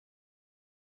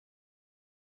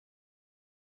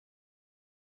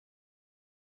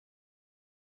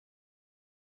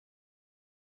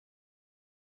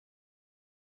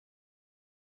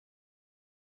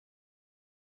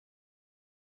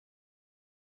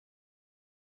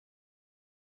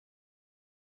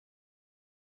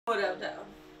What up,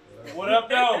 though? What up,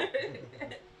 though?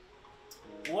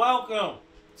 Welcome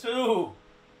to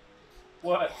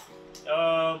what?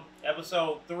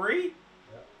 Episode 3?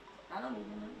 I don't even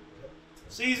know.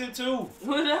 Season 2.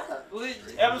 What up?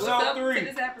 Episode What's up 3. to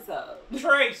this episode?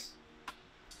 Trace.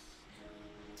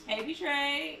 Hey,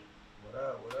 Str8. What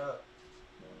up? What up?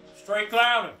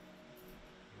 Str8xclownin.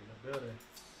 In the building.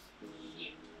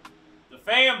 The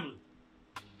family.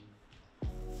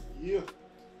 Yeah.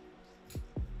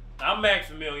 I'm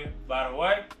Maximilian, by the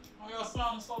way. Oh, y'all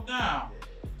sounding so down.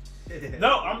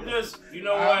 No, I'm just, you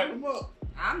know what?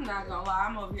 I'm not gonna lie,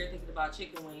 I'm over here thinking about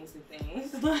chicken wings and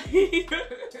things. Like, Hey,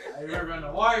 remember on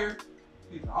the wire?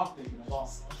 I'm thinking about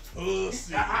some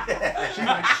pussy. She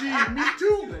like, shit, me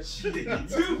too. Shit, me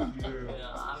too.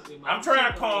 I'm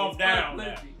trying to calm down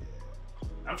now.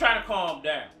 I'm trying to calm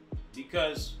down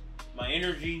because my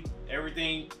energy,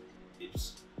 everything,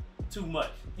 it's too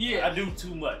much. Yeah. I do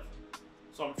too much.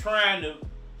 So I'm trying to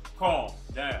calm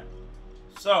down.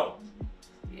 So,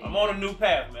 Yeah. I'm on a new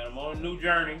path, man. I'm on a new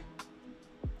journey.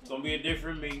 It's gonna be a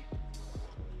different me.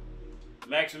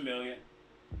 Maximilian.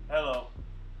 Hello.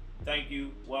 Thank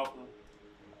you. Welcome.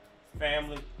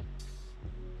 Family.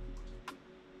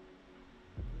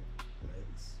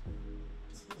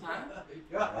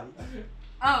 Huh?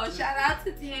 Oh, shout out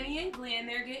to Tanny and Glenn.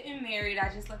 They're getting married.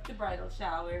 I just left the bridal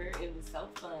shower. It was so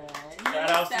fun. Shout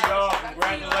out to y'all.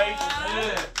 Congratulations.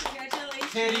 Yeah.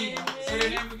 Congratulations. Teddy, say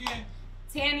your name again.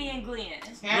 Tanny and Glenn.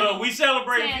 Look, we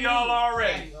celebrated for y'all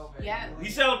already. Teddy, okay. Yeah. We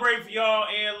celebrate for y'all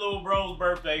and little bro's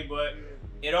birthday, but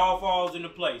it all falls into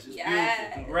place. It's Yes.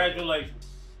 beautiful. Congratulations.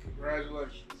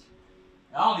 Congratulations.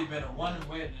 I only been to one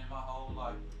wedding in my whole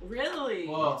life. Really?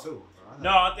 Well, Me too. No,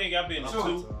 I think I've been to Two.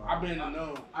 2. I've been to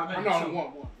none. I've been I'm to not two. one.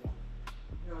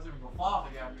 it was even my father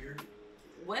got married.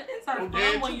 Weddings are Oh, fun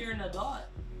dad, when too. you're an adult.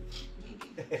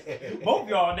 Both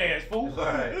y'all dance, fool.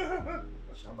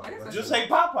 Right. Just say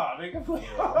Papa, nigga.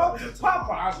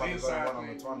 Papa. I was inside. on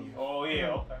the 20th. Oh, yeah,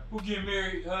 okay. Who get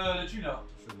married that you know?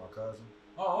 Shoot my cousin.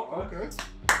 Oh, okay. Okay.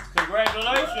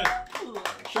 Congratulations. Ooh.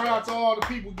 Shout out to all the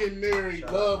people getting married.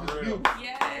 Shout Love out is for beautiful.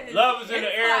 Yes. Love is in the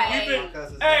It's air. like We've been, My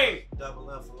cousin's hey.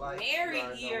 double F for life. married You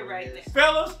already know year what right it there. is.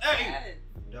 fellas, hey. Yes.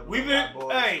 Double We've F been-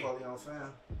 boys, hey. Corleone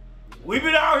fam. We've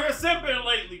been out here simping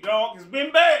lately, dog. It's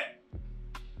been bad.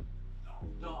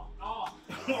 No.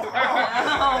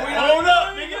 Own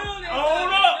up, nigga. Own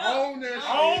up. Own that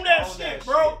shit. Own that Own shit, that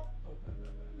bro.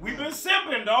 We've been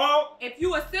simping, dog. If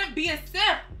you a simp, be a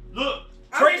simp. Look,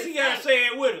 I'm Tracy just gotta saying.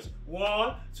 say it with us.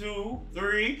 1, 2,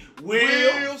 3. Will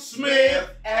Will Smith Smith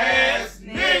ass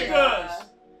niggas.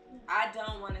 I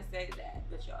don't want to say that,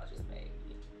 but y'all just made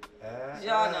me. Ah,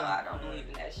 Y'all know I don't believe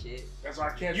in that shit. That's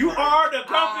our catchphrase. You are the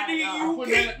company I know. you I put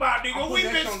keep, that- my I nigga. put We've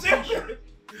that been on simping. t-shirt.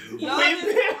 Y'all We've just-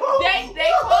 been. They call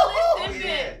it Oh, simping.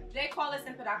 yeah. They call it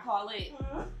simping. I call it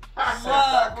Simp.com.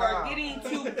 love or getting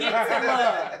to get to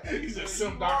love. He's a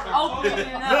simp.com. Opening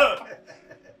it up.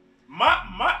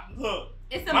 Look, look.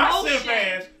 It's My emotion. simp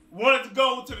ass wanted to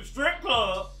go to the strip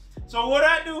club. So what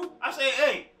I do, I say,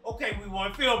 hey, okay, we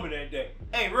want to film it that day.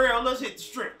 Hey, real, let's hit the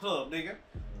strip club, nigga.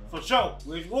 For sure.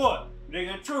 Which one?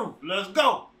 Nigga, true. Let's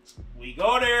go. We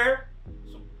go there.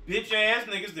 Some bitch ass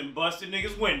niggas then busted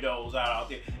niggas windows out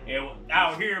there. And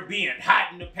out here being hot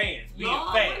in the pants. Being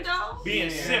Y'all fat. windows?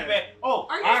 Being Yeah. simp ass. Oh,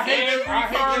 Are you I hate serious? you. I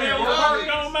every car hate that you. was parked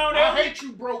on Mount I Elliott. hate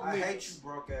you broke I niggas. hate you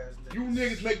broke ass niggas. You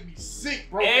niggas make me sick,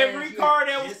 broke Every ass car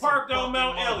that was Get some parked on fucking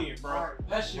Mount money. Elliott, bro. niggas.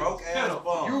 That shit Broke was ass pitiful.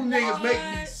 bum. You niggas make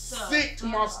me What sick to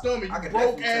my the stomach. I You could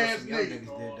broke definitely tell ass some young niggas.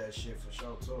 niggas did that shit for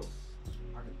sure too.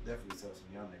 I could definitely tell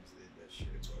some young niggas did that shit.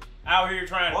 But Out here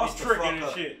trying to Boss be the tricking fuck and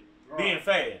up. shit. Right. Being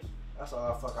fast. that's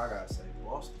all the fuck I gotta say.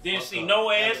 Boss the Didn't fuck see up.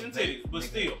 no ass and Elevate, titties, but nigga.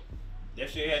 still, that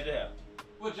shit had to happen.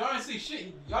 What, y'all didn't see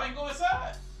shit? Y'all didn't go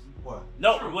inside? What?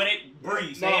 No, True. when it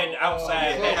breeze, No, they had outside,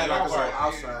 Yeah, they had like a outside, little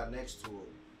outside next to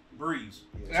it. breeze.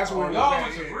 Yeah, That's so where it Y'all was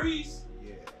went at, to yeah. Breeze?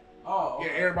 Yeah. Oh, Yeah,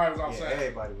 okay. everybody was Yeah, outside.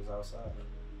 everybody was outside.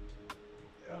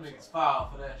 Them niggas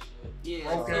filed for that shit.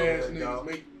 Yeah. Broke So- ass so- niggas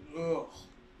make ugh.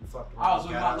 You fucked I was around,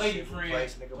 with got my out lady shit friend.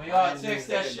 replaced, nigga, When y'all brand new, text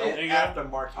that nigga, shit, no nigga.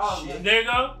 aftermarket I was shit. like- Nigga,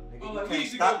 Oh, Nigga, like, you we can't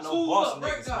used to stop go no tool boss up,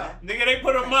 break niggas, down. man. nigga, they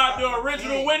put a mod the Stop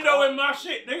original the window game, in my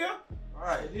shit, nigga.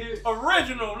 Right. Yeah.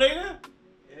 Original, nigga.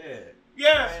 Yeah.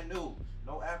 Yeah. Brand new.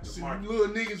 No See, you aftermarket. little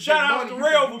niggas. Shout get out money, to you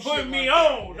Real can do for putting shit me like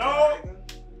that. on, dog. Nigga.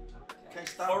 Can't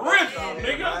stop Original, boss out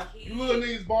here, nigga. man. You little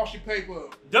niggas boss your paper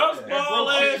up. Dust Yeah. ball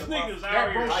That ass broke niggas that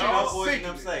out here, broke Like shit dog. my boys sick and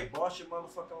them of it. say, boss your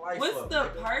motherfucking life What's up, the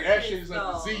nigga. purpose, That shit is a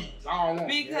though? disease. I don't want.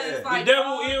 Because, Yeah. The like, devil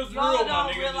y'all- is y'all real, my don't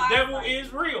nigga. The realize, devil like,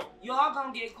 is real. y'all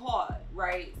gonna get caught,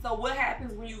 right? So what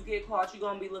happens when you get caught? You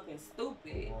gonna be looking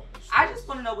stupid. I just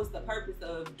want to know what's the purpose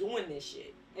of doing this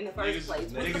shit. in the first place?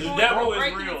 What's niggas- the the point devil of is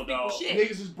breaking real, these people's dog. shit?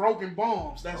 Niggas is broken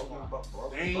bombs. That's why.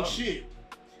 Broken They ain't buck. shit.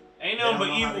 Ain't They nothing but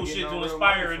don't know how to evil get shit no to real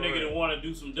inspire a money for nigga it. to want to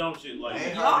do some dumb shit like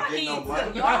Ain't that. hard Y'all to get need no some, money.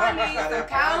 y'all need You gotta some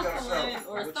apply counseling yourself.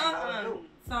 or What you gotta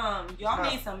something. do? Y'all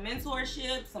not- need some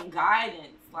mentorship, some guidance.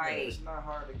 Yeah, Like it's not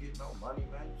hard to get no money,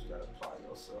 man. You just gotta apply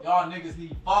yourself. Y'all niggas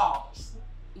need fathers.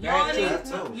 y'all That need,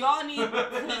 too. y'all need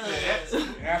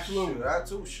Absolutely. Shit, that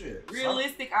too, shit.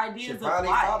 realistic ideas Shit, of probably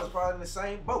life. father's probably in the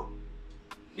same boat.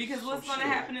 Because what's Some gonna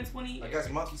shit. happen in 20 years? I guess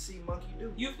monkey see, monkey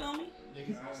do. You feel me?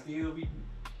 Niggas gonna still be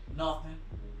nothing.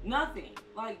 Nothing.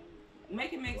 Like,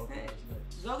 make it make sense.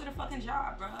 Go get a fucking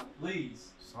job, bro. Please.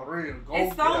 For real. Go.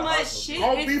 It's so yeah, much hustle. shit.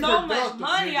 Go It's be so much productive,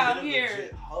 money nigga. out Get a here.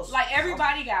 legit hustle. Like,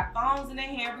 everybody got phones in their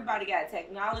hand. Everybody got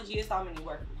technology. It's so many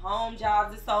work from home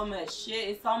jobs. It's so much shit.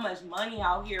 It's so much money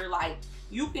out here. Like,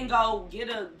 you can go get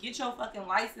your fucking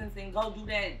license and go do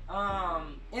that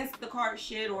Instacart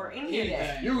shit or any of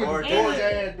that. You can Or DoorDash,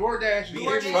 be a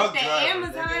DoorDash, truck that driver,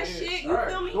 Amazon nigga. shit. You Right.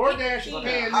 feel me? DoorDash is Anything.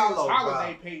 paying niggas Hollow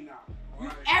holiday job. pay now. You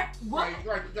Right? what?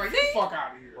 Like, get See? the fuck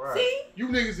out of here. Right. See? You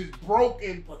niggas is broke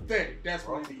and pathetic. That's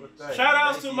what it Broke and is. pathetic. Shout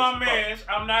outs to Lazy my as fuck. mans.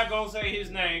 I'm not gonna say his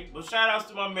name, but shout outs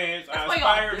to my mans. That's I why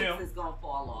inspired y'all him. dicks is gonna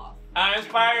fall off. I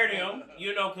inspired him,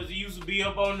 you know, because he used to be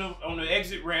up on the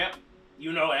exit ramp,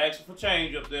 you know, asking for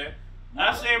change up there.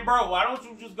 I said, bro, why don't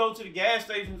you just go to the gas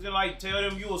stations and like tell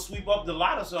them you will sweep up the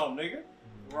lot or something, nigga?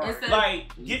 Right. Instead-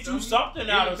 Like, get you something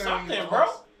out of Anything something, is a bro.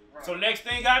 hustle. Right. So next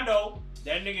thing I know,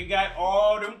 that nigga got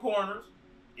all them corners.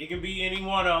 It can be any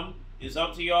one of them. It's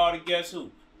up to y'all to guess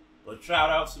who. But shout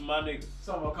outs to my nigga.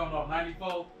 Someone coming off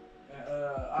 94 and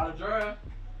out of drive.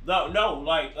 No,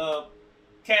 like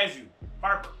Casual,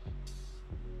 Harper.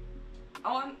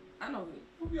 Oh, I know who.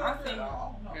 Who be I out there? think- I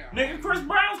don't know. Yeah. Nigga, Chris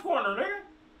Brown's corner, nigga.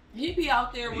 He be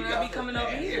out there He when be I out be there coming over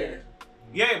fast, here.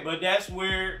 Yeah, but that's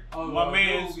where Oh, my well,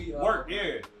 man's dude be, work,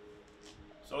 yeah.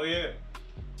 So yeah.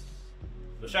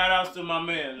 But shout outs to my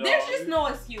man. There's dog. just no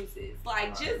excuses. Like,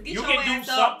 just get You your can do ass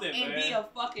up something, and man. be a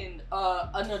fucking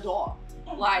an adult.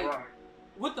 Like, Right.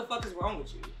 what the fuck is wrong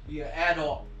with you? Be an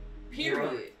adult.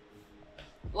 Period.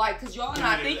 Like, cause y'all Dude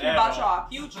not is thinking about adult. y'all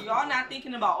future. Y'all not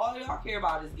thinking about all y'all care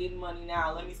about is getting money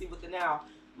now. Let me see what the now.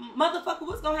 Motherfucker,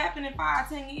 what's gonna happen in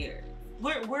 5-10 years?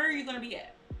 Where are you gonna be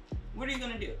at? What are you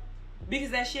gonna do?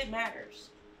 Because that shit matters.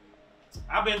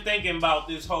 I've been thinking about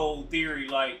this whole theory,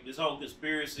 like this whole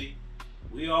conspiracy.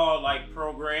 We all like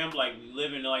programmed, like we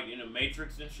live in like in a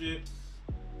matrix and shit.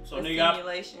 So The nigga,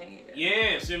 simulation.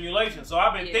 yeah, simulation. So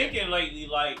I've been Yeah. thinking lately,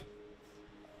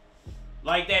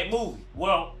 like that movie.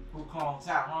 Well, Who clones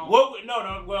Tyrone? what?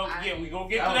 No. Well, I- yeah, we gonna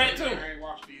get to I that was- too. I ain't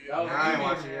watched it That was yet. a I ain't good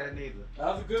watching movie. that neither. That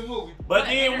was a good movie. But But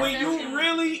then when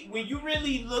interception- you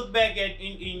really look back at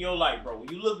in your life, bro, when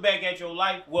you look back at your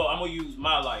life, well, I'm gonna use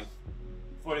my life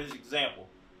for this example.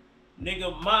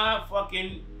 Nigga,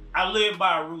 I live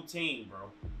by a routine, bro.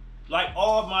 Like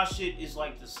all my shit is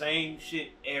like the same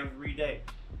shit every day.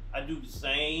 I do the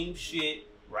same shit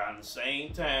around the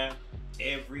same time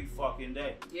every fucking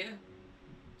day. Yeah.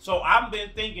 So I've been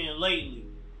thinking lately,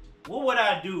 what would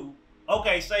I do?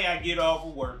 Okay, say I get off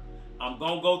of work. I'm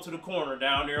gonna go to the corner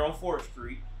down there on 4th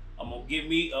Street. I'm gonna get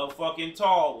me a fucking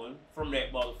tall one from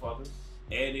that motherfucker.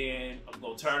 And then I'm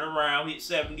gonna turn around, hit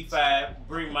 75,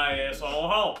 bring my ass on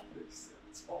home.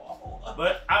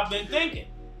 But I've been thinking,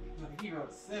 He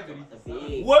wrote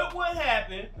 70. what would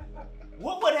happen?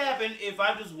 What would happen if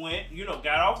I just went, got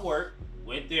off work,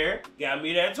 went there, got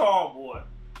me that tall boy,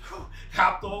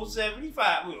 hopped on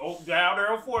 75, down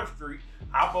there on 4th Street,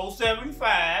 hop on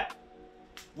 75.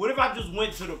 What if I just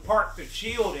went to the park to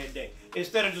chill that day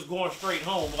instead of just going straight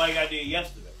home like I did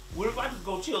yesterday? What if I just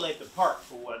go chill at the park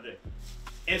for one day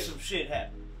and some shit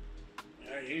happen?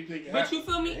 Hey, anything can But happen. you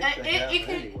feel me? Anything can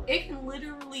happen anywhere. It can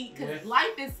literally, cause Yes.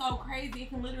 life is so crazy. It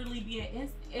can literally be an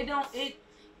instant.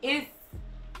 It's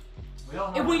We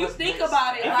don't know And when you what's think next.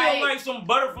 about it, It like- feel like some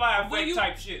butterfly When effect you-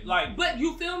 type shit. Like, But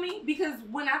you feel me? Because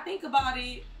when I think about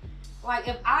it, like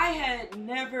if I had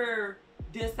never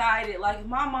decided, like if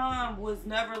my mom was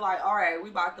never like, all right, we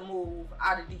about to move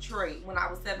out of Detroit when I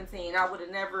was 17, I would have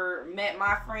never met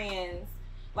my friends.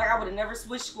 Like I would have never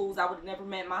switched schools. I would have never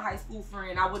met my high school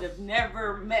friend. I would have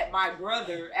never met my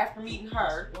brother after meeting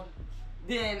her.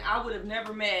 Then I would have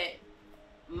never met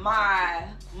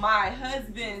my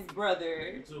husband's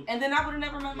brother. Me too. And then I would have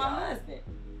never met my husband.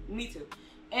 Me too.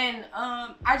 And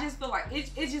I just feel like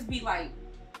it just be like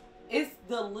it's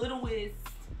the littlest.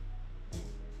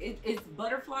 It's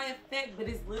butterfly effect, but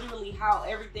it's literally how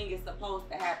everything is supposed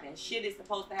to happen. Shit is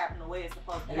supposed to happen the way it's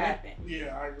supposed to happen.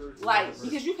 Yeah, I agree. Like,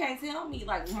 because you can't tell me,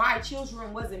 like, my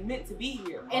children wasn't meant to be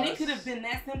here. And it could have been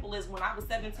that simple as when I was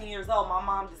 17 years old, my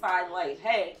mom decided, like,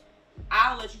 hey,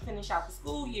 I'll let you finish out the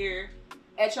school year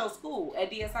at your school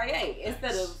at DSIA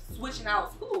instead of switching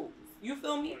out schools. You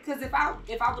feel me? Because if I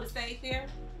would have stayed there,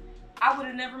 I would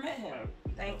have never met him.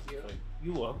 Thank you.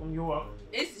 You're welcome. You're welcome.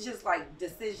 It's just like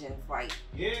decisions, like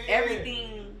Yeah.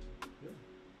 everything.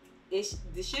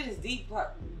 The shit is deep. Like,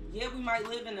 yeah, we might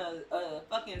live in a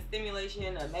fucking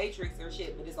simulation, a matrix or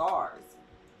shit, but it's ours.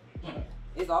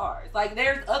 It's ours. Like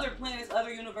there's other planets,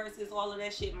 other universes, all of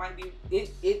that shit might be.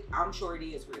 I'm sure it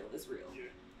is real. It's real.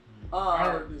 Yeah.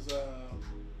 I heard this.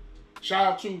 Shout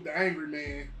out to the Angry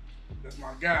Man. That's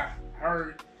my guy. I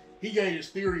heard he gave his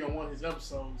theory on one of his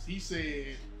episodes. He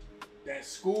said that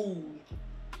school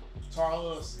taught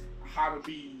us how to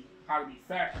be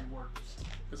factory workers.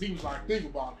 Cause he was like, think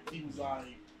about it. He was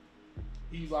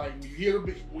like, when you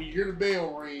hear the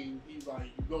bell ring, he's like,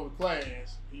 you go to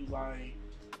class. He's like,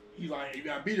 you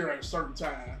gotta be there at a certain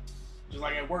time. Just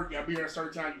like at work, you gotta be there at a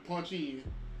certain time. You punch in.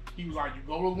 He was like, you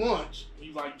go to lunch.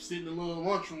 He's like, you sit in the little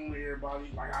lunchroom with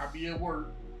everybody. Like I'll be at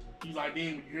work. He's like, then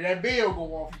when you hear that bell go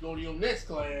off, you go to your next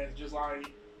class. Just like,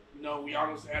 you know, we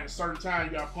always at a certain time,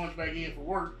 you gotta punch back in for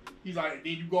work. He's like,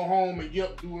 then you go home and do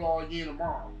it all again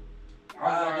tomorrow.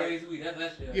 5 days a week.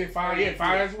 That's shit. Yeah, 5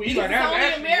 days a week. It's Like,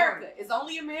 only America. It's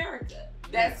only America.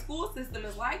 That school system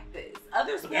is like this.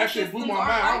 Other school that shit systems blew my aren't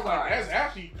mind. I was like like, ours. that's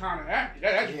actually kind of accurate.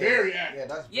 That's very accurate.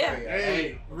 Yeah, that's Yeah. very Hey,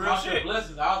 accurate. Real Real shit.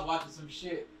 blessings. I was watching some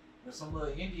shit with some little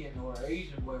Indian or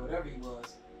Asian boy, whatever he was.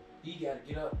 He got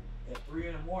to get up at 3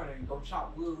 in the morning and go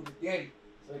chop wood with his daddy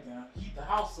so he can heat the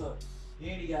house up.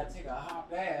 Then he got to take a hot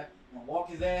bath and walk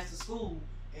his ass to school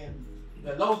in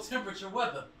the low temperature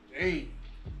weather. Dang.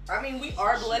 I mean, we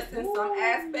are blessed in some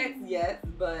aspects, yes,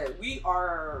 but we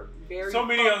are very. So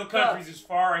many other countries is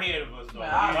far ahead of us, though. Man,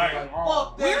 I Like, was like, oh,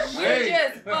 fuck We're that shit.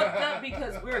 just fucked up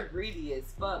because we're greedy as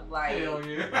fuck. Like Hell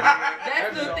yeah.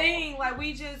 that's the thing. Like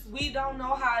we don't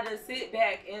know how to sit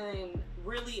back and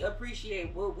really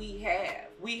appreciate what we have.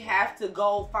 We have to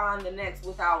go find the next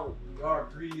without We are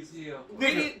greedy as hell.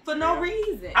 Nigga, for no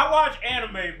reason. I watch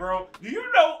anime, bro. Do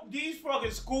you know these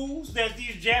fucking schools that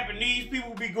these Japanese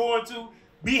people be going to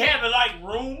be having like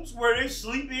rooms where they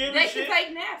sleep in They and shit? can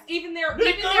take naps. Even their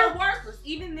workers,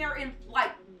 even their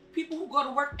like people who go to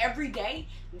work every day,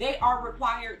 they are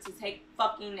required to take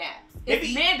fucking naps.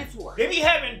 It's mandatory. They be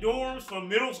having dorms for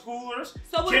middle schoolers,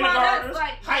 So what about us? kindergartners,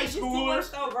 Like high they just do schoolers.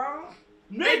 us so wrong.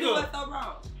 They do us Nigga. so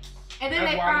wrong. And then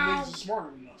That's they why the found, niggas are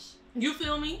smarter than us. you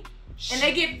feel me? And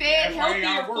they get fed That's why they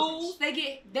healthier outwork foods.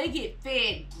 us. They get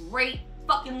fed great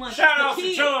fucking lunch. Shout The out to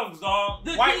kids- Chums, dog.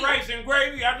 The White kids. rice and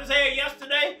gravy. I just had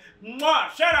yesterday.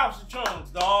 Mwah. Shout out to Chums,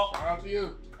 dog. Shout out to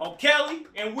you. On Kelly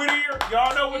and Whittier,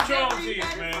 y'all know what Is that Chums where you is,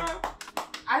 got it man. from?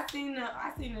 I seen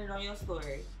it on your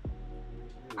story.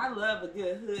 I love a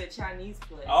good hood Chinese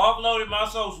place. I offloaded my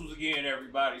socials again,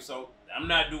 everybody, so I'm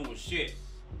not doing shit.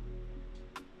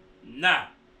 Nah.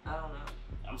 I don't know.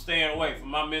 I'm staying away from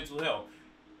my mental health.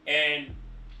 And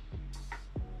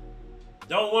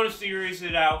don't want to serious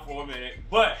it out for a minute,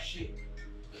 but Shit.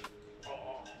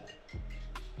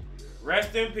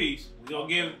 rest in peace. We're going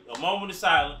to give a moment of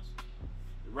silence.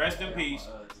 Rest in peace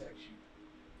Text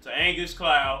you. to Angus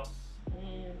Cloud.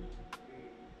 Mm.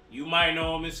 You might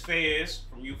know him as Fez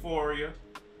from Euphoria.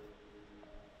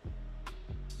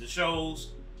 The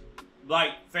show's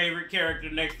like favorite character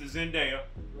next to Zendaya.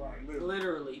 Right,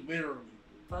 Literally. Literally.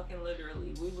 Fucking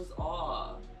literally. We was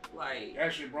all like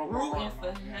That shit broke my rooting heart.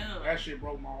 for man. him. That shit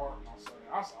broke my heart.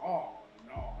 I said, oh,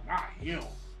 no, not him.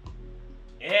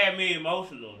 It had me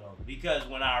emotional though, because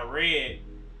when I read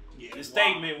Yeah, the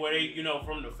statement where they, you know,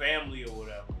 from the family or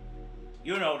whatever,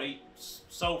 you know, they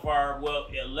so far, well,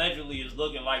 allegedly is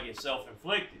looking like it's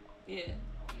self-inflicted. Yeah.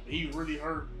 He was really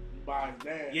hurt by his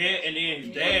dad. Yeah, and then his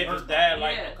Yeah. dad just died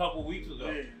like Yeah. a couple weeks ago.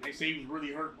 Yeah, they say he was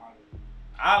really hurt by it.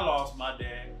 I lost my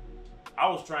dad. I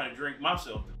was trying to drink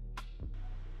myself.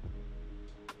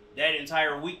 That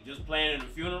entire week, just planning the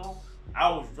funeral, I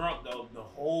was drunk the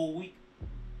whole week.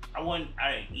 I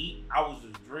didn't eat. I was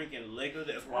just drinking liquor.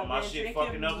 That's why my shit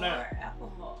fucking up now.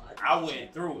 Alcohol. I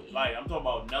went through it. Like, I'm talking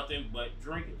about nothing but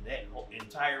drinking that whole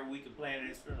entire week of planning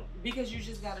this funeral. Because you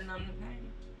just gotta numb the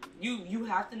pain. You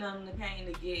have to numb the pain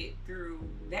to get through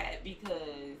that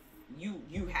because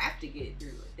you have to get through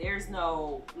it. There's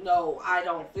no I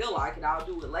don't feel like it, I'll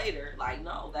do it later. Like,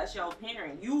 no, that's your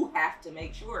parent. You have to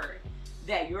make sure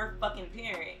that your fucking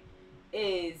parent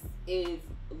is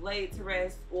laid to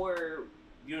rest or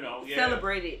You know, yeah.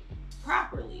 celebrated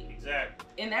properly. Exactly.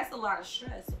 And that's a lot of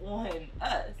stress on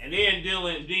us. And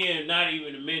then not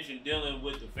even to mention dealing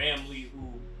with the family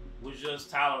who was just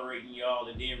tolerating y'all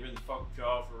and didn't really fuck with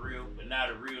y'all for real. But now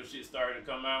the real shit started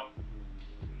to come out.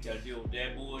 You gotta deal with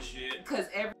that bullshit. Because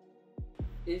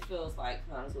it feels like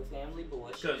comes with family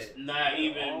Because bullshit. not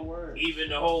even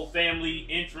the whole family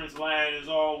entrance line is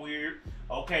all weird.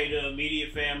 Okay, the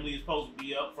immediate family is supposed to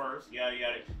be up first. Yada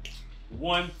yada.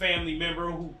 One family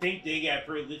member who think they got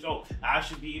privilege. Oh, I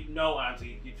should be. No,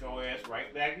 auntie, get your ass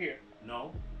right back here.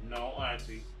 No,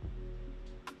 auntie.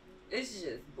 It's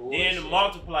just bullshit. Then to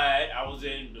multiply it, I was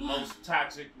in the most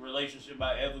toxic relationship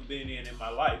I ever been in my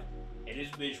life. And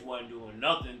this bitch wasn't doing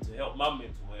nothing to help my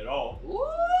mental at all.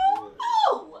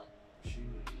 Ooh.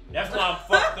 That's why I'm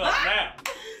fucked up now.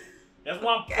 That's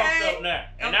why I'm fucked up now.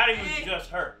 And not even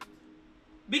just her.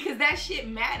 Because that shit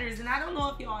matters. And I don't know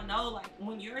if y'all know, like,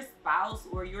 when your spouse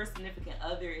or your significant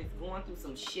other is going through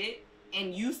some shit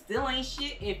and you still ain't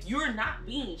shit, if you're not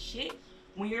being shit,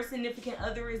 when your significant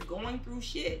other is going through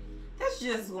shit, that's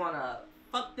just gonna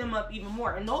fuck them up even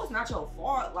more. And no, it's not your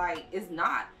fault. Like, it's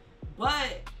not.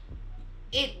 But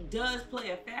it does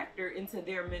play a factor into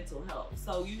their mental health.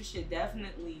 So you should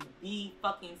definitely be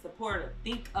fucking supportive.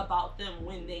 Think about them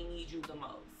when they need you the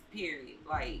most. Period.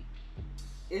 Like,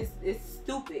 it's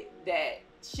stupid that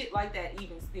shit like that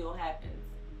even still happens.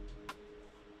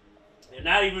 And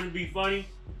not even to be funny,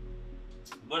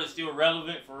 but it's still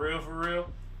relevant for real.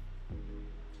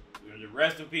 The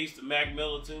rest in peace to Mac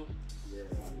Miller too. Yeah.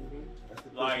 That's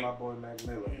the Like, my boy Mac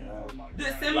Miller.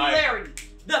 The similarity.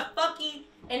 The fucking...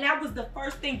 And that was the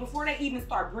first thing before they even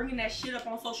start bringing that shit up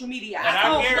on social media. And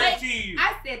I guarantee you.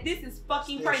 I said, this is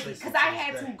fucking crazy. Because I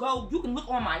had to go, you can look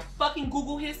on my fucking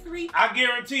Google history. I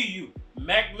guarantee you,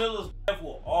 Mac Miller's death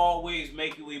will always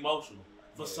make you emotional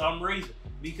for some reason.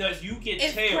 Because you can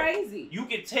It's tell. crazy. You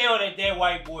can tell that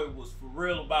white boy was for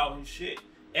real about his shit.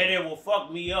 And it will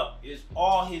fuck me up is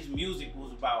all his music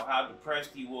was about how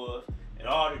depressed he was and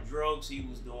all the drugs he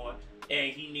was doing.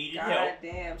 And he needed help. God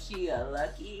damn, she a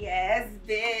lucky ass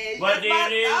bitch. But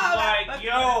then it's like,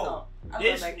 yo,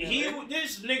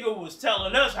 this nigga was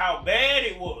telling us how bad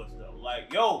it was though.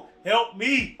 Like, yo, help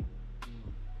me.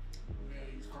 Yeah,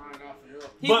 he's crying out for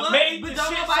help. But made the shit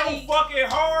so fucking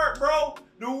hard, bro,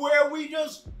 to where we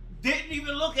just didn't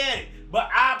even look at it. But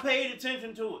I paid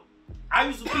attention to it. I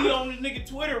used to be on this nigga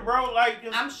Twitter, bro. Like,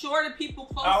 I'm sure the people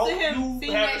close I to him hope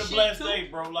seen you having that a shit blessed too. day,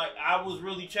 bro. Like, I was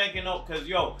really checking up because,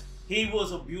 yo, he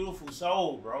was a beautiful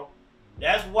soul, bro.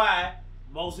 That's why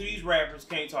most of these rappers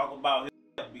can't talk about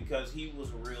his because he was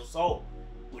a real soul.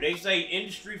 When they say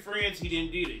industry friends, he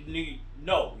didn't do it. Nigga,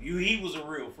 no, he was a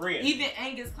real friend. Even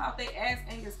Angus Cloud, they asked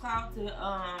Angus Cloud to,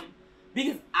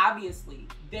 because obviously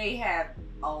they have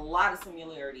a lot of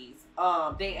similarities.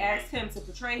 They asked him to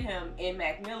portray him in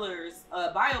Mac Miller's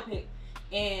biopic,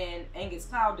 and Angus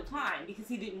Cloud declined because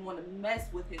he didn't want to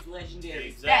mess with his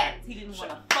legendary status. He didn't want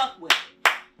to fuck with it.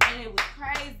 And it was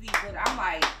crazy, but I'm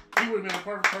like, he would have been a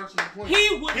perfect person to play.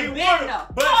 He would have been a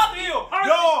but still,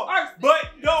 dog.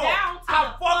 But dog,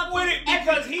 I fuck with it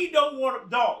because he don't want to,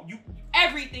 dog.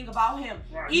 Everything about him,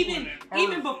 right,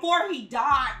 even before he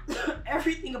died,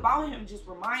 everything about him just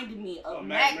reminded me of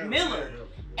Mac Miller.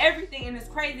 Everything, and it's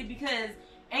crazy because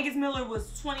Angus Miller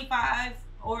was 25,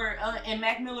 and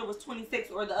Mac Miller was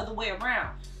 26, or the other way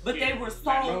around. But they were so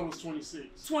Mac Miller was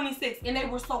 26. 26, and they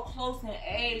were so close in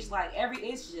age. Like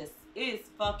it's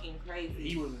fucking crazy.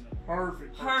 He was in the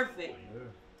perfect.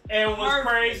 And what's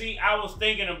crazy, I was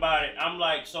thinking about it. I'm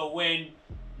like, so when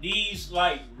these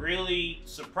like really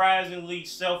surprisingly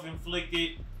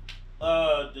self-inflicted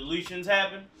deletions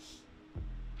happen,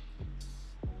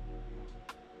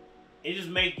 it just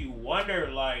make you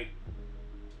wonder, like,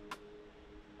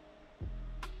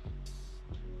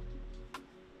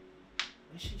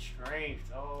 this shit strange,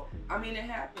 dog. I mean, it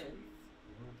happens.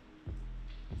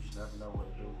 You just never know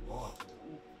what to do going to.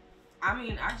 I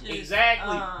mean, I just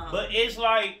exactly. But it's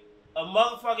like a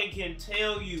motherfucker can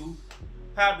tell you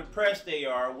how depressed they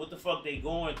are, what the fuck they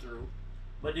going through,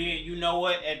 but then you know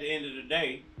what? At the end of the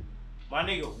day, my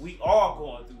nigga, we all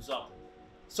going through something.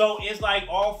 So it's like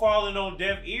all falling on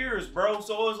deaf ears, bro.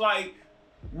 So it's like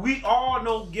we all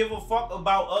don't give a fuck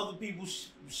about other people's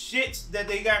shits that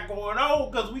they got going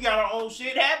on because we got our own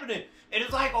shit happening. And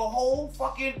it's like a whole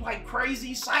fucking like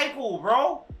crazy cycle,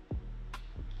 bro.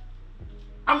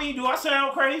 I mean, do I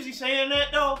sound crazy saying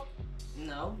that though?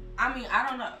 No. I mean, I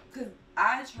don't know. Because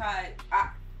I tried,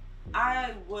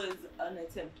 I was an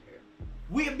attempter.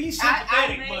 We'd be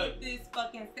sympathetic, I but made this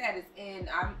fucking status, and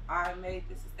I made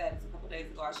this status a couple days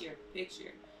ago. I shared a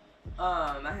picture.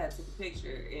 I had took a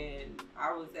picture, and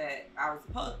I was at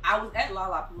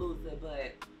Lollapalooza,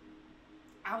 but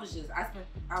I was just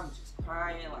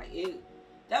crying like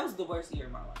that was the worst year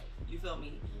of my life. You feel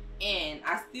me? And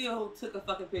I still took a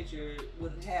fucking picture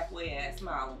with a halfway ass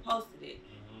smile and posted it.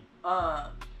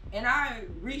 And I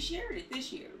reshared it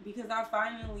this year because I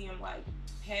finally am like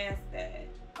past that.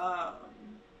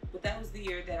 But that was the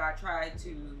year that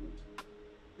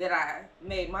I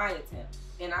made my attempt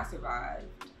and I survived.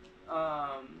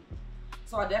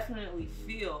 So I definitely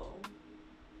feel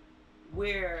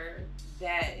where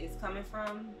that is coming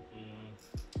from.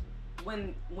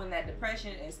 When that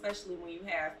depression, especially when you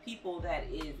have people that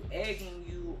is egging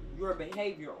your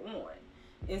behavior on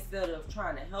instead of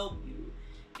trying to help you.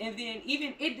 And then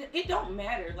even it don't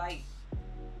matter, like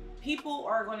people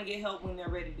are going to get help when they're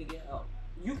ready to get help.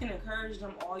 You can encourage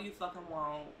them all you fucking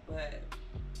want, but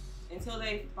until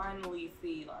they finally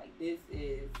see like this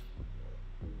is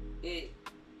it,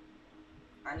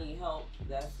 I need help,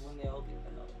 that's when they'll get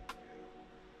the help.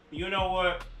 You know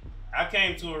what? I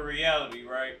came to a reality,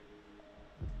 right?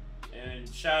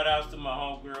 And shout outs to my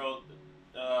homegirl.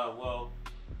 Well,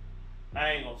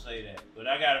 I ain't gonna say that, but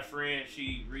I got a friend.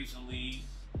 She recently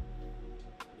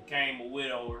became a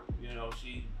widower. You know,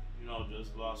 she,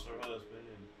 just lost her husband,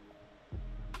 and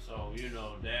so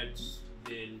that's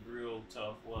been real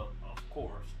tough. Well, of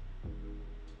course.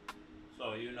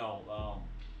 So you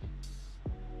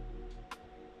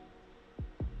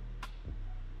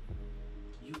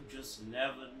just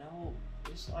never know.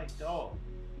 It's like, dog.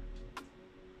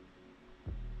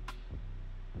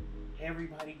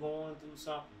 Everybody going through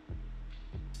something.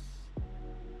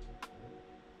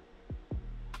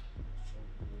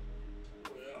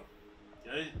 Well,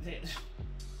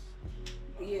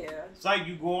 yeah. It's like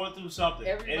you going through something,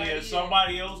 Everybody, and there's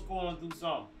somebody else going through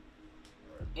something.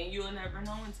 And you'll never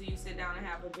know until you sit down and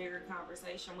have a bigger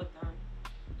conversation with them.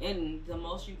 And the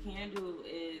most you can do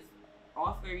is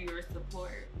offer your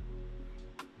support.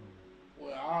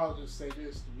 Well, I'll just say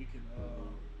this, so we can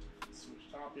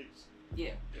switch topics.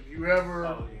 Yeah. If you ever...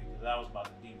 Oh, yeah, because I was about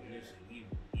to deep in this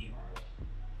shit.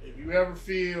 If you ever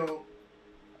feel...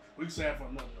 We can say that for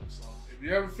another episode. If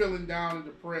you're ever feeling down and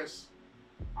depressed,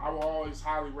 I will always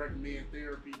highly recommend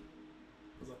therapy.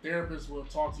 Because a therapist will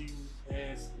talk to you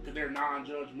because they're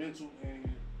non-judgmental.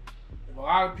 And if a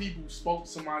lot of people spoke to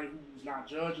somebody who's not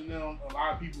judging them, a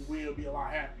lot of people will be a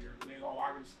lot happier. They go,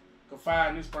 I can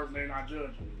confide in this person, they're not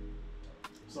judging me.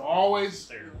 So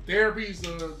always, therapy is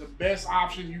the best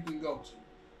option you can go to.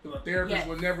 Because a therapist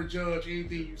will never judge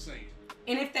anything you say.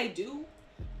 And if they do,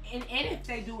 and if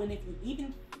you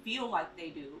even feel like they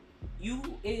do,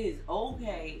 it is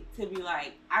okay to be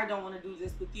like, I don't want to do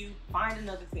this with you. Find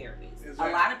another therapist. Exactly.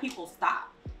 A lot of people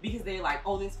stop because they're like,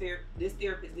 oh, this therapist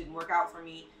didn't work out for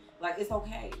me. Like, it's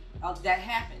okay. That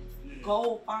happens. Yeah.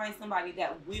 Go find somebody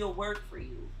that will work for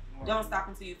you. Right. Don't stop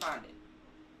until you find it.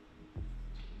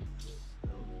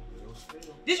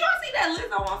 Did y'all see that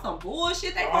Lizzo on some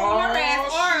bullshit? They throwing her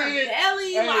ass on her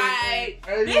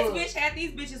belly. This bitch had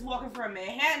these bitches walking from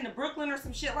Manhattan to Brooklyn or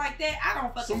some shit like that. I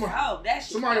don't fucking know. That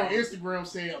shit. Somebody on Instagram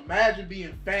said, imagine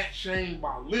being fat shamed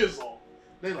by Lizzo.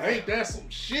 They like, ain't that some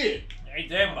shit?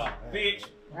 Ain't that my bitch?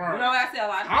 Right. You know what I said? A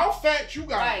lot of how fat you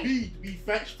gotta be to be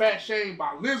fat shamed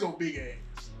by Lizzo big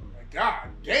ass? Like, God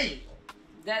damn.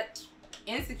 That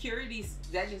insecurities,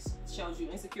 that just shows you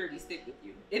insecurities stick with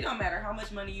you. It don't matter how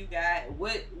much money you got,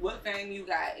 what fame you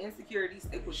got, insecurities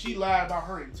stick with you. She lied about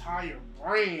her entire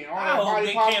brand. All I hope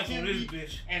they cancel this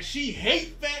bitch. And she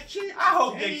hate fat chicks. I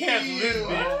hope they cancel this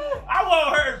bitch. I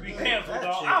want her to be canceled,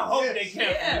 dog. I hope they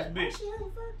cancel this bitch.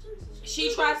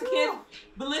 She tries to cancel,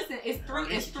 but listen, it's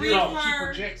three of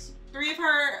her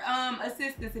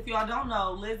assistants. If y'all don't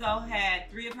know, Lizzo had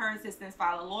 3 of her assistants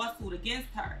file a lawsuit against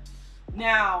her.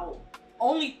 Now,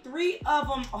 only 3 of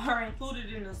them are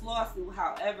included in this lawsuit.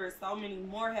 However, so many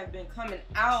more have been coming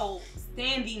out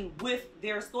standing with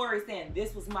their story saying,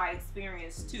 this was my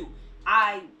experience too.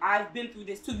 I've been through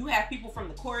this too. You have people from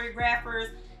the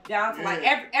choreographers down to like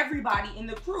everybody in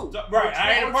the crew. Right,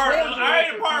 I ain't a part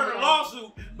of the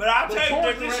lawsuit, but I'll tell you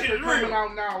that this shit is real. Coming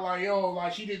out now like, yo,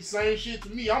 like she did the same shit to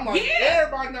me. I'm like,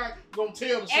 everybody not gonna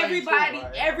tell the same story.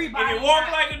 Everybody. If you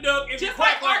walk like a duck, if you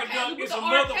quack like a duck, it's a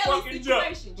motherfucking duck.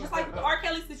 Just like with the R.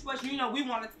 Kelly situation, we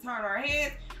wanted to turn our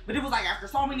heads, but it was like after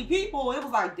so many people, it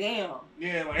was like, damn.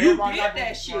 Yeah, like you everybody did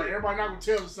that shit. Like, everybody not gonna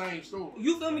tell the same story.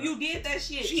 You feel me? You did that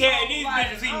shit. She had these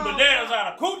bitches eating bananas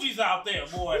out of coochies out there,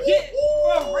 boy. Yeah,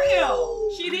 for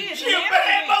real. She did. She a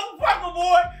bad motherfucker,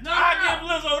 boy. I give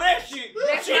Lizzo that shit.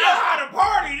 She know how to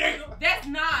party, nigga. That's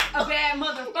not a bad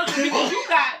motherfucker because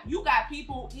you got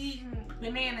people eating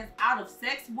bananas out of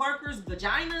sex workers'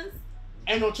 vaginas.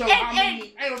 Ain't no telling how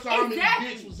many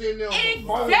dicks was in there.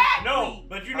 Exactly. No,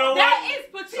 but you know that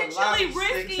what? That is potentially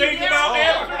risky. Think about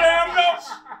Amsterdam, though.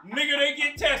 Nigga, they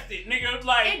get tested. Nigga,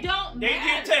 like. And don't don't They matter.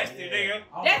 get tested, nigga.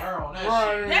 I'm That's- with her on that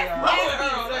Right, shit. That's yeah.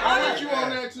 nasty. I'm with you on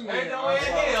that too, Ain't man. no way in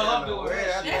hell I'm doing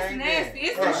that shit. That's nasty.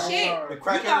 It's Right, some shit. right. The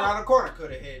crackhead You know- around the corner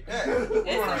could have hit that. It's some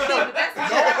shit, but that's some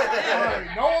shit out there.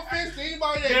 Right. No offense to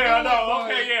anybody that do Yeah, it, no,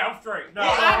 but okay, yeah, I'm straight. No,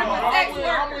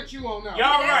 Yeah, I'm with you on that.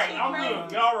 y'all That's right, too I'm crazy.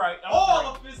 good. Y'all right.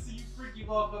 All offense to you freaky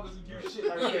motherfuckers who do shit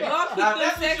like that. Y'all keep Now, them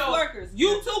that's sex what y'all- workers.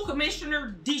 You too,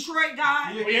 Commissioner Detroit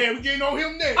guy. Yeah. But yeah, we getting on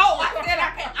him next. Oh, I said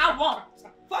I can't. I won't.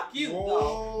 Fuck you, though.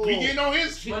 Whoa. We getting on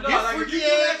his But no, like if you freaky do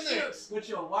that ass shit next. with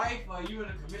your wife or you in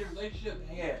a committed relationship,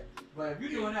 then yeah. But if you're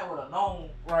doing that with a known,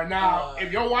 Right now,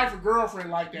 if your wife or girlfriend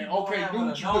like that, okay, do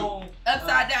what you do.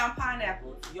 Upside down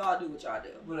pineapples. Y'all do what y'all do.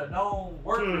 with a known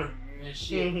worker and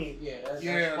shit, yeah, that's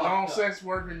Yeah, fucked long up. sex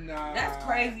working. That's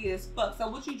crazy as fuck. So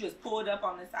what you just pulled up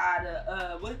on the side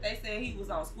of what they said he was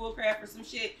on Schoolcraft or some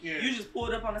shit? Yeah. You just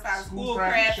pulled up on the side of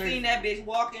Schoolcraft Schoolcraft, shit. seen that bitch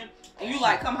walking, and you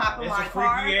like come hop in It's my a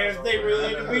car. freaky ass day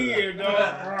really to be here, dog.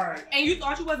 Right. And you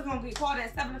thought you wasn't gonna get called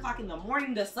at 7 o'clock in the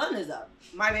morning. The sun is up,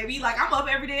 my baby. Like I'm up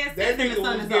every day at 6 That and the nigga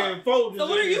sun was is getting up. Folgers So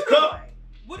what are in you his doing? cup.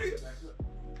 What are you?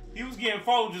 He was getting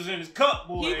Folgers in his cup,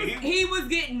 boy. He was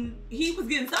getting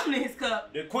something in his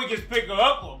cup. The quickest picker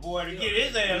upper, boy, to get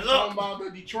his ass We're talking up. about the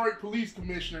Detroit police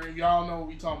commissioner, and y'all know what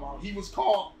we talking about. He was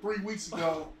caught 3 weeks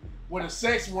ago with a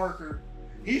sex worker.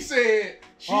 He said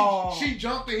she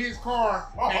jumped in his car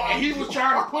and he was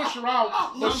trying to push her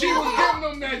out, but she was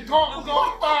giving him that gawk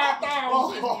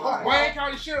 5,000. Wayne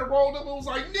County Sheriff rolled up and was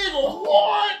like, "Nigga,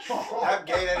 what?" I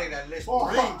gave that nigga that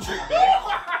Listerine treatment.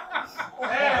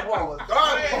 That boy was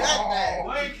garbage that day.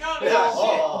 Wayne County that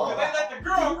shit, cause they let the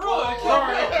girl run.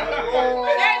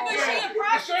 That was she a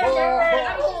prostitute.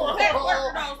 Sex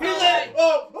worker though. He So like,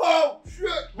 oh,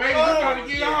 shit. Baby, you gotta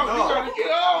get out. You gotta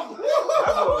get out.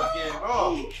 That boy was getting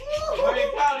off.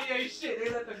 Wayne County ain't shit. They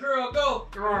let the girl go.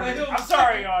 Right. I'm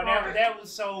sorry, y'all. That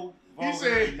was so. He vulgar,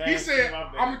 said, my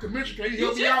bad. I'm the commissioner. Can you You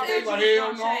help me just out? said They like, you hell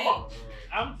was gonna no.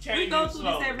 I'm we changing go through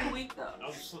slow. this every week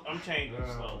though. I'm changing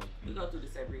slow. We go through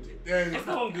this every week. That It's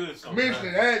going good so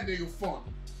commissioner, that nigga funny.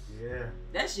 Yeah.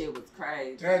 That shit was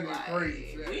crazy. That is like,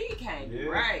 crazy. We can't be Yeah.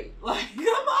 right. Like, come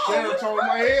on. Sheriff told him,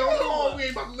 like, hell no, doing? we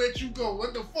ain't about to let you go.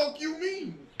 What the fuck you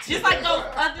mean? Just like those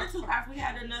other two cops, we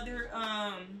had another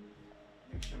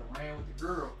You should have ran with the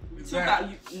girl. two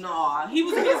cops. Nah, he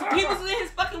was in his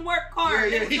fucking work car.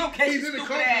 Yeah, They was gonna catch he's his in the stupid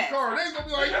company ass. car. They gonna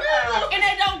be like, nigga. And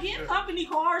they don't give company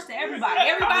cars to everybody.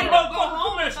 Everybody I'm don't a go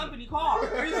home in a commissioner. company car.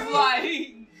 It's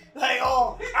like, Like,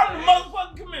 oh, I'm the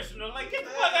motherfucking commissioner. Like, get the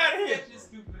fuck out of here. Get your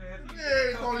stupid ass.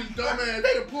 Yeah, all these dumb ass.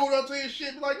 They done pulled up to his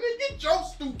shit. Be like, nigga, get your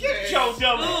stupid Get ass. your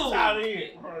dumb ass Dude. out of here.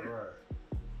 Right.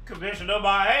 Commissioner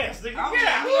my ass, nigga. I'm Get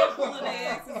out. like, pulling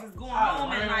their asses is going I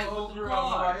home at ran night over with the her.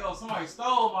 car. I'm like, yo, somebody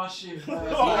stole my shit. Crazy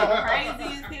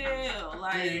as hell.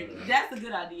 Like, that's a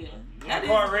good idea. My That is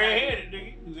car a good idea. red-headed,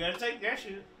 nigga. You gotta take that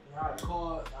shit.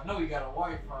 I know he got a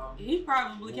wife probably. He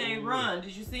probably can't run.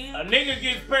 Did you see A him? nigga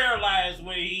gets paralyzed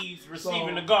when he's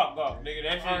receiving the gawk, nigga.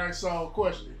 That shit. All right, so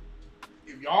question: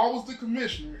 if y'all was the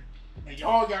commissioner and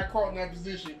y'all got caught in that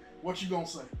position, what you gonna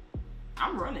say?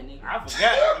 I'm running, nigga. I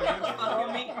forgot. What the nigga. fuck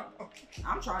you mean?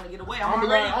 I'm trying to get away. I'm I'm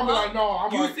already like, no,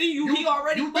 I'm You like, see, he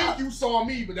already You fucked. think you saw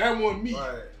me, but that wasn't me.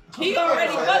 Right. He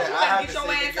already Right. fucked. You I gotta get haven't your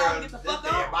seen ass the out girl and get the this fuck day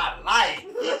in out. my life.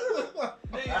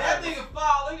 Nigga, that nigga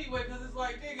foul anyway, cause it's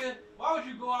like, nigga, why would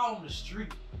you go out on the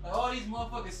street? Like all these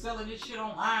motherfuckers selling this shit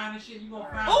online and shit, you gonna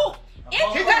find. Ooh, a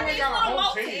if you He got only these got a little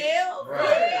hotel. motels,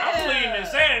 Right. I'm pleading yeah.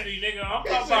 insanity, nigga. I'm He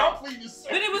talking said, I'm about. pleading the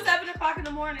But it was 7 o'clock in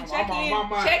the morning.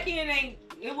 My- Check-in ain't.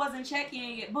 It wasn't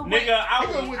check-in yet. But wait, Nigga, He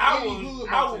went with any hood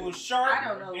I motel. was sharp I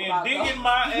don't know and about digging those.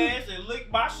 my ass and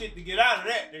lick my shit to get out of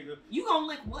that, nigga. you gonna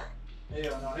lick what?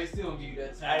 Hell no, they still gonna give you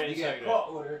that I time. didn't You say got that.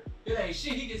 caught with her. It ain't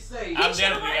shit. He just say. I'm should've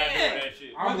definitely not ran. doing that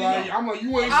shit. I'm like,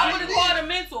 you ain't. I would have called a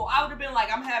mental. I would have been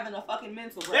like, I'm having a fucking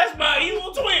mental break. That's my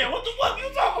evil twin. What the fuck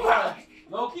you talking about?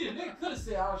 Low key, the nigga could have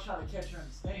said I was trying to catch her in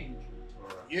the stain.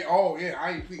 Yeah, oh yeah,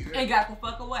 I ain't pleading And that. got the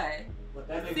fuck away. But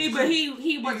that nigga See, was but too-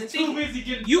 he wasn't was too thinking. busy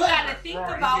getting. You fed. gotta think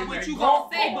Right, about getting what that you gonna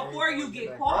golf say ball. before you get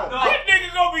That caught. golf That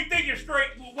nigga gonna be thinking straight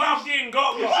while getting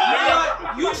gawked.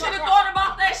 You should have thought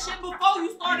about that shit before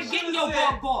you started getting your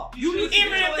gawk. You need to Even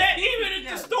get your if excuses the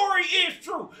together. story is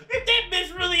true, if that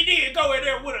bitch really did go in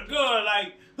there with a gun,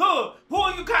 like,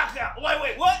 pull your cocks out.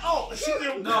 Wait, what? Oh, shoot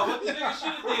him. No, what the nigga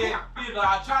should have did, he was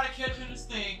like, I tried to catch her in this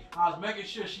thing. I was making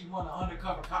sure she wasn't an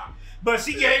undercover cop. But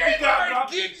she gave me gawk.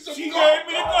 She gave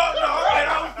me the gawk, and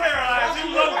I was paralyzed. It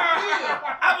was over.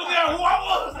 I forgot who I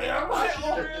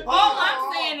was. All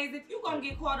I'm saying is if you gonna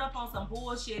get caught up on some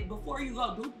bullshit, before you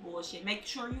go do bullshit, make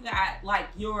sure you got like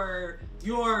your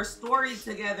stories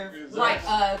together. Exactly.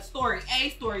 Like story A,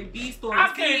 story B, story I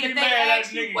C. can't be If they mad at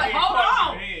ask a you, nigga but getting hold punched in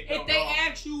on. the head, If though, they dog.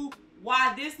 ask you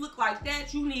why this look like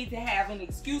that, you need to have an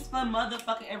excuse for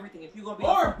motherfucking everything. If you're gonna be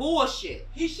on bullshit.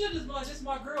 He should just be like, this is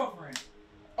my girlfriend.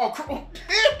 Oh, come on.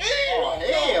 Oh,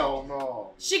 hell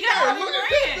no. She got out of the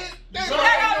ring. She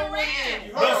got out of the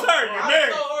ring. But sir, you're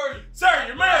married. Sir,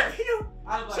 you're married.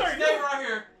 I was like, stay right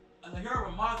here. And I heard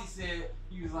what Monty said.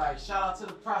 He was like, shout out to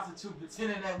the prostitute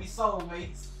pretending that we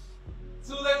soulmates. As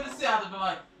soon as they would have said, I'd have been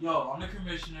like, yo, I'm the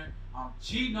commissioner. I'm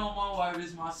cheating on my wife. This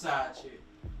is my side chick.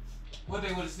 What they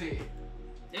would have said?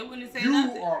 They wouldn't have said You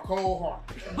nothing. are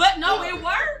cold-hearted. But no, it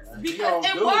works. Because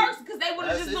it works. Because they would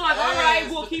have just been like, all right,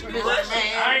 we'll keep it pushing.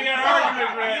 I ain't got an argument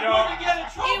for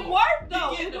that, dog. It worked,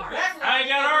 though. It worked. I ain't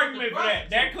got an argument for that.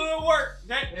 That could work.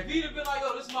 If he'd have been like,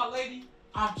 yo, this is my lady.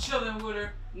 I'm chilling with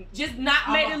her. Just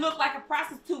not made it look like a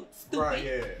prostitute. Stupid. Right,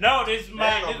 yeah. No, this is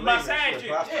my side chick.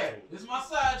 Yeah, this is my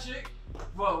side chick.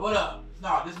 But what up?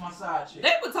 No, this is my side chick.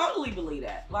 They would totally believe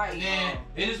that. Like, and then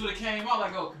it just would have came out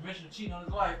like, oh, commissioner cheating on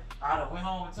his wife. I'd have went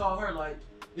home and told her like,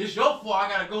 it's your fault. I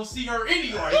gotta go see her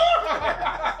anyway.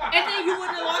 and then you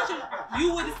wouldn't have watched it.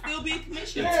 You would still be a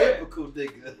commissioner. Typical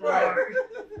nigga. Right.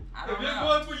 If it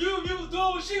wasn't for you, you was doing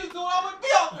what she was doing, I would be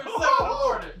out there 7 in the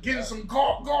morning. Getting some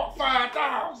Gawk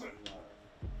 5000.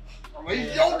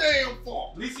 It's your damn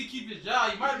fault. At least he keep his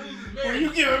job. He might lose his marriage. When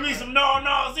you giving me some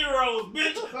no zeros,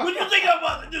 bitch. What you think I'm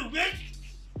about to do, bitch?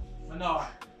 But no,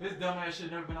 this dumbass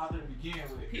shit never been out there to begin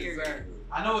with. Exactly.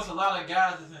 I know it's a lot of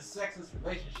guys that's in sexist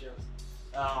relationships.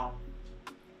 I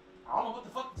don't know what the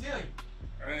fuck to tell you.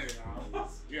 Hey,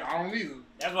 I don't either.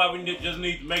 That's why we just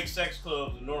need to make sex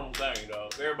clubs a normal thing,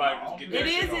 dog. Everybody just get that It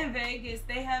shit is on. in Vegas.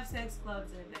 They have sex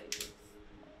clubs in Vegas.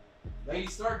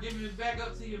 Ladies, start giving it back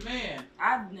up to your man.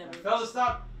 I've never. Fellas,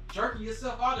 stop jerking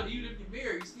yourself out of you if you're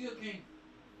married. You still can't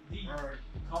be.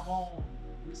 Come on,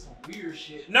 do some weird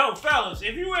shit. No, fellas,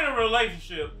 if you in a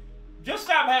relationship, just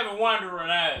stop having wandering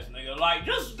eyes, nigga. Like,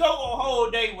 just go a whole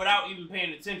day without even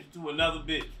paying attention to another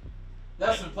bitch.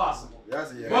 That's impossible.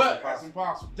 That's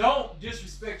impossible. Don't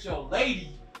disrespect your lady.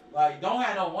 Like, don't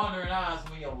have no wandering eyes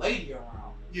when your lady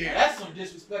around. Yeah. Now, that's some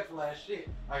disrespectful ass shit.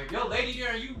 Like, if your lady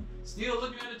there and you still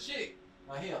looking at a chick,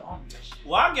 like, hell, I don't do that shit.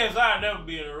 Well, I guess I'd never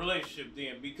be in a relationship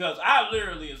then because I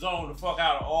literally zone the fuck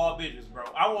out of all bitches, bro.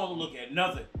 I won't look at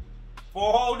nothing for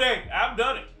a whole day. I've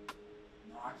done it.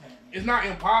 No, I can't. It's not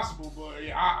impossible, but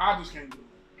yeah, I just can't do it.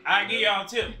 I give y'all a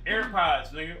tip. AirPods,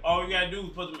 nigga. All you gotta do is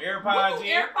put some AirPods What do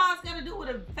in. AirPods got to do with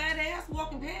a fat ass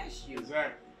walking past you?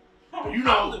 Exactly. You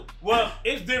know, well,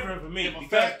 it's different for me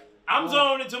because I'm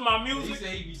zoned into my He music. said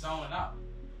he be zoning out.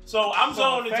 So I'm So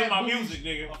zoned a into fat my booty- music,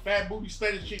 nigga. a fat booty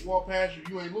status chick walk past you,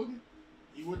 you ain't looking?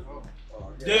 You would.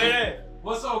 Yeah.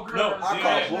 What's old girl? No, I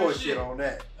Yeah. call bullshit on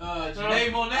that.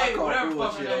 Janae Monet, I call whatever fucking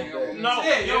bullshit name. on that. No,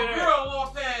 Yeah, your yeah. girl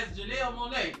walk past Janelle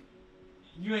Monet.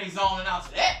 You ain't zoning out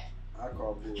to that. I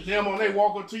call bullshit. Them when they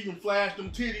walk up to you and flash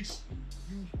them titties,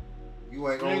 You ain't you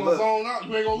gonna ain't gonna look. zone out.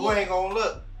 You ain't gonna You look. ain't gonna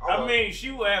look. I mean,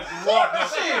 she would have to walk up.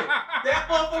 Shit, that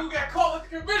motherfucker got caught with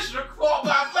the commissioner caught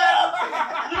by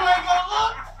fast. You ain't gonna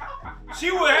look. She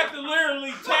would have to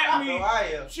literally tap me. No,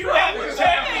 I am. She would have to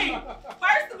tap me.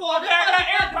 First of all, Okay, I got them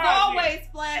AirPods motherfuckers always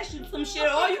flashing some shit.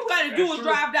 All you gotta do That's is true.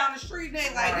 drive down the street and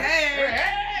they like,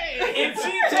 hey. If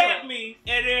she tapped me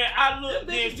and then I look, Them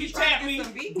then bitches she be trying to tapped get me,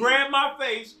 some beef. grab my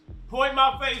face, point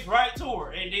my face right to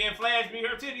her, and then flash me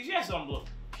her titties, yes, I'm looking.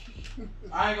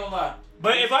 I ain't gonna lie.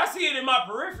 But if I see it in my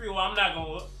peripheral, I'm not gonna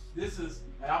look. This is,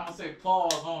 and I'm gonna say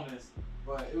pause on this,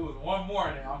 but it was one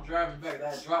morning. I'm driving back.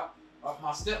 I dropped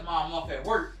my stepmom off at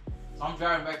work, so I'm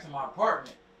driving back to my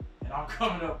apartment, and I'm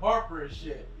coming up Harper and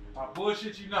shit. I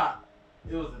bullshit you not.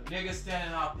 It was a nigga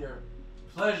standing out there,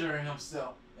 pleasuring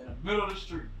himself in the middle of the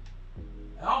street,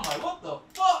 and I'm like, what the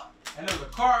fuck? And there's a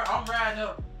car. I'm riding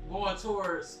up, going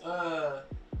towards the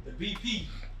BP,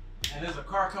 and there's a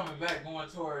car coming back going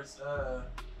towards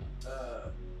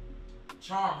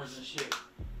Chalmers and shit.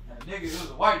 And the nigga, it was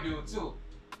a white dude too.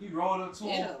 He rolled up to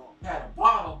him, Ew. had a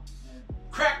bottle, and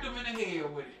cracked him in the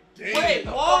head with it. Damn. Wait,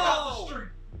 Fuck out the whoa. street.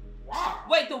 Wow.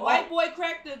 Wait, the white boy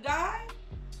cracked the guy?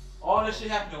 All this shit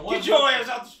happened in one Get your day. ass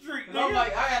out the street, And I'm nigga.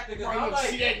 like, I have to go. Right, I'm look, like,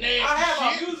 see that nasty I have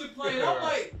my shit? music playing. I'm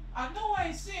like, I know I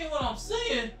ain't seeing what I'm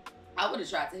seeing. I would have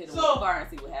tried to hit him So- with a car and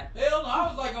see what happened. Hell no, I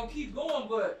was like gonna keep going,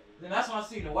 but then that's when I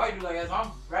seen the white dude. Like as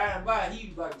I'm riding by, he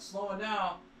was like slowing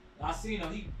down. And I seen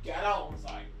him. He got out and was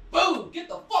like, "Boom! Get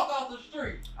the fuck out the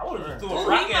street!" I would have threw Well, a he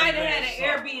rock might at have his had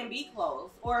ass, an son. Airbnb close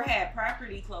or had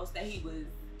property close that he was,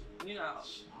 you know.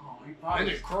 Oh, he That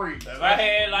probably. is crazy. If I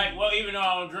had like, well, even though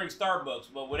I don't drink Starbucks,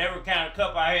 but whatever kind of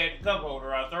cup I had, the cup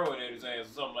holder, I throw it at his ass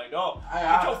or something like, dog.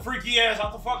 Get your freaky ass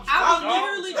out the fucking street, I was dog.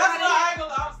 literally That's trying why I to. ain't gonna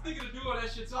lie. I was thinking of doing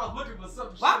that shit too. I was looking for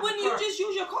something. Why shit in wouldn't the you car. just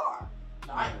use your car?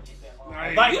 Nah, I ain't gonna get that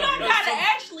Like, you don't gotta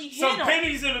actually hit some them.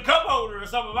 pennies in a cup holder or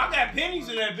something. If I got pennies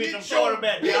in that bitch, I'm throwing them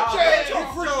back. Bitch Get ass. your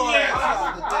freaky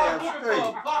ass.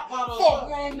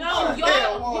 No,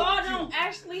 y'all don't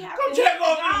actually have Come to check hit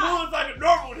off the in the guy. woods like a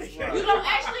normal nigga. You don't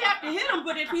actually have to hit him,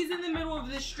 but if he's in the middle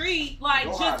of the street, like,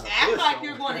 Go just hide in the act bush, like though.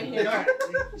 you're going to hit him.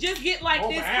 Just get, like,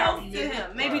 Over this alley, close to nigga.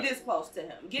 him. Maybe Right. this close to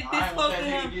him. Get I this ain't close want to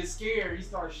that nigga him. get scared. He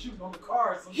started shooting on the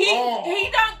car. Or something. He Oh.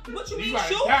 don't, what you He mean like,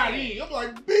 shooting? got in. I'm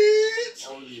like, bitch.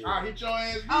 Oh, yeah. I'll hit your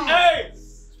ass. Oh. Hey,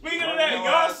 speaking of that, Your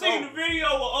y'all ass seen over. the video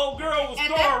where old girl was At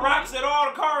that throwing point- rocks at all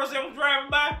the cars that was driving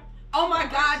by? Oh my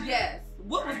God, yes.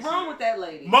 What was wrong with that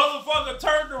lady? Motherfucker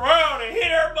turned around and hit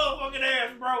her motherfucking ass,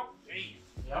 bro.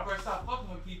 Y'all better stop fucking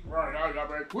with people. Right, y'all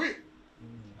better quit.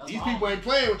 That's These all. people ain't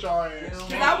playing with y'all ass.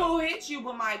 Because I will hit you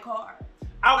with my car.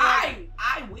 I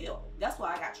I will. That's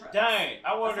why I got trust. dang,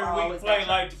 I wonder That's if why I we can always play got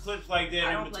like the clips like I that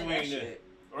in don't play that between shit.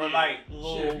 or like a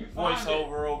little Shit, if you find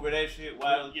voiceover over that shit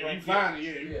while it's Yeah, playing. you find it,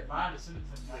 yeah. Yeah, find it, send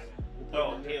it to me.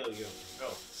 Oh, hell yeah. Go.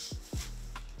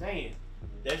 Damn.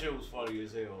 That shit was funny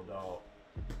as hell, dog.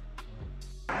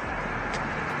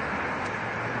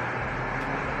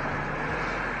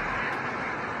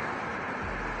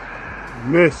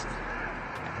 Missed.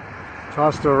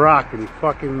 Tossed a rock and he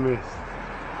fucking missed.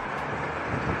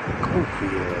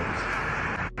 Goofy ass.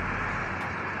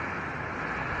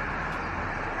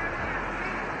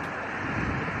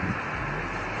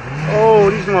 Oh,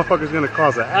 these motherfuckers gonna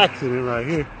cause an accident right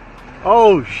here.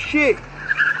 Oh shit.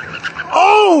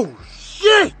 Oh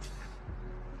shit.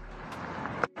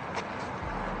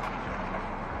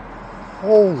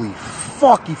 Holy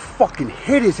fuck, he fucking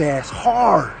hit his ass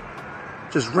hard.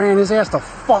 Just ran his ass the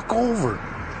fuck over.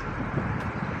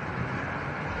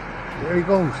 There he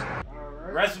goes.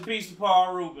 Rest in peace to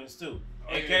Paul Rubens, too.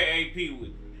 Oh, AKA Pee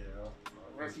Wee.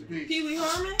 Rest in peace. Pee Wee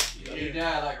Herman? Yeah, he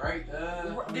died like right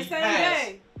The he same passed.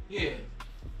 day. Yeah.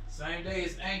 Same day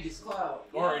as Angus Cloud.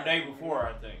 Or the day before,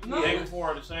 I think. No. The day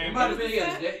before the It same might day.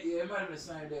 have been yeah, it might have been the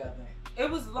same day, I think. It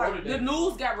was Or like, the the day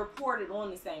news got reported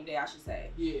on the same day, I should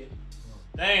say. Yeah.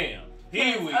 Damn.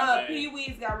 Pee Wee, man. Pee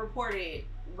Wee's got reported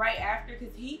right after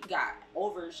because he got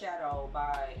overshadowed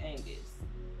by Angus.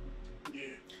 Yeah.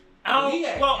 He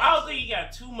had I don't think he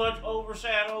got too much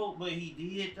overshadowed, but he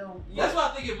did though. That's why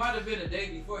I think it might have been the day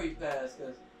before he passed,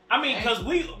 cause I mean,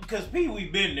 cause Pee Wee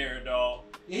been there, dog.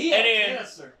 he had And then-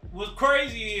 cancer. What's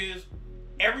crazy is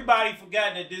everybody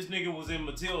forgot that this nigga was in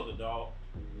Matilda, dog.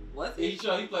 Was He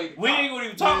he? played. We ain't gonna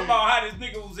even talk about how this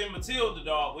nigga was in Matilda,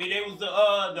 dog. They was the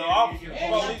officers,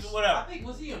 police, or whatever. I think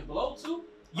was he in Blow too?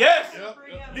 Yes, Yep.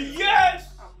 yes.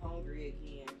 I'm hungry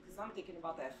again because I'm thinking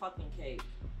about that fucking cake.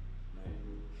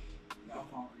 No, I'm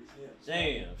hungry as hell.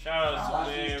 Damn, shout out Nah, to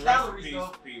man. these Rest in calories, peace,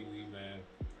 though. Pee Wee, man.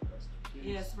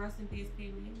 Yes, rest in peace, Pee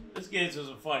Wee. Let's get into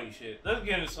some funny shit. Let's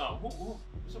get into something. Who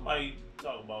somebody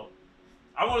talk about?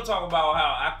 I want to talk about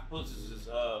how octopuses is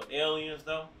aliens,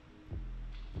 though.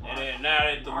 And then now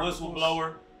that the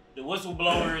whistleblower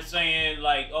is saying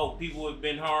like, oh, people have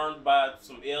been harmed by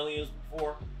some aliens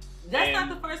before. That's And-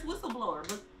 not the first whistleblower,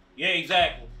 but Yeah,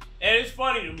 exactly. And it's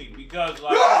funny to me because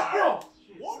like, What the hell?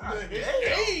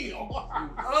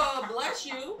 bless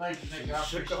you. Thank you, nigga. I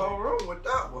Shook the appreciate whole room with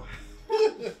that one.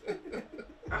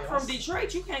 I'm from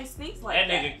Detroit. You can't sneak like that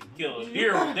that. nigga could kill a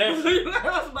deer with that shit.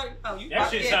 I was like, oh, you That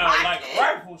about shit to get sounded hot, like kid. a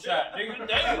rifle shot, nigga.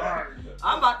 Damn.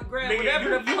 I'm about to grab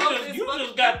whatever Nigga, the fuck is you fucking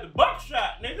just got the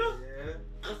buckshot, nigga.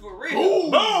 Yeah. for real.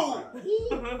 Boom. Boom!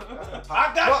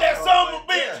 I got that son of a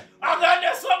bitch. I got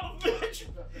that son of a bitch.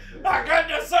 I got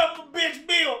that son of a bitch,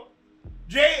 Bill.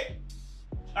 Jed.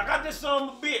 I got that son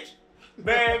of a bitch.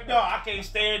 Man, dog, I can't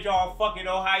stand y'all fucking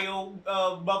Ohio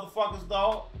motherfuckers,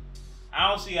 dog. I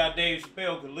don't see how Dave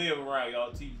Chappelle could live around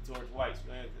y'all TV torch whites,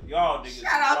 man. 'Cause y'all niggas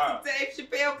Shout out wild. to Dave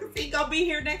Chappelle because he gonna be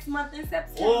here next month in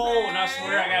September. Oh, and I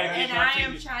swear I gotta get and my I am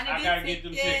tickets. trying to I get gotta get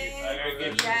them tickets. I gotta get them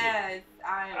tickets. Yes,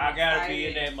 I am. I gotta be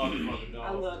in excited. that motherfucker, dog. I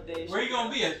love Dave. Where you Chappelle.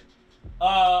 gonna be at? The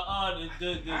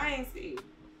I ain't see.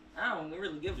 I don't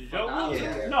really give a The fuck. Joe?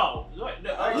 Yeah. No.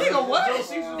 Nigga, what? Little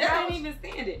Caesar's That Palace? ain't even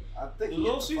stand it. I think The he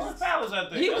Little at the Caesar's Fox. Palace, I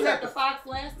think. He was at the Fox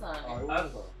last Oh, time. he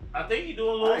was on. I think he doing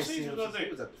I Little ain't seen Caesars, him I since he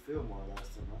think. was at the Fillmore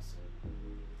last time I saw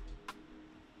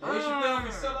him. Dave Chappelle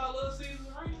can sell out Little Caesars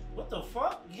Arena? What the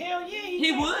fuck? Hell yeah. He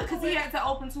can. would because he had to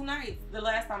open 2 nights the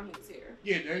last time he was here.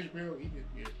 Yeah, Dave Chappelle, he did.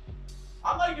 Yeah.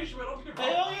 I like this shit, but don't get me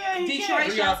wrong. Hell yeah, he Detroit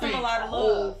can. shows him a lot of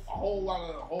love. A whole lot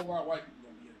of white people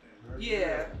gonna be at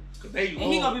that. Yeah. Cause they And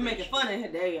he love gonna be that making shit. fun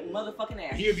of their motherfucking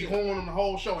ass. He'll be holding them the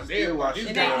whole show and they'll Still watch watch his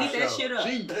And it. they damn eat that show. shit up.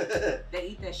 That They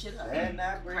eat that shit up.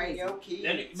 not bring Crazy. your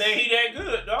kids. Man, he that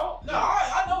good, dog. No,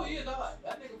 I know he is. I like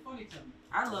that nigga funny to me.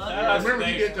 I love Shout it. out Remember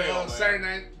he Dave did Chappelle,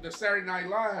 man. the Saturday Night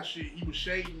Live shit. He was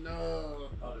shading Oh,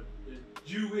 the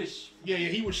Jewish. Yeah,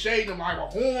 he was shading them, like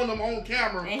horning them on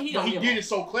camera, And he but don't he give did a it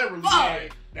so cleverly. fuck.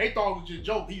 Like, they thought it was just a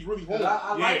joke. He's really horning.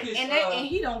 I like his, And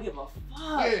he don't give a fuck.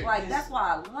 Yeah. Like that's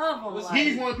why I love him. Like,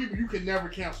 He's one of the people you can never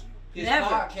cancel. his Never.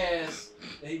 podcast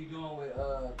they be doing with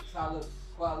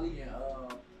ZDcYsbMhs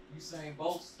and Usain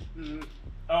Bolt. Mm-hmm.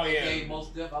 Oh Yeah, yeah.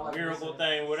 most deaf. I like Miracle listening.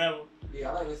 thing, whatever. Yeah,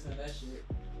 I like listening to that shit.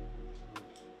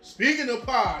 Speaking of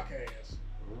podcasts,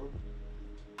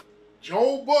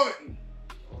 Joe Budden,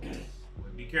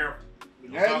 Be careful.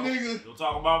 that nigga, You'll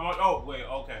talk about my. Oh wait,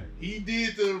 okay. he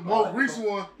did the most recent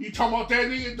one. He talking about that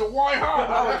nigga Dwight Howard.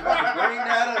 I was about to bring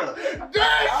that up.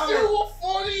 That shit was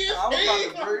funny as I was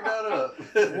about to hell. bring that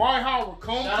up. Dwight Howard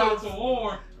come Shout out to to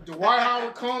Warren. Dwight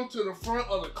Howard come to the front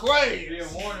of the class. Yeah,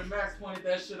 Warren and Max pointed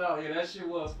that shit out. Yeah, that shit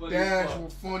was funny. That as fuck.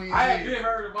 was funny as I had hell. been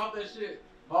heard about that shit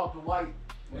about the white.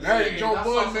 That Joe I saw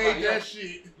Budden somebody made that else.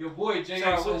 shit. Your boy Jr.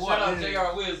 So Wisdom. what? Shout out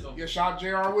Yeah. Jr. Wisdom. Yeah, shout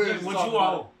J.R. Williams. What talk you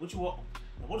about want? What you want?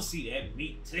 I want to see that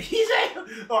meat. He said,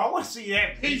 "Oh, I want to see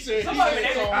that." He meat. said, Somebody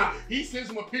he sends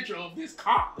him a picture of this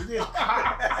cock.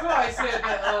 Somebody said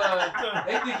that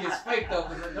they think it's fake though,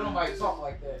 because nobody talk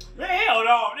like that. Man, hell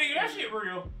no, nigga, that shit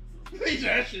real. He said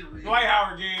that shit real. Dwight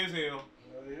Howard gay as hell.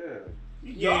 Oh, yeah.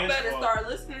 He gay y'all as better fuck. start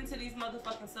listening to these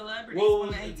motherfucking celebrities Well,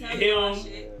 when they tell you that him-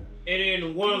 shit. And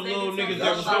then one of the little They niggas been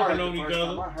that was telling smoking on each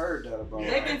other. I heard that about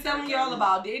They've been telling y'all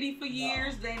about Diddy for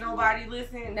years. They ain't nobody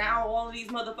listening. Now all of these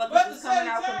But at motherfuckers the is coming same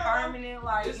out time, confirming it.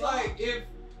 Like, It's like if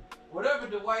whatever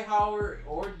Dwight Howard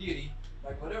or Diddy,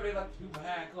 like whatever they like to do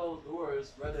behind closed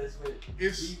doors, whether it's with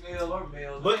It's female or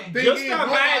male, But Thing just is, stop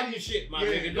nobody- hiding your shit, my yeah,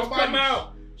 nigga. Just nobody- come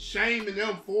out. shaming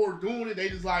them for doing it. They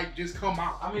just like, just come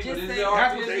out. I mean, Just but is say- it our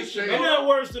That's what business they to say. Ain't know? nothing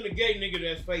worse than a gay nigga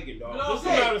that's faking, dog. You know Just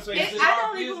what I'm come out and say It's- shit. I our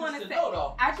don't even business want to say. know,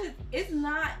 though. It's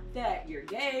not that you're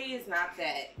gay. It's not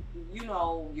that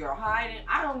you're hiding.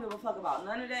 I don't give a fuck about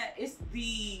none of that. It's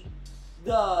the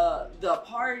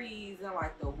parties and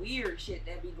like the weird shit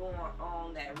that be going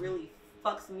on that really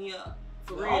fucks me up.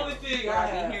 For The real. only thing that I I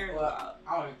have, be hearing well, about.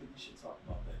 I don't even think we should talk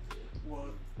about that. Shit. What?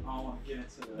 I don't want to get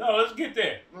into the. No, let's get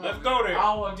there. Let's go I there.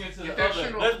 don't want to get into Get the that other.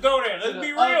 shit on. Let's go there. to Let's the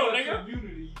be real, other nigga.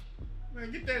 Community.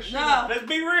 Man, get that shit. No. out. Let's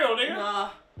be real, nigga. Nah.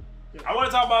 I want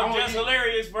to talk I about wanna Just get-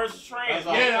 Hilarious versus Trans. That's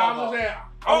all. Yeah, I was saying.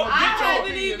 Oh, wanna I get your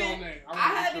haven't opinion even- on that. I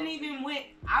wanna get haven't your- even went.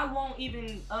 I won't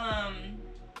even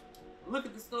look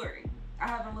at the story. I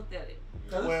haven't looked at it.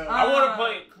 Well, I want to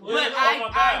play clips. But Oh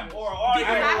my God. Or audio.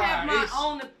 Because I lie, have my it's-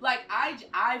 own. Like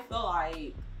I feel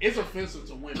like it's offensive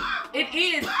to women. it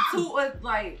is to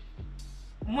like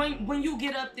when you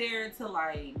get up there to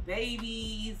like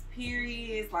babies,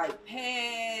 periods, like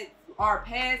pads. Our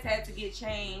pads had to get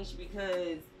changed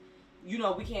because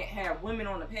we can't have women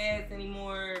on the pads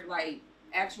anymore. Like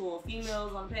actual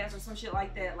females on the pads or some shit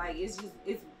like that. Like it's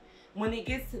when it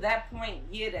gets to that point,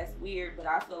 yeah, that's weird. But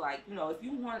I feel like if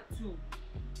you want to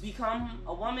become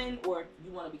a woman or if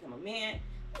you want to become a man,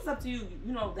 it's up to you.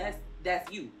 That's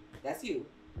you. That's you.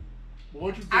 But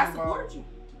what you think I about support you.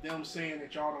 them saying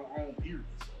that y'all don't own periods?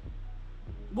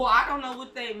 Well, I don't know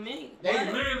what they mean. They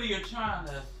What? literally are trying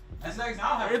to. That's like, I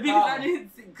don't have a Because I problem.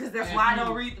 didn't, because that's And why I you-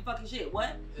 don't read the fucking shit.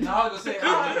 What? And I was gonna say, I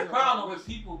don't have a problem with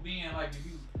people being like, if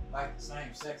you like the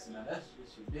same sex and that's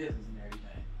just your business and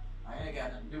everything. I ain't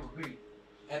got nothing to do with me.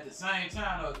 At the same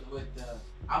time, though,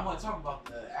 I want to talk about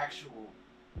the actual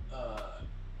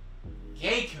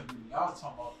gay community. I was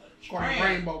talking about the Called the trans,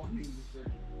 rainbow community.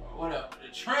 whatever,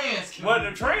 the trans community. But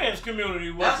the trans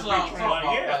community was That's the what I'm big talking one,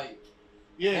 about. yeah. Like,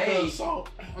 Yeah, Hey. so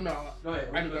no, go ahead.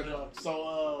 I knew that.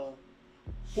 So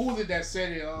who was it that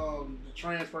said it? The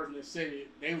trans person that said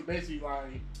it. They was basically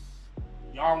like,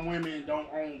 y'all women don't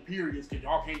own periods because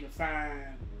y'all can't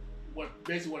define what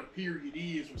a period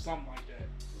is or something like that.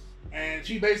 And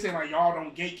she basically saying like y'all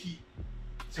don't gatekeep.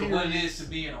 So what it is to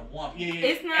being a woman. Yeah,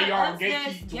 It's not and y'all us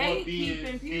that's gatekeep to what being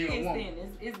gatekeeping a periods woman.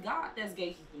 then. It's God that's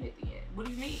gatekeeping at the end. What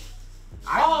do you mean? Oh,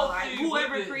 I feel like see,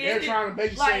 whoever with it- They're created trying to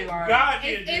basically say like, God It's-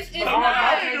 did it's- this. it's y'all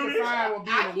not- can't define what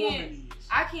being I a can't- woman is.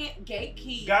 I can't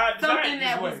gatekeep God designed something this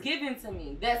that way. was given to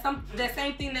me. That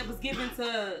same thing that was given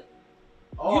to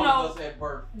All of us at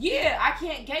birth. I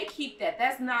can't gatekeep that.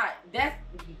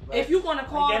 If you want to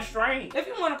call That's strange. if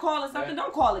you want to call it something, Right.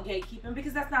 don't call it gatekeeping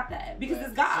because that's not that. Because Right.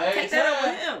 it's God. Same Take that up time.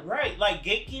 with him. Right, like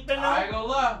gatekeeping I ain't them. gonna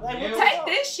lie. Like, Men what Take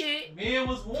this shit. Men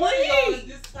was warning Please. y'all that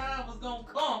this time was gonna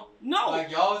come. No. Like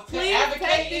y'all was Please take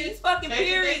advocating, these fucking taking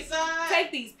their periods. side.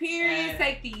 Take these periods.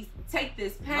 And- Take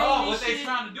this pain. No, and what they shit.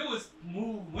 trying to do is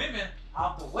move women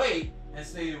out the way and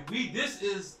say that this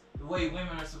is the way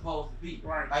women are supposed to be.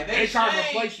 Right. Like they trying to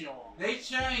change- replace y'all. They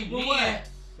shame But men. what?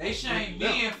 They shame Yeah.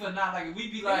 men for not like we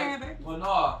be Yeah, like, baby. well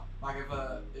no, like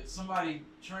if somebody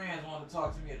trans wanted to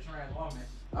talk to me, a trans woman,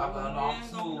 I'm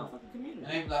smooth. And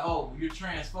they be like, oh, you're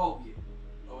transphobic.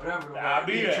 Or whatever. I'll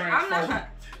be that. I'm not.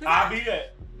 I'll be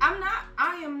that.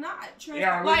 I am not transphobic. They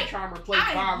are really trying to replace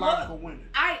biological women.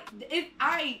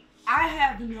 I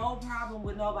have no problem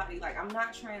with nobody. Like, I'm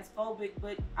not transphobic,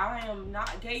 but I am not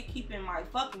gatekeeping my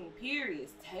fucking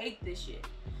periods. Take this shit.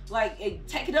 Like,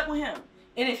 take it up with him.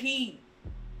 And if he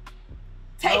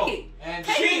take it. And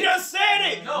she just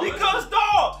said it. Because,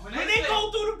 dog, when they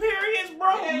go through the periods,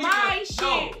 bro. My shit.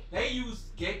 No, they use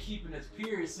gatekeeping as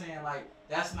periods, saying, like,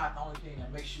 that's not the only thing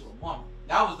that makes you a woman.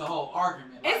 That was the whole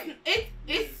argument. Like,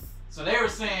 it's so they were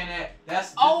saying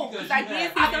that's because I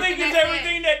think it's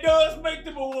everything that does make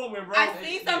them a woman, bro. I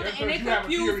seen something and it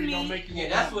confused me.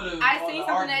 That's what I seen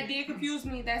something that did confuse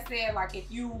me that said like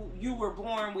if you were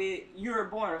born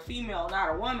a female,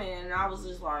 not a woman, and I was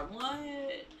just like, what?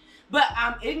 But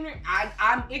I'm ignorant.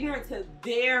 I'm ignorant to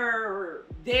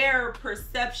their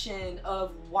perception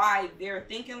of why they're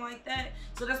thinking like that.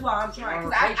 So that's why I'm trying.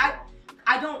 Because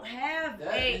I don't have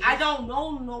I don't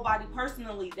know nobody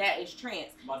personally that is trans.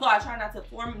 So I try not to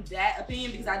form that opinion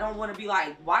because I don't want to be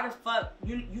like, why the fuck,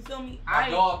 you feel me? But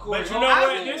you know what?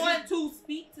 I want to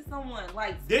speak to someone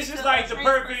like this is like the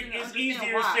perfect, it's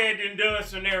easier said than done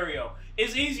scenario.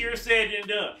 It's easier said than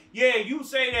done. Yeah, you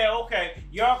say that, okay,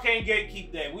 y'all can't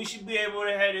gatekeep that. We should be able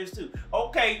to have this too.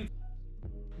 Okay,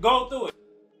 go through it.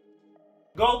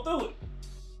 Go through it.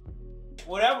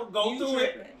 Whatever, go through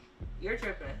it. You're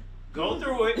tripping. Go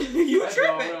through it. You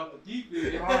tripping. Go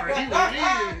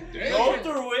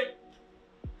through it.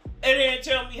 And then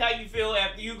tell me how you feel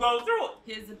after you go through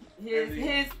it.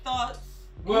 His thoughts.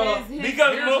 Well,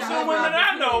 because most of the women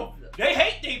I know, they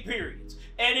hate their periods.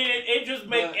 And it just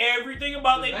make everything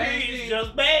about their periods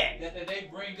just bad. That they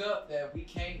bring up that we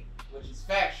can't, which is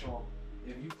factual.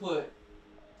 If you put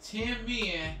 10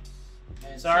 men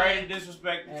and sorry to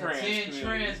disrespect the trans 10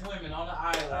 trans women on the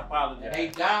island, I apologize. And they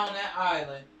die on that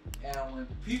island, and when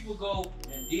people go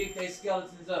and dig their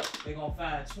skeletons up, they're gonna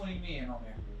find 20 men on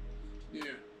there.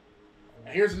 Yeah.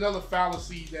 And here's another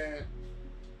fallacy that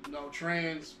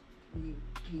trans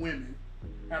women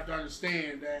have to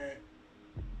understand, that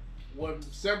what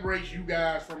separates you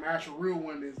guys from actual real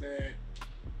women is that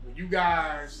when you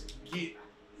guys get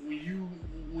when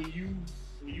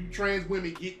you trans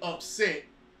women get upset,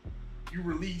 you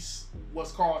release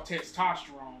what's called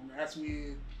testosterone. That's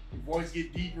when your voice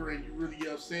get deeper and you really get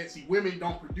upset. See, women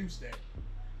don't produce that,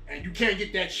 and you can't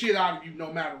get that shit out of you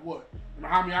no matter what. No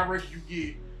matter how many vibrations you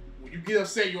get, when you get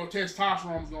upset, your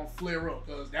testosterone is gonna flare up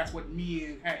because that's what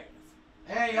men have.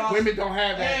 And y'all, women don't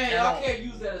have that. And y'all can't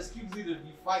use that excuse either to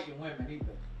be fighting women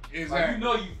either. Exactly.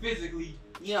 Like, you physically.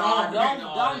 Don't do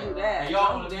that.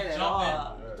 Y'all don't do that at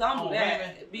all. Don't do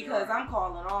that because I'm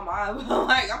calling all my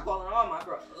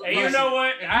bros. And you know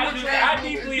what? I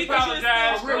deeply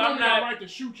apologize. I'm not right to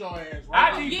shoot your ass.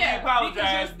 Right? I deeply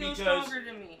apologize because stronger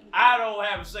than me. I don't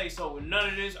have a say so with none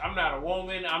of this. I'm not a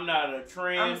woman. I'm not a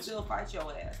trans. I'm still fight your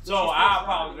ass. So I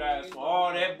apologize for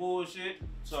all that bullshit.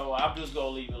 So I'm just gonna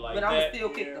leave it like that. But I'm still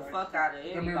kick the fuck out of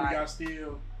everybody. Remember, we got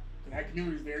still. That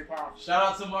community is very powerful. Shout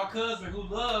out to my cousin who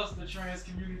loves the trans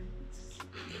community.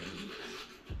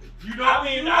 You know,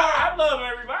 I love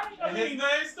everybody. His name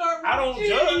starts with I don't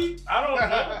judge. I don't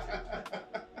judge.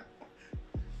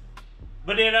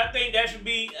 But then I think that should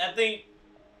be.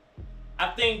 I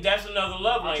think that's another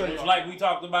love language, like we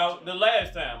talked about the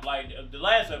last time, like the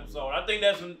last episode. I think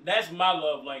that's my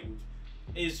love language,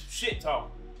 is shit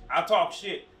talk. I talk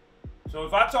shit. So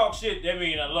if I talk shit, that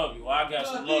means I love you. I got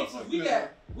some love for you.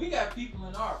 We got people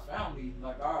in our family,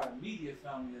 like our immediate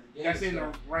family, that's in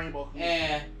the rainbow.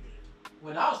 And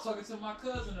when I was talking to my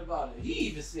cousin about it, he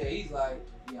even said, he's like,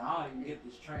 yeah, I don't even get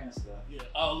this trans stuff. Yeah,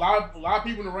 a lot of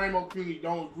people in the rainbow community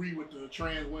don't agree with the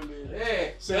trans women. Yeah,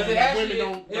 saying that women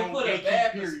don't put a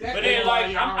bad perspective. But then,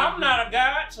 like, I'm not a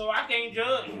god, so I can't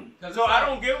judge. So I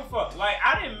don't give a fuck. Like,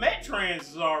 I didn't met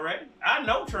trans already. I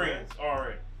know trans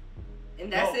already. And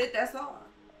that's it. That's all.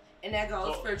 And that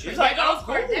goes for trans. It's like I'm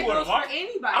cool with them. For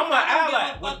anybody. I'm an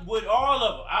ally with all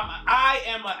of them. I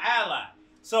am an ally.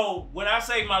 So when I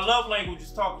say my love language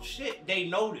is talking shit, they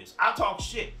know this. I talk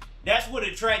shit. That's what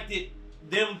attracted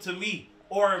them to me,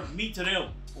 or me to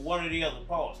them, or one or the other.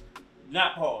 Pause.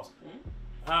 Not pause.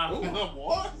 Huh?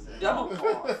 What? Double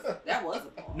pause. That was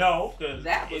a pause. No, because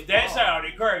that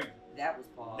sounded crazy. That was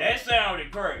pause. That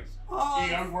sounded crazy. Pause.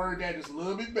 Yeah, I'm worded that just a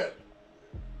little bit better.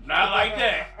 Not like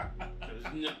that.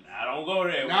 I don't go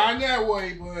that way. Not in that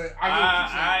way, but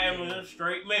I am a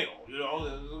straight male. You know,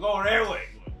 go that way.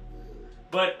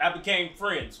 But I became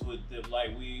friends with them.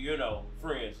 Like, we,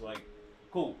 friends. Like,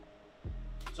 cool.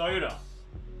 So,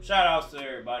 shout outs to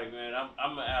everybody, man.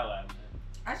 I'm an ally, man.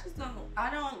 I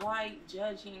don't like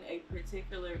judging a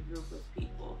particular group of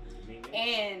people.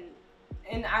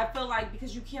 And I feel like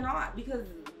because you cannot, because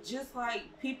just like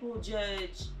people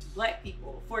judge black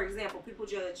people, for example, people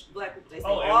judge black people. They say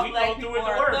all black people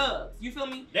are thugs. You feel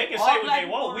me? They can say what they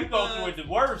want. We go through it the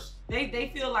worst.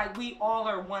 They feel like we all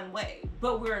are one way,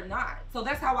 but we're not. So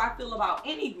that's how I feel about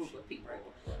any group of people.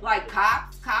 Like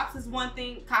cops is one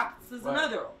thing, cops is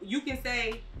another. You can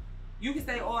say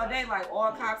all day like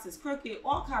all cops is crooked.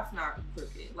 All cops not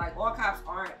crooked. Like all cops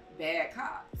aren't bad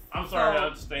cops. I'm sorry to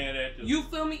understand that too. You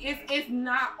feel me? It's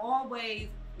not always.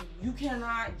 You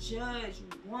cannot judge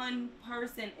one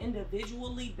person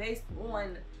individually based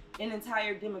on an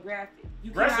entire demographic.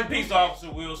 You Rest in peace,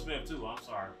 Officer Will Smith too. I'm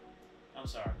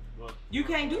sorry. But you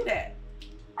can't do that.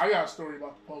 I got a story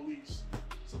about the police.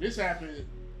 So this happened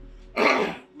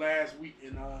last week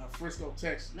in Frisco,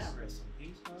 Texas. not rest in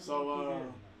peace. So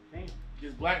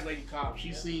this black lady cop,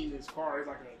 she seen this car. It's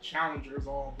like a Challenger. It's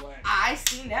all black. I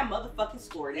seen that motherfucking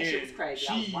story. That shit was crazy.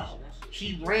 I was watching that shit.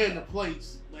 She ran the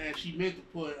plates, man. She meant to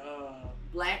put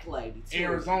black lady too.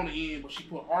 Arizona in, but she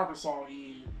put Arkansas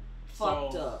in.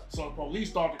 Fucked up. So the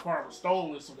police thought the car was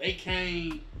stolen, so they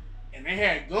came and they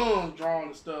had guns drawn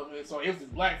and stuff. And so it was this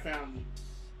black family.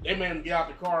 They made them get out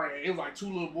the car, and it was like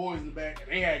two little boys in the back,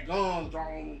 and they had guns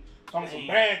drawn. Talking some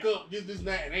back up, this, and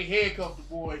that, and they handcuffed the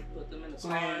boy. Put them in the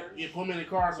car. car. Put them in the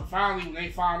car. So finally, when they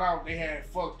found out they had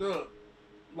fucked up,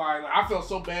 like I felt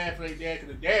so bad for their dad,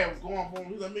 because the dad was going for him.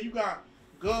 He was like, man, you got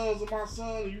guns on my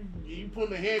son, and you put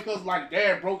him in handcuffs. Like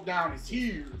dad broke down in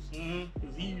tears.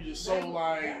 Because he was just so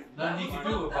like... Nothing he can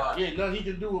do about it. Yeah, nothing he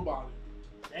can do about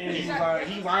it. And he's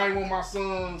like, I ain't want my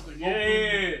sons to go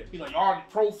through. He's like, y'all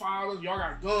profilers, y'all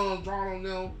got guns drawn on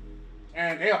them.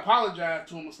 And they apologized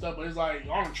to him and stuff, but it's like,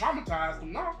 y'all done traumatized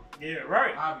them now. Yeah,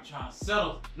 right. I'll be trying to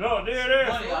settle. No, there.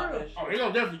 Money out there. Oh, they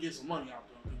gonna definitely get some money out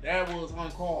there. That was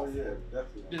uncalled. Yeah,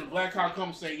 definitely. Then the black cop come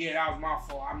and say, yeah, that was my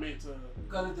fault. I meant to.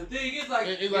 Because the thing is, like,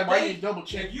 it's like, why you double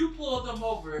check? If you pulled them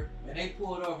over and they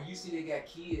pulled over, you see they got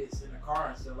kids in the car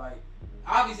and stuff, like,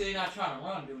 obviously they're not trying to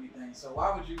run or do anything. So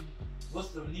why would you? What's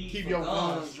the need Keep for your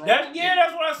guns?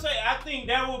 That's what I say. I think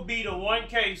that would be the one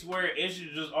case where it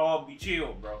should just all be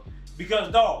chill, bro.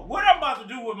 Because, dog, what I'm about to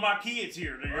do with my kids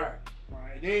here, nigga?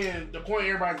 Right. Then the point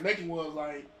everybody's making was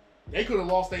like, they could have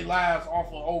lost their lives off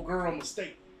of old girl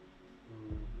mistake.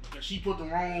 Because she put the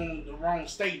wrong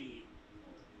state in.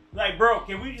 Like, bro,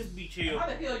 can we just be chill? How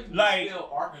the hell you steal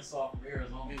Arkansas from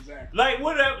Arizona? Exactly. Like,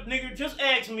 whatever, nigga, just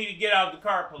ask me to get out the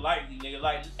car politely, nigga.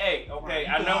 Like, hey, okay,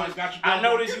 I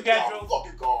noticed you got your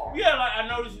fucking car. Yeah, like, I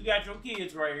noticed you got your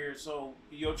kids right here, so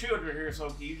your children here, so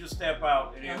can you just step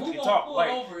out and then we can talk?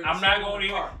 Like, I'm not gonna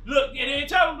even look, and then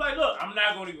tell them, like, look, I'm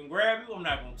not gonna even grab you, I'm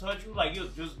not gonna touch you. Like, you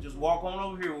just walk on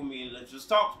over here with me and let's just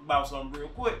talk about something real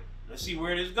quick. Let's see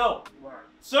where this go. Right.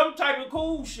 Some type of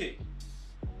cool shit.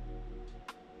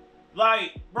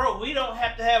 Like, bro, we don't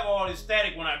have to have all this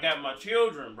static when I got my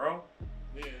children, bro.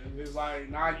 Yeah, it's like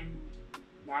now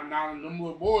them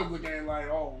little boys looking at it like,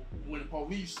 oh, when the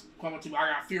police coming to me, I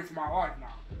got fear for my life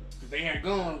now. Because they had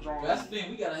guns drawn. That's the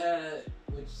thing, we gotta have that,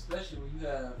 which especially when you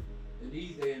have, in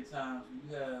these days and times, when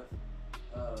you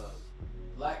have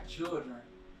black children,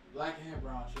 black and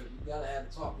brown children, you gotta have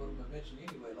to talk with them eventually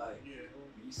anyway. Like,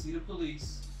 when you see the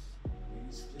police,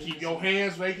 keep your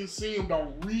hands where they can see them.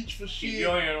 Don't reach for shit. Keep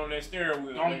your hand on that steering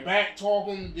wheel. Don't back talk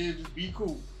them. Just be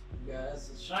cool. Yeah, it's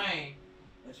a shame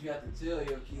that you have to tell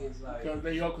your kids like,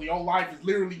 because your life is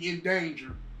literally in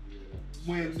danger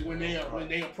when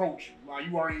they approach you. Like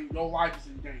your life is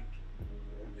in danger,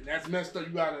 and that's messed up.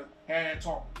 You gotta have that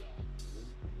talk.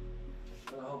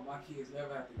 But I hope my kids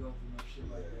never have to go through no shit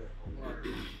like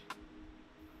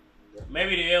that.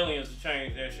 Maybe the aliens will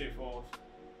change that shit for us.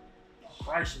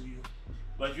 Christ will.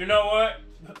 But you know what?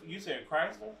 You said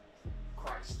Chrysler?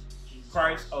 Christ. Jesus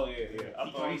Christ? Oh, yeah. I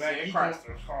thought he said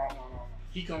Chrysler. No.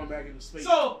 He coming back into space.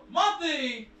 So, my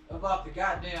thing about the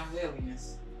goddamn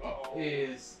aliens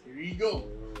is... Here you go.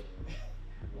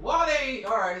 Why they...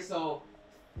 Alright, so,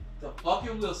 the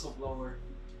fucking whistleblower,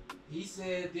 he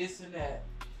said this and that.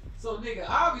 So, nigga,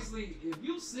 obviously, if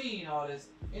you seen all this,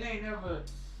 it ain't never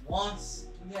once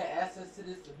you had access to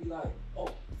this to be like, oh,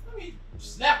 let me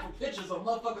snap for pictures of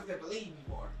motherfuckers that believe me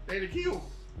more. They'd have killed him.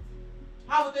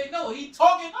 How would they know? He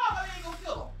talking, they ain't gonna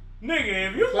kill him.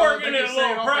 Nigga, if you're working in a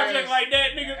little project like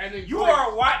that, nigga, you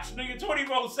are watched, nigga,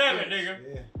 24/7, nigga.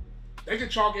 Yeah. They can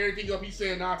chalk everything up he's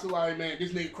saying now to like, man,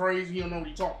 this nigga crazy, he don't know what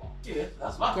he talking about. Yeah,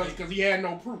 that's my thing. Because he had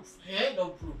no proof. He had no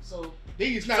proof, so...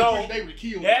 They would have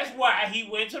killed him. That's why he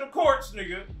went to the courts,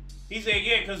 nigga, He said,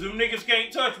 yeah, because them niggas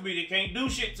can't touch me. They can't do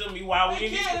shit to me while we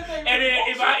in this. And And then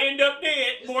if I end up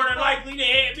dead, more than likely they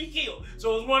had me killed.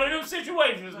 So it's one of them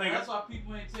situations, nigga. That's why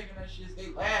people ain't taking that shit. They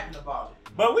laughing about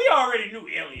it. But we already knew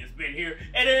aliens been here.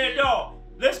 And then, dog,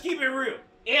 let's keep it real.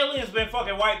 Aliens been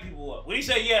fucking white people up. When he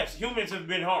say yes, humans have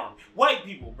been harmed. White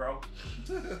people, bro.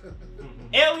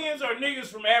 Aliens are niggas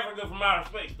from Africa from outer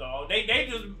space, dog. They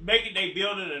just making, they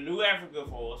building a new Africa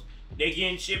for us. They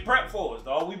getting shit prepped for us,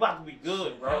 dog. We about to be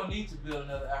good, bro. They don't need to build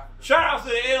another Africa. Shout out to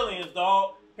the aliens,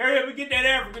 dog. Hurry up and get that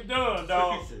Africa done,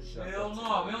 dog. Hell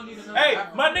no, we don't need another Hey,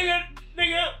 Africa. my nigga,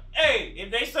 hey, if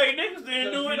they say niggas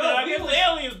didn't do it, then I guess the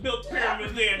aliens built the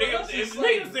pyramids then. If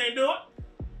niggas didn't do it.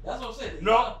 That's what I'm saying.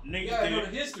 No, you niggas gotta know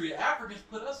did. the history. The Africans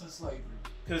put us in slavery.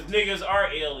 Cause niggas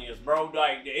are aliens, bro.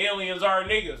 Like, the aliens are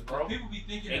niggas, bro. People be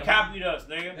thinking They that copied us,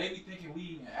 nigga. They be thinking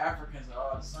we and Africans are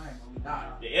all the same, but we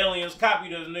not. The aliens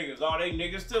copied us niggas. All they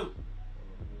niggas too.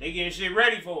 They getting shit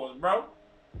ready for us, bro.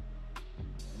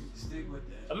 Stick with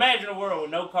that. Imagine a world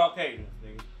with no Caucasians,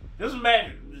 nigga. Just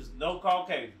imagine, just no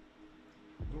Caucasians.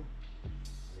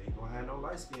 Ain't gonna have no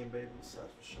light skin babies, that's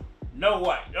for sure. No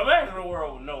white. Imagine a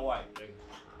world with no white, nigga.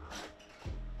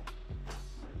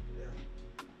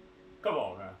 Come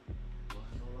on, man.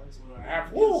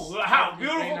 Woo, how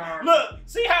beautiful. Look,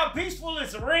 see how peaceful and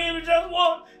serene it just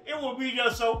was? It would be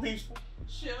just so peaceful.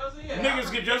 Shit, I was yeah.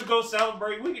 Niggas could just go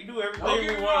celebrate. We can do everything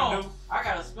we want to do. I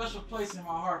got a special place in my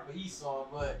heart for Esau,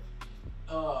 but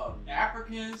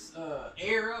Africans,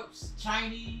 Arabs,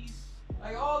 Chinese,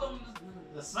 like all of them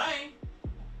the same.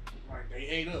 Like they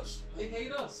hate us. They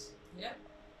hate us. Yep.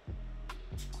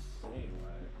 Anyway.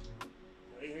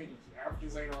 They hate us.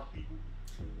 Africans ain't our people.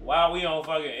 While we on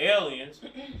fucking aliens,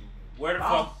 where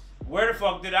the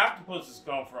fuck did octopuses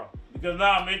come from? Because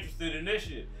now I'm interested in this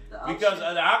shit. Because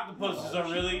the octopuses are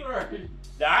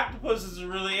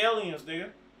really aliens, nigga.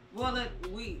 Well,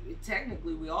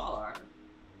 technically we all are.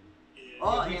 Yeah.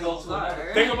 All we animals go to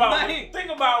are.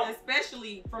 Think about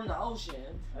especially from the ocean.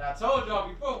 And I told y'all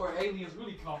before where aliens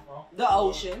really come from. The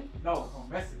ocean. No, from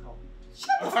Mexico. Shut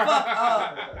the fuck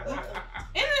up.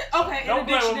 don't in play the with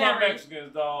my dictionary.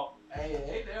 Mexicans, dog.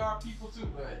 Hey, there are people too,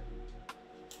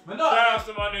 but no. Shout out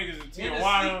to my niggas in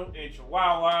Tijuana and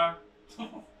Chihuahua.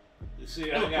 See,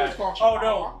 I got. Oh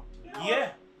no,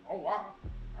 yeah. Oh wow,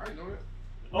 I didn't know that.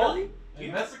 Oh, Really?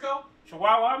 In Mexico?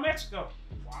 Chihuahua, Mexico.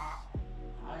 Wow.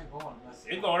 I ain't going to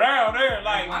Mexico. It go down there,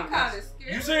 like. I'm kind of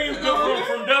scared. You seen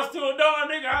from dusk till dawn,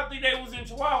 nigga? I think they was in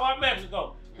Chihuahua,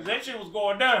 Mexico, cause that shit was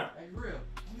going down. Hey, real.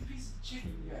 How many pieces of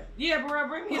chicken you got? Yeah, bro,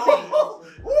 bring me a piece.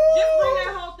 Just bring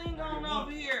that whole thing on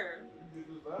over here.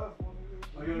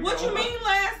 What you mean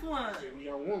last one? We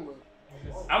got one left.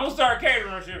 I'm gonna start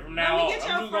catering shit from now Let on. me get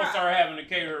your I'm just gonna fries. start having to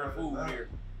cater food here.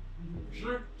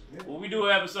 Sure. When we do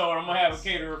an episode, I'm gonna have a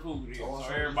caterer food here, so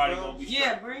everybody gonna be.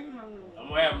 Yeah, bring them. I'm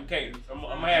gonna have them cater. I'm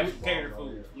gonna have some catered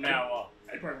food from now on.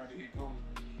 They probably about to get going.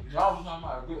 Y'all was talking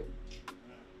about good.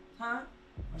 Huh?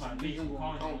 I need him going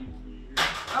home.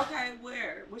 Okay,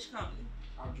 where? Which company?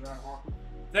 I'll drive Harper.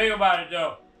 Think about it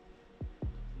though.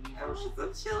 I want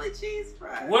some chili cheese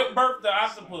fries. What birthed the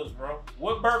octopus, bro?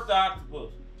 What birthed the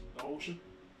octopus? The ocean.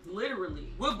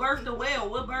 Literally. What birthed the whale?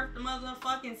 What birthed the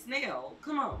motherfucking snail?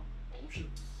 Come on. Ocean.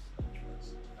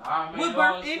 What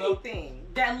birthed anything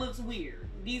that looks weird?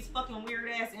 These fucking weird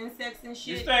ass insects and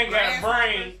shit. This thing got a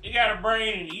brain. It got a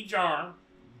brain in each arm.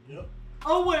 Yep.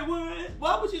 Oh wait, what?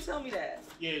 Why would you tell me that?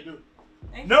 Yeah, dude.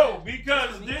 No,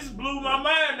 because this blew my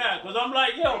mind now. Cause I'm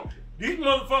like, yo, these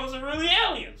motherfuckers are really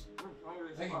aliens.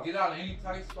 They can get out of any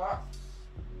tight spot.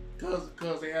 Cause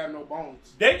they have no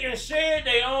bones. They can shed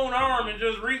their own arm and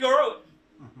just regrow it.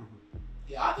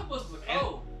 Yeah, octopus look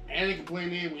cold. And they can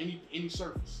blend in with any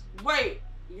surface. Wait,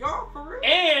 y'all for real?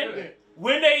 And Yeah.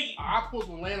 when they An octopus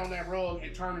will land on that rug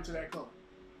and turn into that color.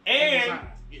 and Yeah,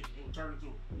 it will turn into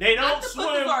it. they don't Octopuses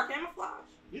swim. are camouflage.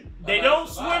 Yeah. They don't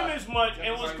swim as much.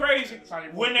 And what's crazy, That's how they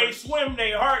when they swim,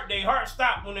 their heart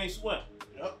stop when they swim.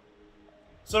 Yep.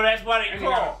 So that's why they And they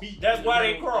got crawl. a beak That's in why the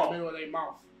they middle- in crawl. the middle of their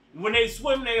mouth. When they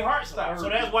swim, their heart stops. So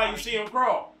that's why you see them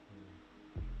crawl.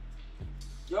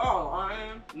 Y'all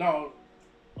lying. No.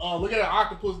 Look at an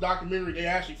octopus documentary. They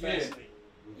actually Yeah. fascinating.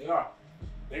 They are.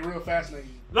 They real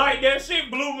fascinating. Like that shit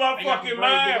blew my They got the fucking great big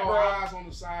mind, old bro. eyes on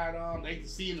the side. They can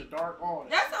see in the dark. All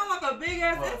that. That sounds like a big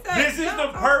ass Well, insect. This is the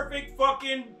perfect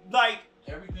fucking like.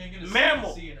 Everything in the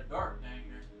Mammal. sea in the dark, dang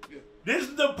near. This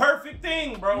is the perfect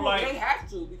thing, bro. They Like, have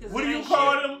to because what it do you ain't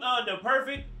call shit. them? The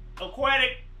perfect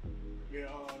aquatic. Yeah.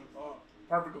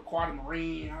 Perfect aquatic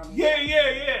marine. I mean,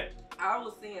 Yeah. I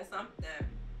was seeing something,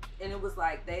 and it was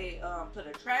like they put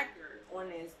a tracker on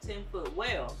this 10-foot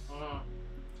whale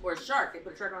or shark. They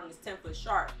put a tracker on this 10-foot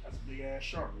shark, That's a big ass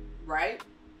shark. right?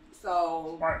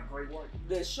 So Right, great white.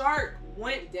 the shark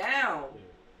went down.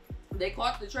 They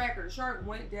caught the tracker. The shark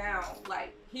went down.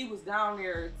 Like, he was down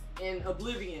there in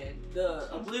oblivion.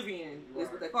 The oblivion is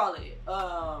what they call it.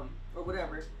 Or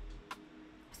whatever.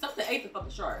 Something ate the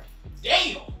fucking shark.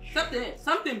 Damn.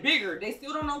 Something bigger. They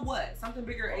still don't know what. Something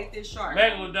bigger ate this shark.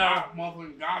 Megalodon.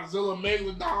 Motherfucking Godzilla,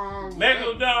 Megalodon.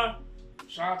 Megalodon.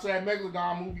 Shout out to that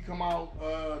Megalodon movie come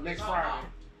out next Friday.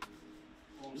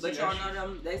 But y'all know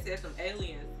them, they said some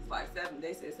aliens, like 7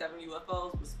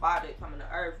 UFOs was spotted coming to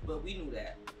Earth, but we knew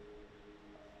that.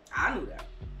 I knew that.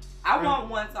 I want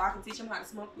one so I can teach them how to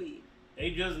smoke weed.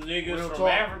 They just niggas Real from talk.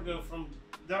 Africa from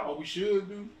What we should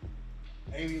do,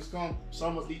 aliens come,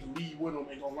 some of us need to lead with them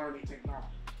and go learn their technology.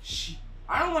 Shit.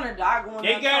 I don't want to die going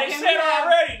They up. got it So set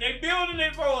already. They building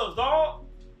it for us, dog.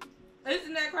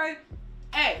 Isn't that crazy?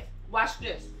 Hey, watch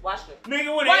this. Watch this.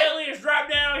 Nigga, when the aliens drop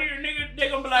down here, nigga, they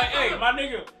gonna be like, hey, my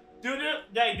nigga, do this.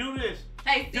 They do this.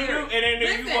 Hey, Do Siri. this. And then nigga,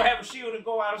 Listen. you gonna have a shield and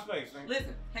go out of space. Nigga.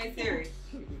 Listen. Hey, Siri.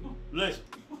 Listen.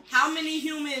 How many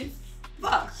humans?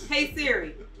 Fuck. Hey,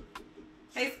 Siri.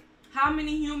 Hey, how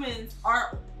many humans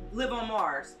live on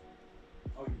Mars?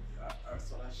 Oh, yeah, I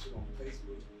saw that shit on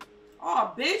Facebook.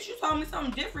 Oh, bitch, you told me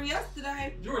something different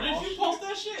yesterday. George, did you post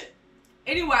that shit?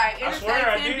 Anyway, I swear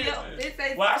I did. It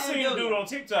says Well, I 10 seen a billion. dude on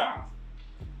TikTok.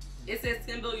 It says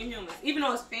 10 billion humans. Even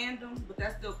though it's fandom, but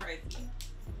that's still crazy.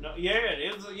 No, yeah,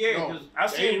 it was, yeah, No, because I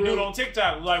they seen a dude really- on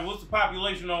TikTok was like, what's the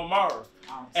population on Mars?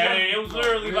 I'm And telling it you, was bro.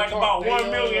 literally real like talk, about they,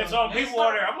 1 million some they people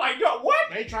on there. I'm like, yo, what?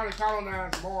 They trying to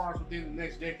colonize Mars within the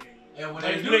next decade. And when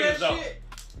They they do that niggas, though. shit,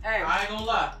 Hey, I ain't gonna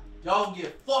lie, y'all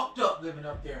get fucked up living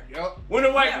up there. Yep. When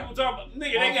the white Yeah. people talk about,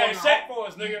 nigga, they got it set for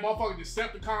us, nigga. Motherfucking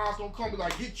Decepticons gonna come and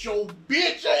like, get your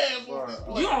bitch ass on this you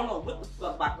place. don't know what the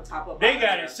fuck about to pop up. They out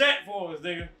got there. it set for us,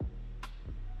 nigga.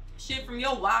 Shit from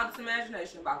your wildest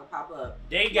imagination about to pop up.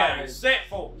 They got Right. it set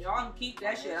for us. Y'all can keep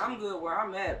that shit. I'm good where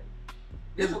I'm at.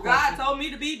 Here's This a what God question. told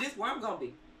me to be. This where I'm gonna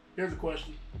be. Here's a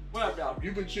question. What up, dog? If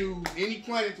you can choose any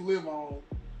planet to live on,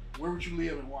 where would you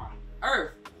live and why?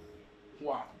 Earth.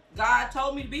 Why? God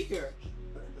told me to be here,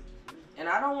 and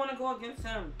I don't want to go against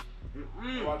Him. What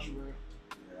Mm-mm. about you, man?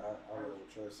 Yeah, I really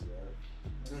trust you,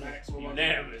 man. Max, what about you?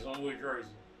 Unanimous on with Tracy.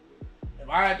 If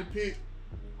I had to pick,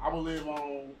 I would live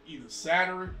on either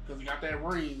Saturn, because he got that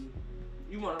ring.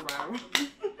 You want to ride?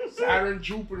 Saturn,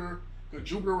 Jupiter, because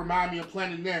Jupiter remind me of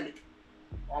Planet Namek.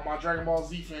 All my Dragon Ball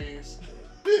Z fans.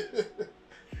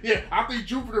 Yeah, I think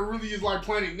Jupiter really is like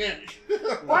Planet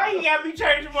Namek. Why you got me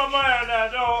changing my mind now,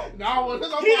 dog? No, I'm He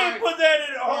like, didn't put that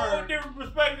in a whole Right. different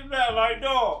perspective now. Like,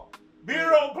 dog, being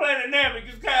on Planet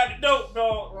Namek is kind of dope,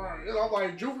 dog. right. I'm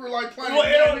like, Jupiter like Planet Well,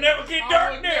 it'll Namek. never get I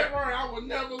dark would there. never- I would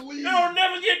never leave. It'll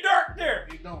never get dark there.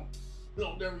 It don't.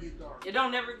 It'll never get dark. It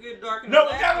don't never get dark. In No,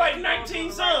 the it got like back, 19 you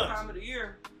know, suns. the right time of the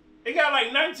year. It got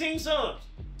like 19 suns.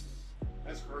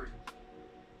 That's crazy.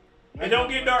 It don't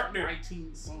get dark there.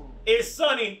 19 suns. It's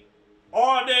sunny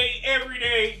all day, every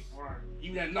day. Right.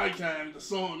 Even at nighttime, the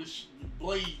sun is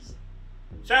blazing.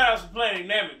 Shout out to Planet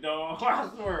Namek, dog. I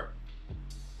swear.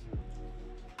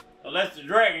 Unless the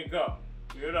dragon come.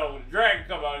 You know, when the dragon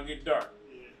come out, it get dark.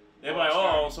 Yeah. They're like,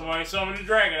 oh, somebody summoned the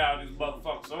dragon out of this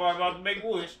motherfucker. Somebody about to make a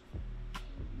wish.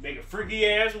 Make a freaky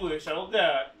ass wish. Oh,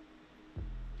 God.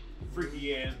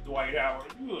 Freaky ass Dwight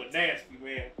Howard. You a nasty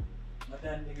man. Let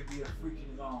that nigga be a freak in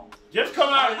his own. Just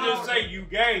come out and just say you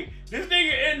gay. This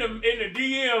nigga in the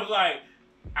DMs like,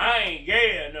 I ain't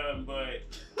gay or nothing,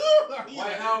 but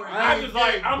Dwight Howard, I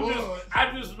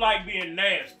just like being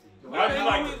nasty. I just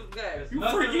like, There's you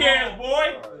nothing freaky wrong. ass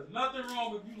boy. There's nothing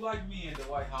wrong if you like men,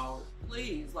 Dwight Howard.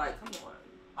 Please, like, come on.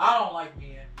 I don't like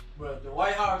men, but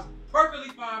Dwight Howard's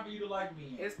perfectly fine for you to like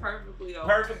men. It's perfectly okay.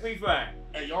 Perfectly fine.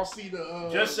 Hey, y'all see the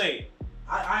Just say it.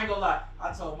 I ain't gonna lie.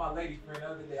 I told my lady friend the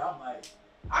other day, I'm like,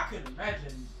 I couldn't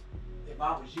imagine if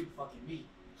I was you fucking me.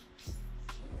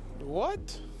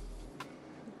 What?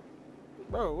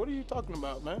 Bro, what are you talking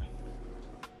about, man?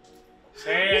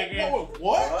 Say it again.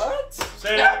 What?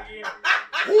 Say that again.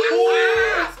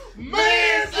 Who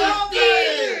man is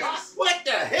this? What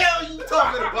the hell you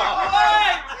talking about?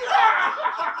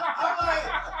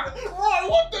 Roy,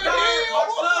 what the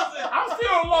hell? I'm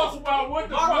still lost about what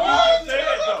the fuck you said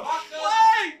though.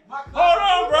 My cousin, Hold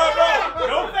on, bro. No.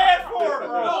 Don't fast forward,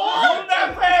 bro. Do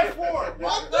not fast forward.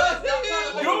 What the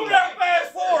hell? Do not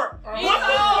fast forward. What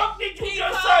the fuck did you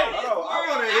just say? Hold on, I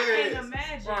wanna hear I this. can't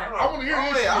imagine. I want to hear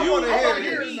Oh, this. yeah, I You- wanna I hear wanna this.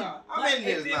 hear this now. I'm Like, in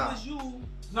this if it now. was you,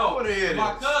 No, I wanna hear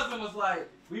my this. cousin was like,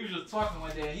 we was just talking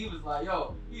one day, and he was like,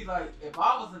 yo, he's like, if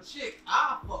I was a chick,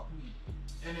 I'd fuck me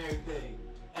and everything.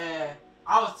 And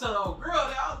I was telling old girl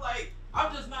that I was like,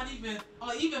 I'm just not even,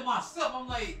 even myself, I'm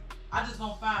like, I just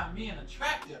don't find men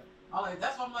attractive. I'm like,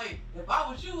 that's why I'm like, if I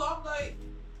was you, I'm like,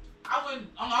 I wouldn't.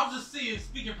 I'm just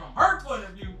speaking from her point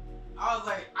of view. I was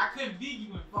like, I couldn't be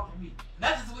you and fucking me. And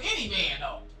that's just with any man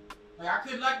though. Like I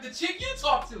couldn't like the chick you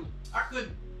talk to. I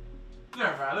couldn't.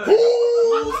 Never mind.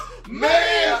 Whose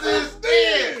man's is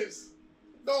this?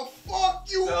 The fuck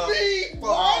you mean,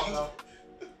 boy?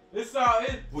 It's all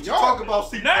it. What you talking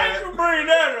about, C? Now that you bring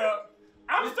that up,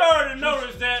 I'm starting to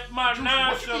notice that my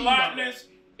nonchalantness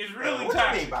is really What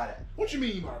tight. you mean by that? What you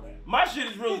mean by that? My shit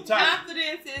is really tight.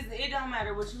 Confidence is, it don't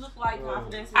matter what you look like,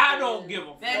 confidence is I don't give a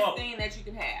the best fuck. thing that you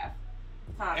can have.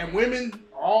 And women,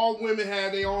 all women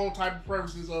have their own type of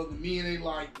preferences of the men they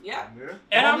like. Yeah.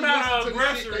 And I'm Only not listen an to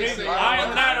the shit aggressor they either. say. I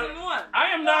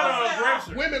am not an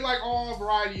aggressor. Women like all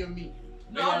variety of men.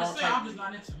 No, I'm just saying, I'm just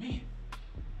not into men.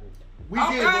 We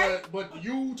get, but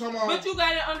you talking about. But you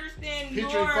gotta understand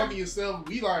picturing fucking yourself.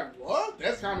 We like what?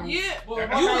 That's kind of Well,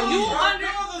 my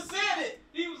cousin said it.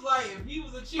 He was like, if he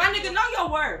was a chick. My nigga, know your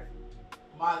worth.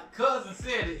 My cousin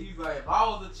said it. He's like, if I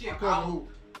was a chick, I ain't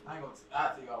gonna.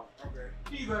 I'll take off. Okay.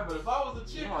 He's like, but if I was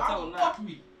a chick, I would fuck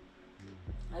me.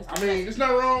 I mean, there's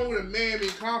nothing wrong with a man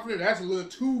being confident. That's a little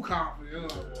too confident.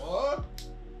 Like, what?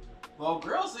 Well,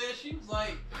 girl said she was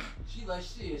like,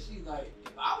 shit. She's like,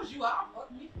 if I was you, I'd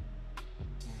fuck me.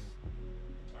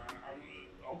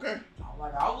 Okay. I'm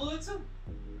like, I would too.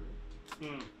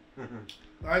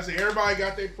 Like I said, everybody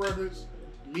got their preference.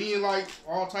 Men like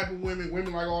all type of women.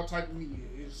 Women like all type of men.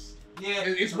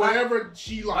 It's whatever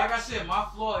she likes. Like I said, my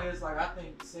flaw is like I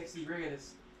think Sexy Red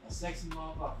is a sexy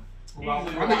motherfucker. My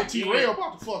nigga T-Ray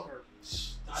about to fuck her.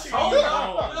 I told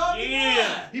y'all.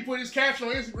 Yeah. He put his caption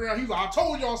on Instagram. He's like, I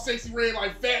told y'all Sexy Red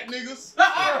like fat niggas.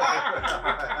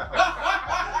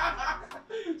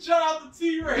 Shout out to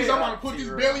T-Ray. He's about to put this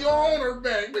belly on her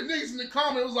back. But niggas in the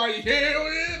comment was like, hell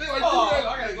yeah. They like,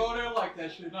 I gotta go there like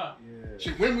that shit, huh? Yeah.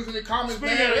 Shit, women was in the comments,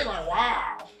 man. They like,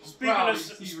 wow.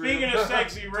 Speaking of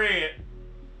Sexy Red,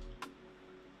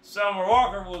 Summer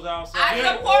Walker was outside. I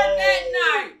support that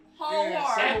night.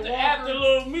 After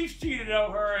Lil Meech cheated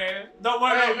on her ass. No,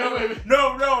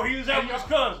 he was helping his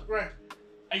cousin. Right.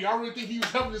 Hey, y'all really think he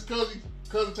was helping his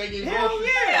cousin take in Hell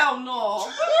groceries? yeah. Hell no.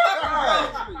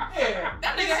 Yeah.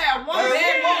 That nigga had one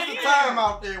bag. What was the time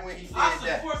out there when he said I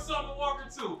that? support Summer Walker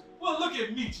too. Well, look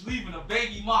at Meech leaving a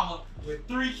baby mama with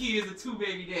 3 kids and 2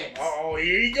 baby daddies. Oh,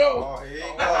 here you go. Oh, here you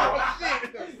go. Oh,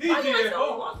 shit. He did.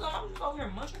 I'm just over here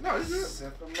munching. No, it's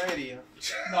good. Symphomedia.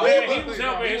 No, He was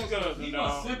helping his cousin, he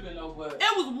dog. was simping though, but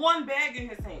It was one bag in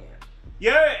his hand.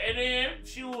 Yeah, and then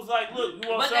she was like, look, you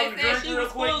want But they something to said drink she real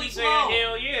was quick? fully He said, clothed.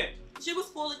 hell yeah. She was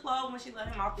fully clothed when she let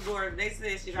him out the door. They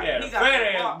said he got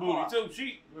Fat ass booty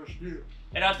too.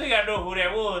 And I think I know who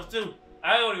that was too.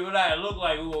 I don't even know how it looked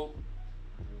like who.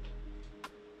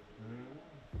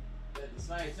 at the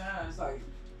same time, it's like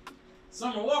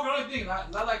Summer Walker. Only thing I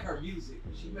like her music.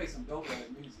 She makes some dope ass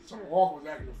music. Summer Walker was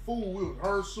acting a fool. It was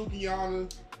her,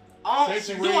 Sukiyana.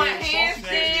 Sexy doing Red,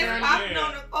 handstands, popping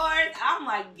on the chords. I'm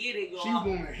like, get it, y'all. She was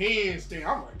doing a handstand.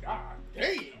 I'm like, God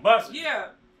damn. Busted. Yeah.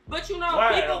 But you know,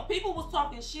 Wow. people was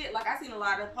talking shit. Like I seen a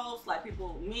lot of posts, like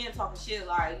men talking shit,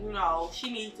 like, you know,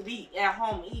 she needs to be at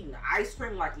home eating ice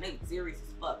cream. Like, Nate, serious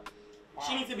as fuck. Wow.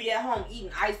 She needs to be at home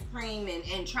eating ice cream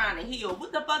and trying to heal.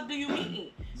 What the fuck do you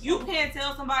mean? You can't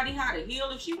tell somebody how to heal.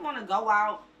 If she want to go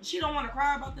out, she don't want to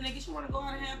cry about the nigga. She want to go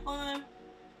out and have fun.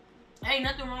 Ain't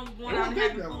nothing wrong with going out and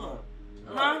having fun.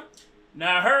 Huh?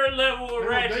 Now her level of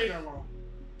ratchet.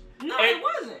 No, it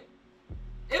wasn't.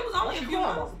 It was only a few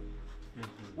months.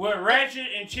 Would ratchet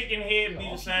and chicken head be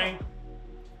the same?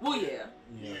 Well, yeah.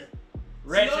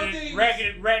 Ratchet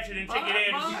and chicken head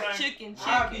is the same? Chicken.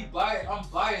 I'm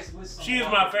biased with Summer She is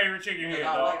Walker. my favorite chicken head,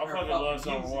 dog. I her fucking love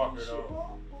Summer music Walker, and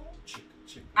dog.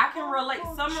 I can relate.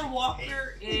 Summer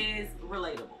Walker is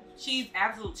relatable. She's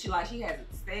absolute. She has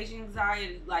stage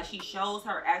anxiety. Like, she shows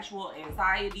her actual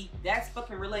anxiety. That's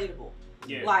fucking relatable.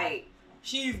 Yeah. Like,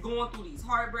 she's going through these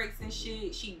heartbreaks and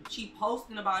shit. She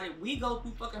posting about it. We go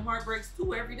through fucking heartbreaks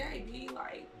too every day, B.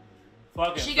 Like,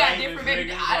 fucking she got different baby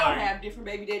daddies. I don't like, have different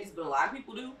baby daddies, but a lot of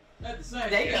people do. At the same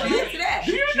They time, can relate to that.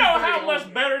 Do you know how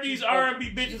much better these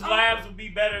R&B bitches' lives would be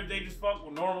better if they just fuck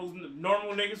with normal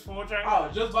niggas for a change? I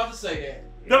was just about to say that.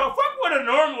 No, fuck with a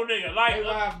normal nigga. Like, Their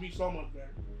lives be so much better.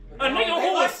 a nigga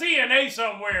who was CNA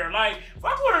somewhere. Like,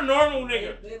 fuck with a normal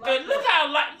nigga. They like Hey, look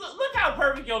how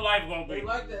perfect your life gonna be. They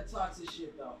like that toxic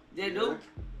shit though. They do.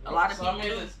 A lot of So, people I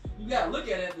mean, do. you gotta look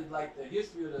at it as like the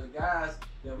history of the guys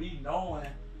that we knowing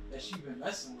that she been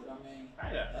messing with. I mean, I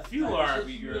got a that's few the type of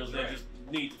R&B shit you girls that attract. just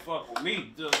need to fuck with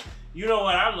me. Just, you know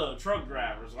what? I love truck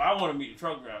drivers, so I want to meet a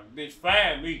truck driver. Bitch,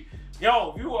 find me.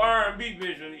 Yo, if you an R&B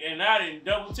bitch and I didn't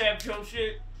double tap your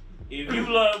shit, if you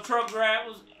love truck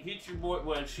drivers hit your boy.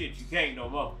 Well, shit, you can't no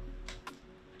more.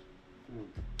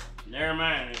 Never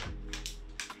mind.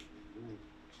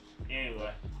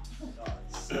 Anyway.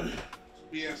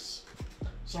 Yes.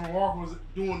 Summer Walker was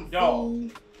doing the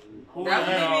Dog. fool.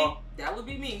 That would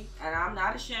be me, and I'm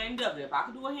not ashamed of it. If I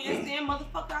could do a handstand,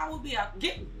 motherfucker, I would be out.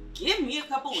 Give me a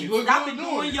couple She weeks. look Stop good and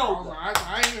doing doing it. yoga.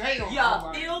 I ain't hate on her.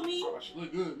 Yeah, feel me? Oh, she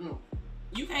look good, no.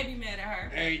 You can't be mad at her.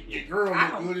 Hey, your girl I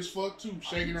look don't- good as fuck too,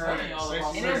 shaking her telling y'all ass.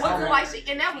 about And Sexy it wasn't Red. like she,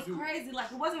 and that was crazy.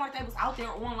 Like it wasn't like they was out there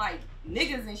on like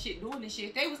niggas and shit doing this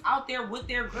shit. They was out there with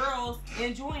their girls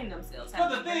enjoying themselves. But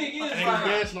the thing is, Ain't like,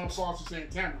 dancing on Saucy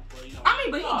Santana, but you know. I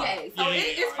mean, but he Nah. gay, so Yeah,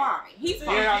 it's fine. He's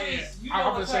fine. Yeah, is, you I'm know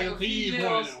gonna what say type of he is one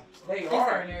females of them. they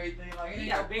are and everything. Like, it He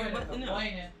ain't got no a big point in butt than them.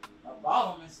 complaining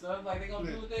about them and stuff. Like, they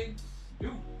gonna do what they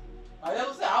do. Like, that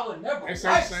was it. I would never They wife say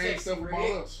the same Sexy stuff about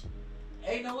Red. us.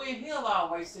 Ain't no way in hell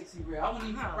I'll wife Sexy Red. I wouldn't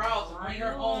even be proud to bring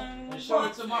her home and show her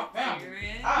to my family.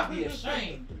 I'd be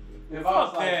ashamed if I was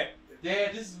Fuck like, that.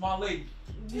 Dad, this is my lady.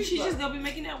 She's just gonna be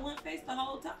making that one face the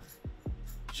whole time.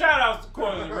 Shout out to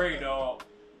Coyle Ray, dog.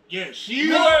 Yeah, she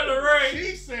Coyle Ray.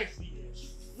 she's sexy as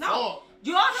No, fuck.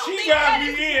 y'all don't She think got that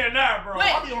me is. in now, bro.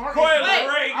 Wait. I be on her Coyle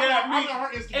Instagram. Ray got I'm me. on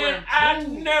her Instagram. And I too.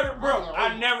 never, bro,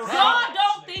 I never Y'all fucked.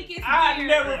 don't think it's I weird.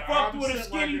 never Yeah, fucked I'm with a sitting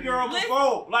skinny right girl here.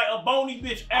 before. Like a bony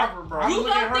bitch ever, bro. I'm You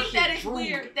looking at don't her think that shit it's true.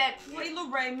 weird that Coyle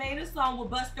Ray made a song with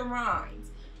Busta Rhymes,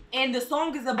 and the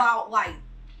song is about like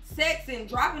sex and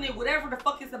dropping it, whatever the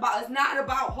fuck it's about. It's not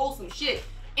about wholesome shit.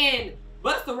 And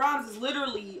Busta Rhymes is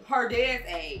literally her dad's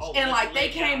age, Oh, and like that's they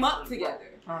leg came down up first, together,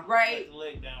 Huh? right? Put the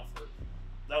leg down first.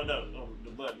 No, the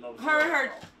butt. No, the Her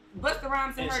Busta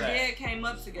Rhymes and her Inside. dad came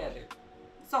up together.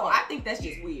 So I think that's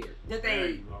just weird that There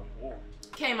they you go.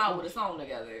 came out with a song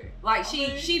together. Like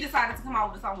she decided to come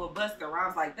out with a song with Busta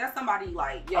Rhymes. Like that's somebody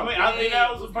like. Yo, I mean, I think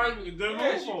that was a dad perfect good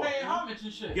Yeah, move she for paying her. homage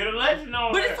and shit. Get a legend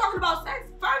on But that. it's talking about sex.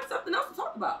 Find something else to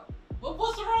talk about. But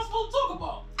what's the wrong supposed to talk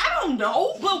about? I don't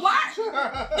know, but why?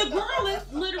 The girl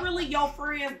is literally your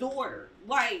friend's daughter.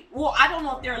 Like, well, I don't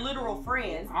know if they're literal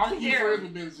friends. I But think you they're, friends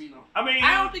with Benzino. I mean,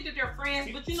 I don't think that they're friends,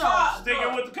 but you know,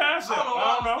 sticking with the concept.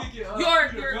 I don't know. Your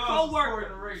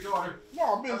co-worker.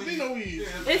 No, Benzino is.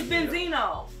 it's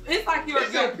Benzino. It's like your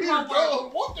He said Peter coworker. Gunn.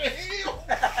 What the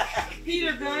hell?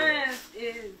 Peter Gunn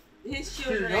is his Peter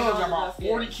children. Gunn's ain't got old about enough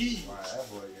 40 yet. keys. Wow, that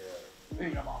boy, yeah. They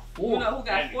ain't got about You 40. know who got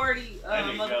That nigga- 40? that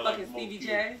nigga got like Motherfucking more Stevie kids.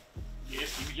 J.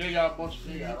 Yes, They got a bunch of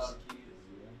kids.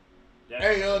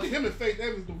 Hey, him and Faith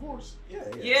Evans divorced.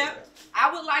 Yeah.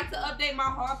 I would like to update my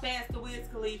hard pass to Wiz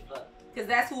Khalifa, because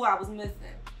that's who I was missing.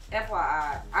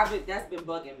 FYI, that's been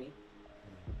bugging me.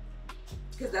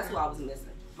 Because that's who I was missing.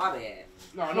 My bad.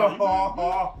 No,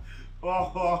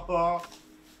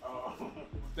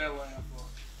 what's that laugh for?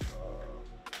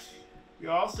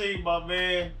 Y'all see my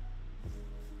man.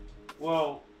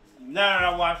 Well, now that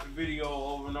I watched the video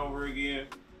over and over again,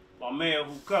 my man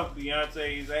who cuffed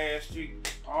Beyonce's ass cheek,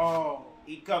 Oh.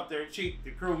 he cuffed her cheek,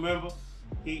 the crew member.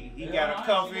 He got a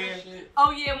cuff in.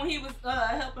 Oh yeah, when he was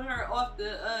helping her off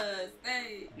the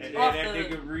stage. And off then that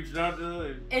the- nigga reached under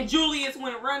her and Julius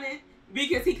went running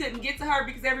because he couldn't get to her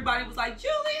because everybody was like,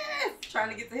 Julius! Trying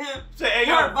to get to him. said, hey,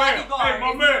 yo, Her fam, bodyguard hey,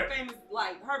 my is man, famous,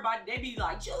 like her body, they be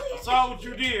like, Julius! I saw what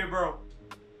you did, bro.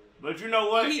 But you know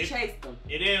what? He chased them.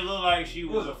 It didn't look like she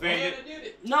was offended.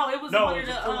 No, it was No, one it of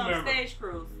was a crew the member. stage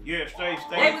crews. Yeah, straight.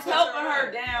 They was helping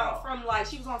her down from like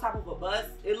she was on top of a bus.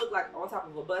 It looked like on top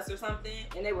of a bus or something,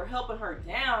 and they were helping her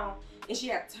down, and she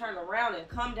had to turn around and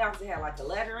come down because they had like the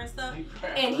ladder and stuff.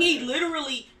 And he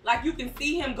literally, like you can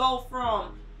see him go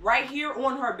from right here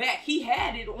on her back. He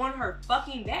had it on her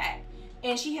fucking back,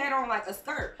 and she had on like a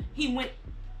skirt. He went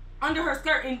under her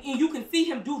skirt, and you can see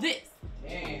him do this.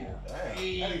 Damn.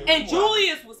 And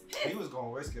Julius was He pissed. was gonna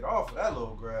risk it all for that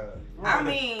little grab. I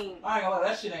mean, I ain't gonna lie,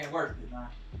 that shit ain't worth it, man.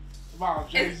 If I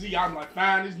was Jay-Z, I'm like,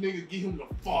 find this nigga, get him the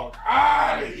fuck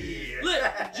out of here. look,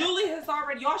 Julius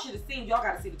already. Y'all should have seen. Y'all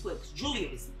got to see the clip. 'Cause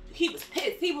Julius, he was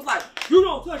pissed. He was like, "You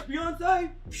don't touch Beyonce."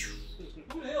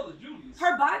 Who the hell is Julius?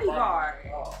 Her bodyguard.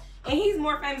 Oh. And he's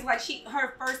more famous. Like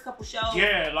her first couple shows.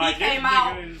 Yeah, like he this came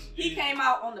out. nigga is. He came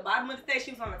out on the bottom of the stage.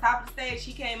 She was on the top of the stage.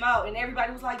 She came out, and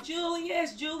everybody was like,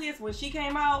 "Julius, Julius." When she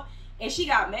came out, and she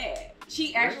got mad.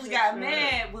 She actually got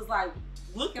mad. Was like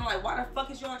looking like, "Why the fuck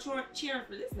is y'all cheering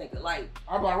for this nigga?" Like,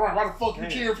 I'm like, right, why the fuck you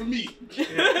cheering for me? You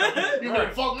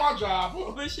better fuck my job.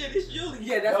 but shit, it's Julius.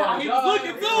 Yeah, that's Yo, how he y'all- was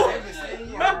looking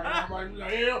too. I'm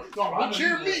like, hell, no, don't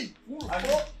cheer me. Who the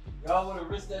fuck? Y'all would have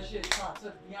risked that shit trying to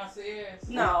touch Beyonce ass?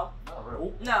 No, Not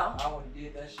really. no. I wouldn't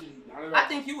did that shit. I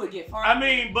think you would get far. I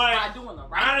mean, but by doing the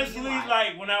right honestly, thing in life.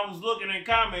 like when I was looking in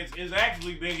comments, it's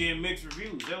actually been getting mixed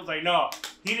reviews. It was like, no,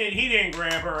 he didn't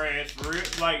grab her ass for real.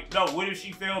 Like, no, what if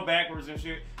she fell backwards and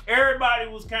shit? everybody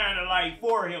was kind of like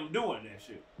for him doing that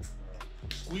shit.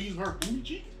 Squeeze her booty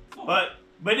cheek.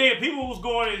 But then people was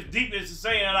going as deep as to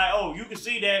saying like, oh, you can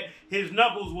see that his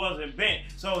knuckles wasn't bent,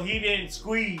 so he didn't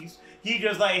squeeze. He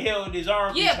just like held his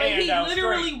arm. Yeah, but his he hand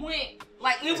literally straight. went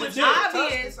like it was did.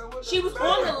 obvious. She was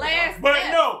on the last But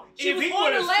step. no, She if was he on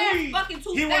would the have last squeezed, fucking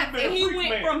two he would have steps, been and a he freak went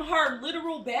man. from her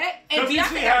literal back, and Because you Beyonce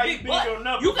see got how a you big bend butt. your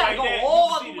knuckles You gotta like go that, you all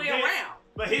can see the way dent. around.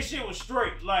 But his shit was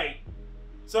straight, like.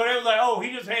 So they was like, oh,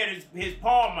 he just had his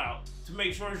palm out to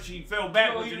make sure she fell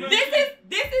backwards.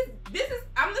 This is.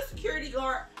 I'm the security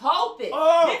guard. Hold this.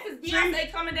 Oh, This is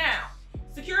Beyonce coming down.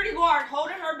 Security guard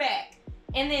holding her back,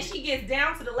 and then she gets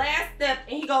down to the last step,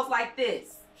 and he goes like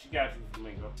this. She got you,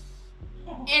 Flamingo.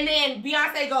 And then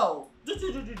Beyonce goes.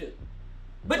 Do.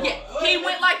 But yeah, he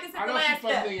went like this at the last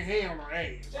step. I know she felt nigga hand on her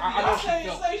ass. I know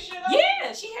she felt.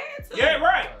 Yeah, she had to. Yeah,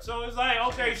 right. So it's like,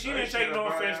 okay, she didn't take no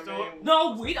offense to it.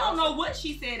 No, we don't know what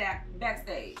she said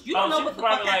backstage. You don't know she what was the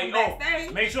fuck probably happened like,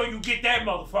 backstage. Make sure you get that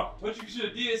motherfucker. What you should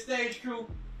have did, stage crew,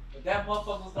 if that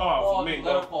motherfucker was gonna Oh, fall, me, you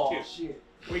let her go. fall. Yeah. Shit.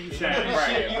 Where you shining Shit,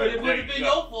 right? it would have been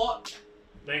your fault.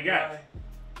 They got it.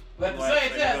 But at the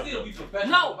same time, still be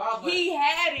professional. No, he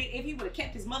had it if he would have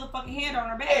kept his motherfucking hand on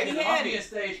her back. Hey, He if I'm had being it.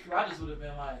 stage crew, I just would have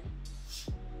been like,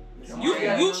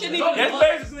 You shouldn't even. That's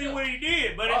basically what he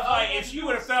did. But it's like, if she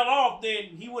would have fell off, then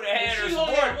he would have had her she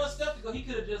only had support. one step to go. He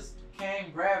could have just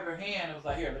came, grabbed her hand, and was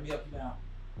like, "Here, let me help you down."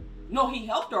 No, he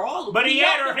helped her all the way. But he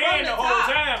had helped her from hand the whole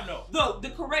top. time, though. The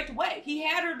correct way. He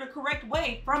had her the correct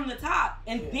way from the top,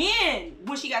 and then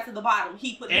when she got to the bottom,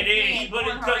 he put And his then hand he put on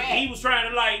it her because ass. he was trying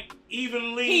to like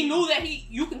evenly. He knew that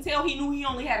you can tell he knew he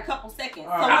only had a couple seconds.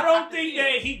 So I don't think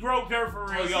that he groped her for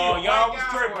real, y'all. Y'all was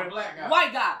tripping.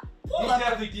 White guy. Pull He up.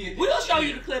 definitely did that. We're gonna show shit.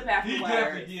 you the clip He afterwards.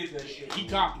 definitely did that shit. He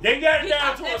copied. They got it He down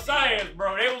got to that a science,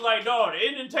 bro. They was like, dog, the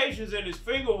indentations in his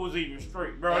finger was even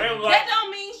straight, bro. They was like, That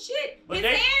don't mean shit. But His they-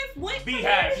 hands went from beehive.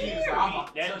 here to Jesus, here. I'm about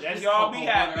to That's touch y'all this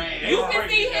beehive. cocoa butter. They You was can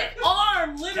breaking see it his down. arm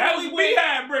That was literally went.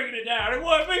 beehive breaking it down. It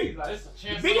wasn't me. He's like, it's a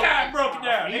chance. Beehive broke it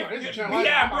down. Yeah, this is a chance.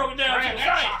 Beehive broke it down to the that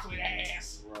science. chocolate ass.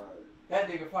 That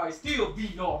nigga probably still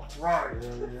beat off. Right.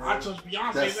 I touched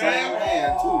Beyonce, That same man.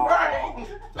 hand, too. Right.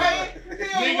 Hey,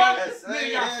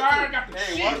 Nigga got fired, got the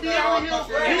Hey, shit watch beat that out of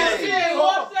motherfucker. him. Hey.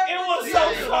 It was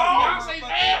so Yeah. soft. Beyonce's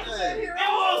ass is in here.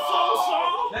 It was so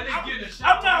soft. That nigga getting a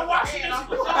shot. I'm not watching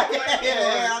this.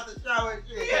 Yeah, out the shower and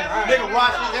shit. Yeah, Nigga right.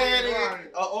 wash his hand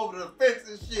Right. over the fence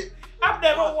and shit. I'm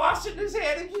never washing this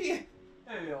head again.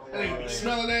 Hell, That nigga be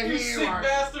smelling that you hand sick like,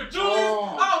 bastard, Julius!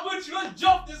 Oh. I'll put you and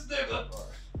jump this nigga.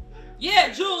 Yeah,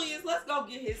 Julius, let's go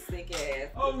get his sick ass.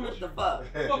 Oh, What the fuck?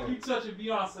 Fuck you touching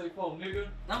Beyonce for, nigga.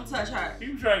 Don't touch her.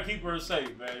 He was trying to keep her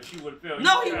safe, man. She would feel.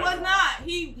 No, he was not.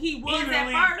 He was Evenly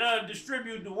at first.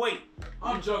 distribute the weight.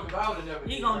 I'm joking, but I would have never.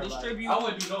 He did gonna that, like, distribute- I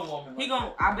wouldn't do no woman. He like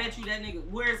gon' I bet you that nigga.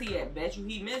 Where's he at? Bet you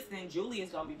he missing.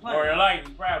 Julius gonna be playing. Or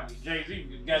like probably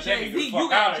Jay-Z got that Jay nigga the Z, fuck you out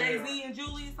got of Jay here. Z and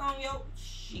Julius on your.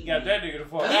 He got that nigga the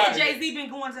fuck Yeah, out of Jay here. Z been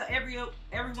going to every one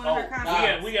Oh, of her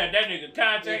concerts. we got that nigga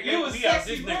contact. If you was We got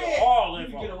sexy this red, nigga all you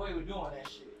in. could get away with doing that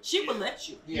shit. She would let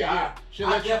you. Yeah, she'll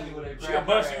I let you- definitely would have She'll grabbed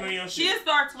bust her you in your ass. She'll shit.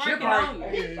 start She'll twerking on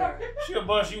probably, you. yeah. She'll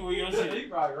bust you with your He shit.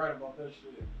 probably right about that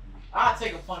shit. I'd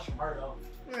take a punch from her though.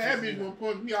 Man, that bitch gonna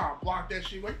punch me out, block that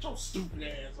shit. Wait your stupid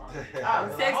ass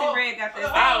on. Sexy Red got that.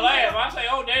 I laugh. I say,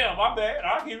 oh damn, my bad.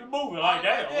 I'll keep it moving like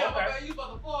that. Damn, Okay. man, you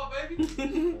about to fall,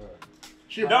 baby.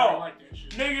 She Dog. probably like that shit.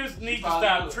 Niggas need to probably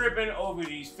stop would. tripping over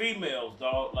these females,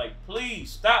 dog. Like, please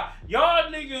stop.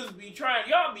 Y'all niggas be trying.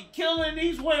 Y'all be killing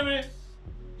these women.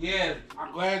 Yeah,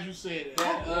 I'm glad you said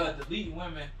that. that deleting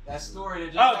women. That story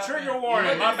that just Oh, happened. trigger warning.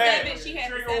 With My the bad. seven, she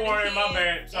had the Trigger seven warning. My kids.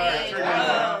 bad. Sorry. And, Trigger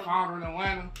uh, warning. Found her in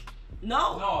Atlanta.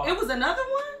 No, No. it was another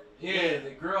one. Yeah,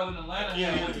 the girl in Atlanta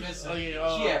Yeah, was missing.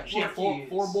 oh, yeah, she had four kids.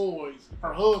 four boys.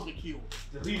 Her husband killed.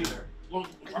 Deleted her. Look,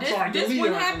 I'm This sorry, this deleted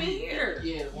one her. happened here.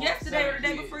 Yeah, the one with Yesterday or the 7 day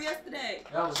kids. before yesterday.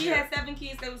 That was She here. had 7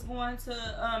 kids. They was going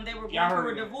to they were Yeah, I going through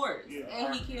heard a that. divorce, Yeah,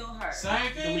 and he killed her.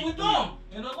 Same thing Delete, with delete. them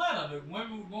in Atlanta. The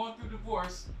women were going through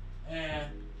divorce,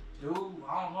 and dude,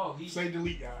 I don't know. Say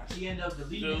delete, guys. He ended up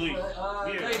deleting Delete. his Yeah,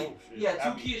 lady. oh, shit. He had I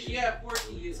 2 mean, kids. She had 4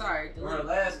 kids. Sorry, Her delete.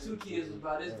 last 2 kids was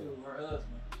by this dude, her husband.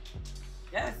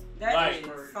 That Like,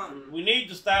 is something. We need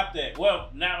to stop that. Well,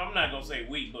 now I'm not gonna say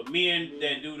we, but men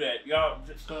that do that, y'all.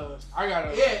 Just, Cause I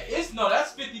gotta. Yeah,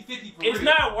 that's 50-50 for it's real.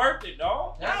 not worth it,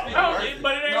 dog. That's No, worth it-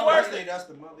 but it ain't No, worth it. That's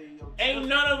the mother of your Ain't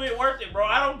none of it worth it, bro.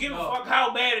 I don't give a No. fuck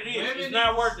how bad it is. Women It's need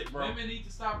not to- worth it, bro. Women need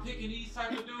to stop picking these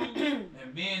type of dudes,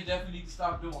 and men definitely need to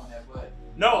stop doing that. But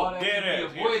No, all that dead could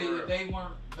ass. be Yeah, avoided for if real. they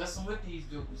weren't messing with these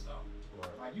dudes, though.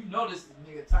 Like you know this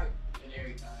nigga type and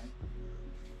everything.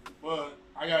 But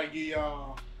I gotta give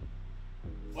y'all,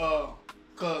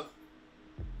 cause,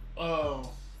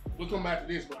 we'll come back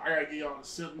to this, but I gotta give y'all the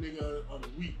silk nigga of the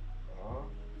week.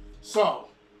 So,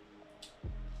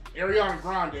 Ariana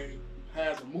Grande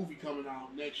has a movie coming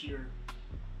out next year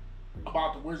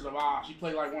about the Wizard of Oz. She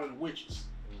played like one of the witches.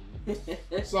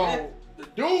 So the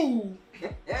dude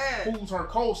who's her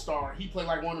co-star, he played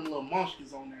like one of them little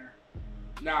munchkins on there.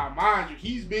 Now, mind you,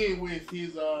 he's been with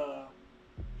his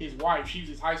wife. She's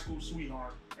his high school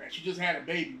sweetheart, and she just had a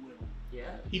baby with him.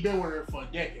 Yeah. He been with her for a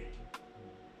decade.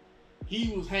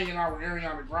 He was hanging out with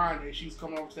Ariana Grande. She was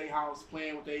coming over to their house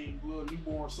playing with their little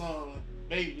newborn son,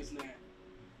 baby this and that.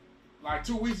 Like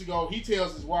 2 weeks ago, he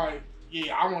tells his wife,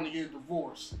 "Yeah, I want to get a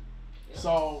divorce." Yeah.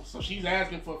 So she's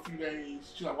asking for a few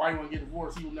days. She's like, "Why you want to get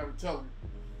divorced?" He would never tell her.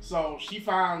 So she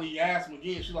finally asked him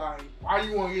again. She's like, "Why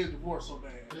you want to get a divorce so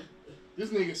bad?" This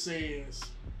nigga says,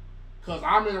 "Cause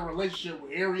I'm in a relationship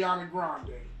with Ariana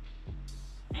Grande."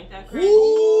 Ain't that crazy?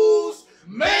 Whose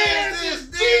man is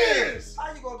this?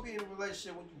 How you gonna be in a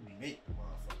relationship when you make the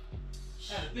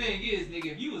motherfucker? And the thing is,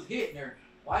 nigga, if you was hitting her,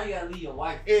 why you gotta leave your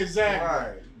wife?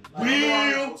 Exactly. Right.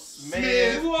 Will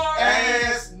Smith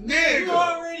ass nigga. You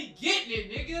already getting it,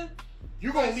 nigga.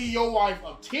 You gonna leave your wife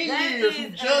of 10 years who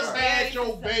just had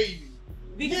your baby.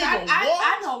 Because Nigga,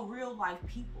 I know real life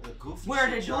people where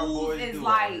the dude is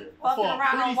like fucking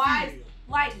around on wives.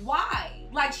 Like, why?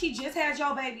 Like, she just had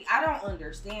your baby. I don't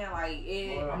understand. Like,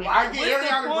 I get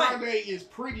Ariana Grande is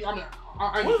pretty. I mean,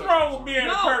 what's wrong with being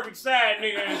the perfect side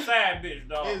nigga and side bitch,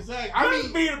 dog? Exactly. I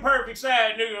mean, be the perfect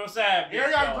side nigga or side bitch.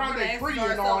 Ariana Grande pretty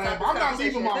and all that, but I'm not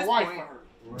leaving my wife for her.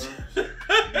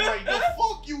 Like, the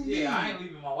fuck you mean? Yeah, I ain't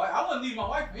leaving my wife. I wouldn't leave my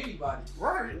wife for anybody.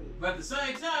 Right. But at the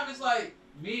same time, it's like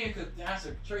men could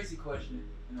answer Tracy question.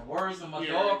 In the words of my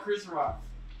dog Chris Rock,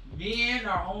 men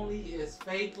are only as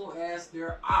faithful as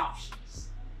their options.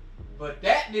 But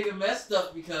that nigga messed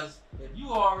up because if you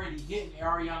already hitting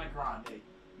Ariana Grande,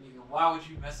 nigga, why would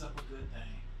you mess up a good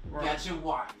thing? You got your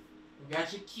wife, you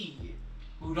got your kid,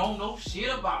 who don't know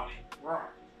shit about it. Right.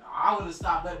 I would have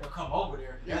stopped letting her come over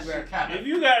there. Exactly. If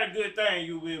you got a good thing,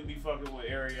 you will be fucking with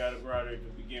Ariana Grande to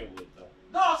begin with, though.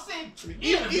 No, see,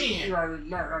 even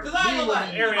men. Because I ain't gonna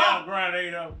lie. Ariana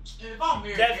Grande, though. If I'm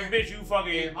married, that's the bitch you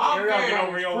fucking if I'm married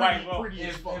over your wife.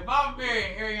 If I'm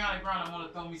married, Ariana Grande want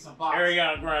to throw me some boxes.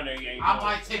 Ariana Grande ain't. I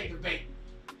might take the bait.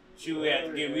 She would have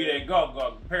to give me that gawk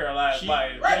paralyzed by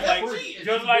it. Right,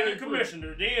 just like the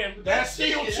commissioner. Then that's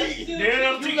still cheating. Then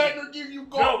I'm cheating. You letting her give you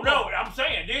gawk. No, I'm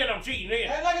saying then I'm cheating.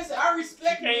 Then. And like I said, I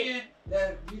respect men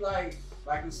that be who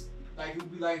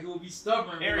would be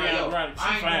stubborn. Ariana Grande,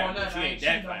 I ain't fine, doing nothing. I ain't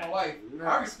cheating on my wife.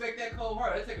 I respect that cold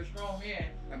heart. It take a strong man.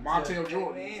 And Montel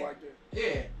Jordan is like that.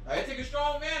 Yeah, like, it take a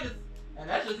strong man and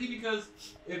that's just because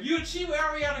if you cheat with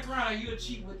Ariana Grande, you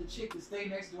cheat with the chick that stay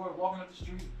next door, walking up the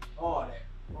street, all that.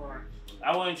 Right.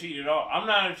 I wouldn't cheat at all. I'm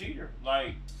not a cheater.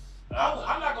 Like,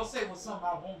 I'm not gonna say what's something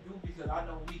I won't do because I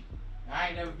know me. I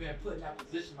ain't never been put in that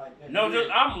position like that. No, just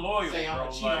I'm loyal, say I'm bro.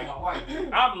 gonna cheat on my wife.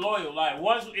 I'm loyal. Like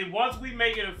once we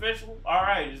make it official, all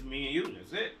right, it's me and you.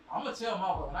 That's it. I'm gonna tell my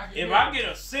wife when I get if married, I get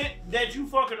a scent that you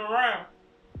fucking around,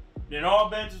 then all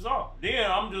bets is off. Then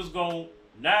I'm just gonna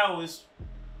it's.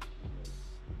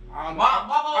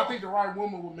 I think the right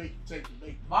woman will make you take the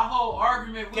bait. My whole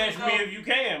argument with catch me if you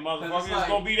can, motherfucker. It's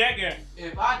gonna be that game.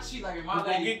 If I cheat, like if my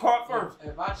lady gonna get caught first.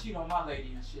 If I cheat on my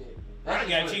lady and shit, I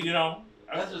got cheated on.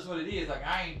 That's just what it is. Like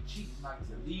I ain't cheating like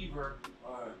to leave her,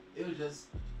 or it was just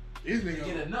these niggas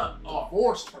get a nut off.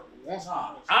 Forced her.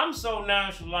 I'm so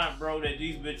nonchalant, bro, that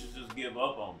these bitches just give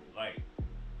up on me. Like,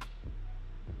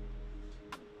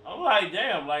 I'm like,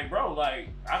 damn, like, bro, like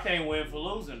I can't win for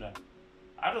losing that.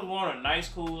 I just want a nice,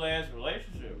 cool ass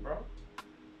relationship, bro.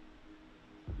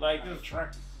 Like just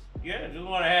yeah, just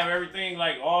want to have everything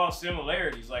like all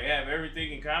similarities, like have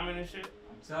everything in common and shit.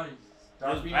 I'm telling you,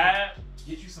 just vibe.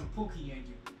 Get you some pookie in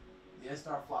you. Yeah,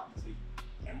 start flocking to you.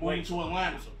 And move to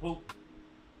Atlanta. Some poop.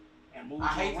 And move I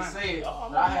hate to say it,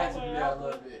 but I had to do that a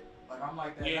little bit. Like I'm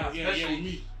like that now, especially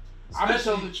me. I be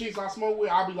telling the chicks I smoke with,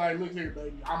 I'll be like, look here,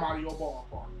 baby, I'm out of your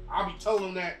ballpark. I'll be telling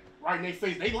them that right in their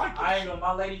face. They like that. I ain't know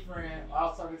my lady friend. I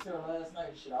was talking to her last night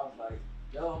and shit. I was like,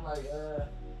 yo, I'm like,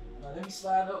 let me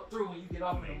slide up through when you get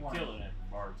off in the morning. Killing that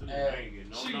bar too. I ain't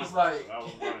getting no she numbers, was like, so I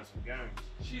was running some games.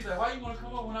 She's like, why you want to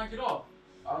come up when I get off?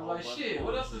 I was like, shit,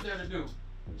 what else is there to do?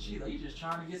 She's like, you just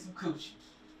trying to get some coochie.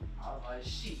 I was like,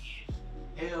 shit.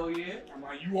 Hell yeah. I'm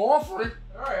like, you offering?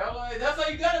 Alright, I'm like, that's how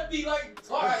you gotta be like,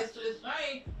 alright, it's just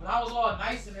shame. When I was all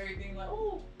nice and everything, like,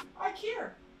 oh, I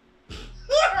care.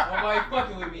 Nobody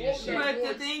fucking with me and shit. But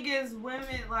the thing is,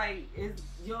 women, like,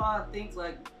 y'all think,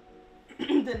 like,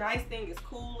 the nice thing is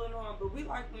cool and all, but we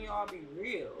like when y'all be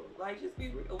real. Like, just be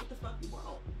real. What the fuck you want?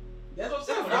 That's what I'm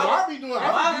saying. I be doing.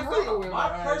 I be real with My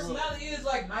my personality is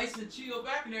like nice and chill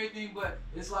back and everything, but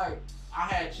it's like I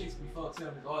had chicks before tell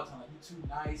me all the time, like, you too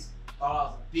nice, thought I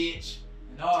was a bitch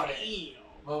and all that.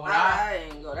 But when I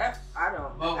ain't go that. I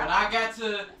don't. But when I got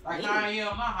to like I am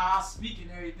now, how I speak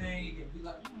and everything, you can be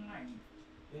like, I ain't.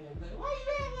 Then they be like, why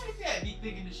you acting like that? Be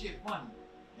thinking the shit funny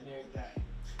and everything.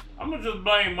 I'm gonna just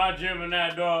blame my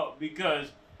Gemini dog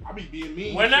because I be being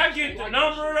mean. When I get the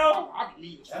number though, I be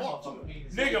mean as fuck too.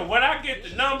 Nigga, when I get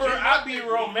the number, I be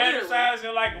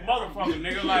romanticizing like a motherfucker,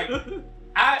 nigga. Like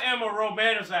I am a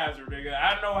romanticizer, nigga.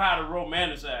 I know how to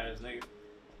romanticize, nigga.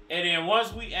 And then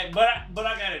once we, but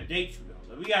I gotta date you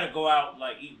though. We gotta go out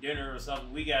like eat dinner or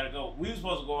something. We gotta go. We were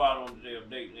supposed to go out on the day of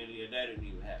date, and that didn't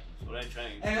even happen. So that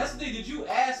changed. And that's the thing. Did you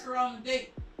ask her on the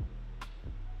date?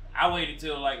 I waited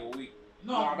till like a week.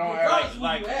 No, don't regardless of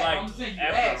like, who you asked. like I'm just saying you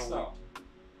after asked a though.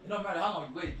 It don't matter how long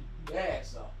you waited. You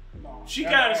asked though. No, She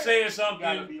kind of said gotta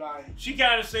something. be like, She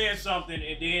kind of said something,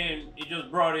 and then it just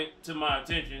brought it to my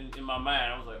attention in my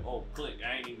mind. I was like, "Oh, click!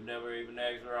 I ain't even never even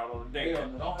asked her out on a date." Yeah,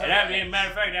 And don't that, matter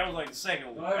of fact, that was like the second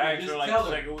week. Don't ever I asked just her like tell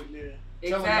the her. second week. yeah.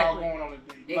 Tell her y'all Exactly. going on a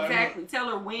date. Like, Exactly. Tell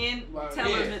her when. Like, Tell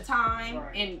her yeah. the time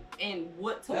Right. and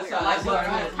what to That's wear. how- Like that's what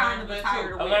how I kind of learned attire that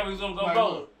to I was wear. like, we was gonna go like,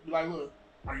 both. look, be like, look,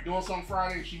 are you doing something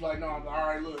Friday? She like, no. I'm like, all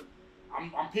right, look.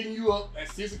 I'm picking you up at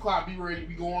 6 o'clock. Be ready.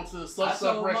 We go on to such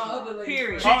told my restaurant. other lady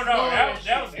Period. friend- Oh no, that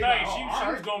was the They thing. like, She oh, was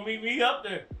alright. gonna meet me up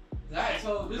there. I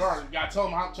told this. You already got to tell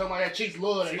them that chicks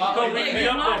love that. She shit. was gonna Yeah, meet me Yeah,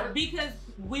 up no, there. because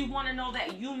we want to know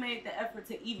that you made the effort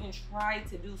to even try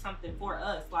to do something for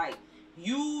us. Like,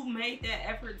 you made that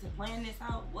effort to plan this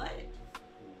out. What?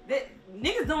 That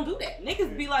niggas don't do that.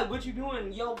 Niggas be like, "What you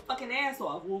doing? Yo, fucking ass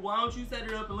off." Well, why don't you set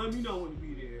it up and let me know when to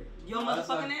be there? Yo, That's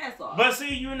motherfucking like- ass off. But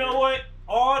see, you know what?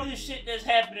 All this shit that's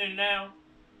happening now,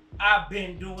 I've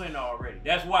been doing already.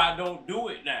 That's why I don't do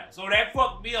it now. So that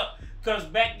fucked me up. Cause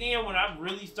back then when I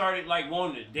really started like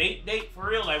wanting to date for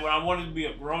real, like when I wanted to be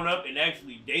a grown up and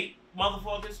actually date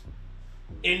motherfuckers,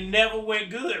 it never went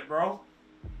good, bro.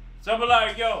 So I'm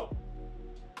like, yo,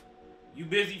 you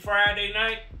busy Friday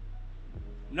night?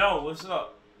 No, what's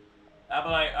up? I be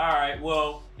like, all right,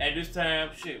 well, at this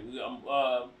time, shit,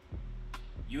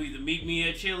 you either meet me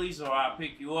at Chili's or I'll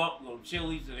pick you up, go to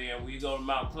Chili's, and then we go to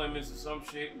Mount Clemens or some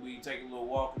shit, and we take a little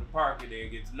walk in the park and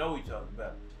then get to know each other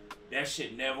better. That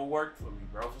shit never worked for me,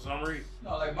 bro, for some reason.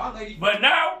 No, like my lady. But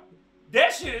now,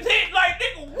 that shit is hit like,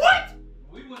 nigga, what?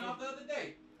 We went out the other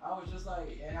day. I was just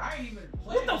like, and I ain't even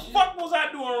What playing the shit. fuck was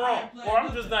I doing I wrong? ain't playing Or I'm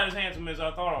nothing. just not as handsome as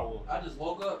I thought I was. I just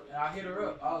woke up and I hit her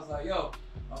up. I was like, yo,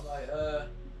 I'm like,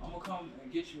 I'm gonna come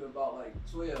and get you about like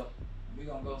 12. And we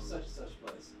gonna go such and such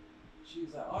place. She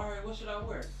was like, all right, what should I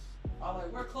wear? I was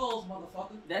like, wear clothes,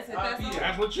 motherfucker. That's it. I'll That's be all. there.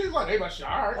 That's what she's like. They like, shit,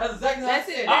 all right. That's exactly how That's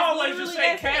I it. said. I always literally just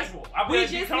say that's it. casual. I We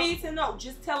better just become- need to know.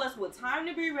 Just tell us what time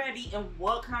to be ready and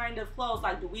what kind of clothes.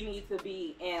 Like, do we need to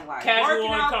be in like Casual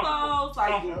working and out comfortable. clothes? Like,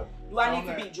 Comfortable. do I need On to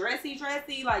that. be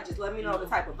dressy? Like, just let me know the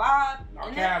type of vibe. Not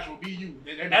And casual, be you.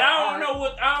 And I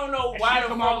don't know why the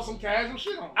come out with fuck. some casual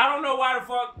shit on. I don't know why the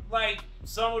fuck, like,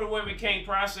 some of the women can't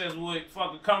process what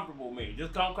fucking comfortable mean.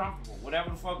 Just come comfortable. Whatever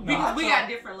the fuck. because we I got told-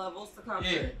 different levels to come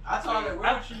Yeah, from. I told her,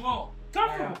 wear what you want.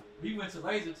 Comfortable. And we went to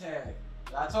laser tag.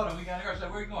 I told him we got here. She's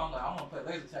like, where you going? I'm like, I want to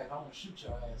play laser tag. I want to shoot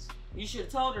your ass. You should have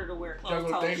told her to wear Y'all closed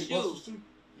go to toe Dave and Buster's shoes. too.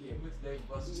 Yeah, we went to Dave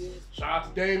Buster's. Yeah. Shout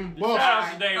out to Dave and Shout Buster's.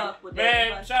 out to Dave. Fuck with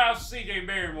Man, Dave. shout out to CJ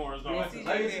Barrymore's We on. went to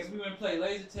laser. We went to play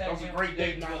laser tag. That was a and great Dave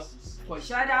date and night. Buster's. Place.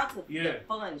 Shout out to Yeah. the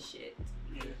fun shit.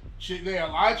 Yeah. Shit, there. A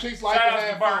lot of chicks like Shout to out to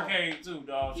have fun. Barcade too,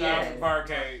 dog. Shout out to Yes.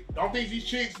 Barcade. Don't think these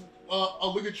chicks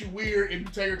look at you weird if you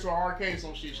take her to an arcade or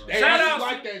some shit. They Shout really out to-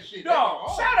 like that shit.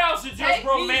 Dog, shout out to just Take me-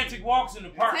 romantic walks in the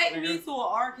park, Take nigga. me to an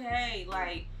arcade.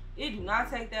 Like, it do not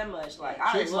take that much. Like,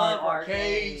 I Chicks love like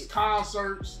arcades, arcades.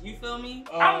 concerts. You feel me?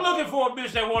 I'm looking for a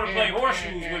bitch that want to play and-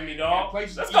 horseshoes and- with me, and dog.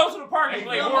 places Let's to go eat. to the park and Hey,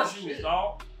 play yo, horseshoes, shit.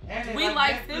 dog. And they We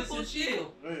like Netflix simple and shit.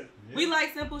 chill. Yeah. We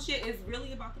like simple shit. It's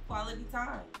really about the quality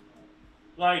time.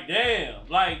 Like, damn.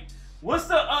 Like, what's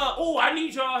the, I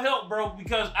need y'all help, bro,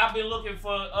 because I've been looking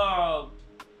for,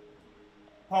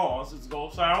 pause, it's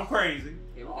gonna sound crazy.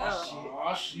 Here we Oh, go. shit.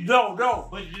 Oh, shit. No,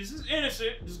 but this is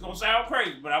innocent. This is gonna sound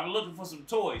crazy, but I've been looking for some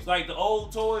toys, like the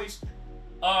old toys,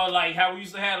 like how we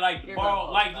used to have like the Here ball,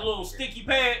 goes. like the little sticky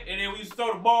pad, and then we used to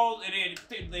throw the balls, and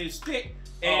then they stick,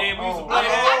 and then we used to Oh, play I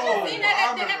that. just seen that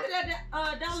I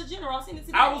at the Dollar General. I seen it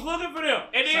today. I was looking for them,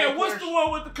 and then St. what's Clair- the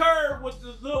one with the curve, with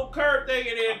the little curve thing,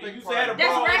 and then you used to have a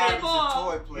That's ball.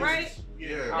 racquetball, Toy right? places.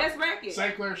 Yeah. That's racket.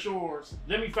 St. Clair Shores.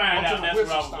 Let me find Up to out. the That's what I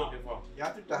whistle was stop. looking for. Yeah, I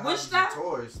think the Which houses stop? and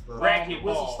toys, but Racquetball.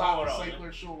 Whistle Stop Hold at on. St.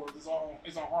 Clair Shores.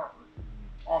 It's on Harper.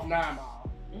 off 9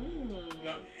 Mile. You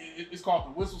know, it's called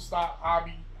the Whistle Stop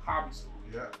Hobby School.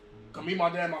 Yeah. Cause me, my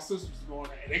dad, and my sisters was going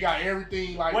there, and they got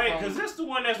everything like. Wait, cause this the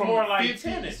one that's more like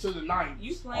tennis to the 90s.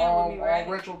 You playing with me, right?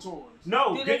 All retro toys.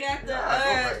 No, do they got the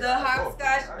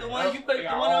hopscotch, the one you put the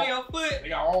one on your foot? They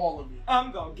got all of it.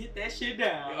 I'm gonna get that shit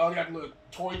down. They got the little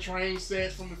toy train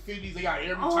sets from the 50s. They got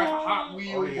every type of Hot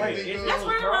Wheels. That's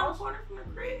right around the corner from the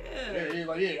crib.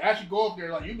 Yeah. Actually, go up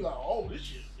there, like you be like, oh, this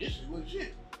shit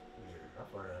legit.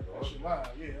 That shit live.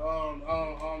 Yeah.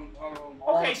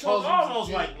 Okay, so it's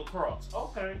almost like lacrosse.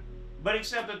 Okay, but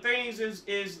except the things is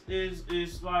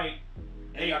like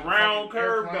a round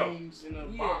curve though. In the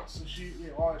box and shit.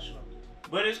 Yeah, all that shit up there.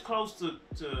 But it's close to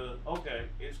okay.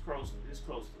 It's close to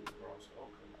lacrosse.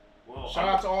 Okay. Well, shout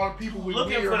out to all the people with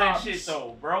looking weird for that hobbies. shit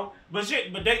though, bro. But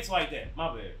dates like that.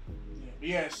 My bad. Yeah, but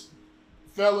yes,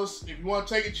 fellas, if you want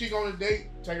to take a chick on a date,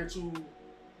 take her to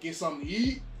get something to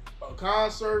eat, a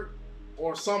concert,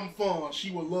 or something fun. She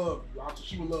will love you.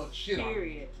 She will love the shit out of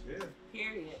you.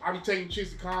 Period. I be taking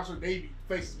chicks to concert,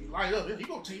 faces be light up. You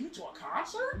gonna take me to a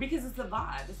concert? Because it's a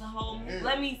vibe. It's a whole mood.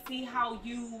 Let me see how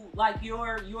you like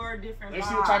your different Let's vibes.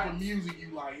 see what type of music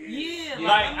you like. Yeah.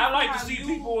 Like I like to see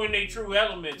people in their true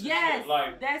elements. Yes, and shit.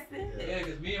 Like that's it. Yeah,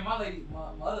 because me and my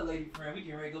other lady friend, we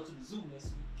getting ready to go to the zoo this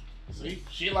week. See,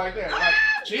 shit like that. Like,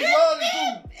 she love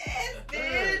the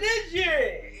This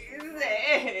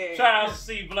shout out to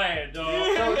C Vlad,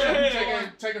 dog. So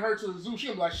taking her to the zoo,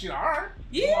 she'll be like, shit, alright.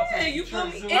 Yeah, you feel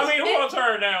me? I mean, who gonna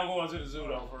turn down going to the zoo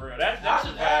though? For real, that's a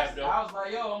vibe though. I was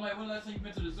like, yo, I'm like, when last time you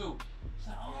been to the zoo? She's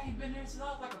like, oh, I ain't been there since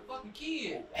I was like a fucking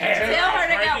kid. Tell her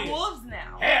they got wolves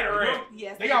now. Had her in.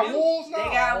 Yes, they got wolves now. They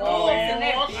got wolves and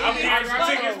they're big. I'm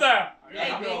buying tickets now.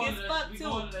 They big as fuck We too.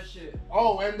 going to that shit.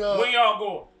 Oh, and when y'all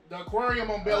going? The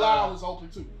aquarium on Belle Isle is open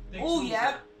too. Oh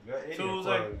yeah.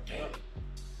 Tuesday.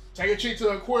 Take a chick to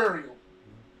the aquarium.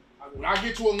 When I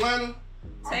get to Atlanta,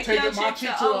 I'm Take taking my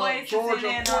chick to the Oasis Georgia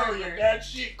in Ann aquarium. Arbor. That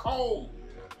shit cold.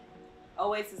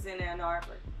 Oasis in Ann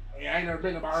Arbor. Yeah, I ain't never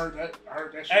been there, but I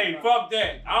heard that shit. Hey, fuck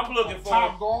that. I'm looking for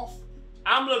Top Golf.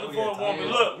 I'm looking for a woman.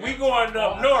 Look, we going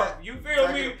up north. You feel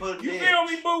me? You feel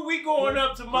me, boo? We going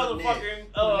up to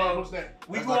motherfucking What's that?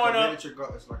 we going up. It's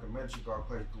like a miniature golf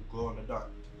place through glow in the dark.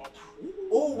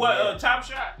 Ooh, what? Top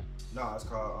Shot? No, it's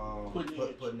called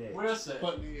Putting Edge. Where's that?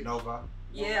 Nova.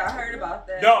 Yeah, I heard about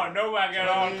that. No, I got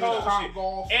all the cold shit.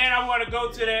 Golf. And I want to go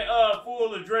to that full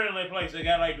adrenaline place. They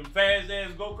got like them fast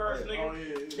ass go karts, nigga. Oh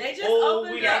yeah. They just Oh,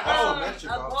 opened we got a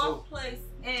golf place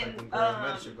in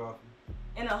Miniature golf.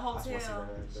 in a hotel.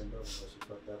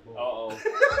 Uh-oh. Hey,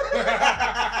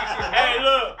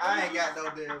 look. I ain't got no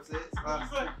damn sense.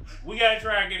 We gotta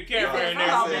try and get a camera in there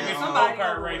so we can get some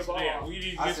go-kart race there. We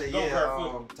need to I get some said,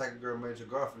 go-kart foot. take a girl miniature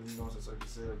golfing, you know, so you can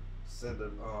send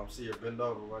her, see her bend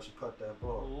over while she put that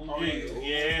ball. Oh,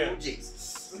 yeah. Oh,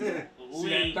 Jesus. See that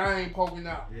thing poking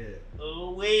out. Yeah.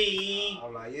 Oh, wee.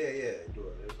 I'm like, yeah, do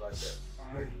it. It's like that.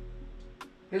 Alright.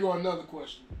 Here go another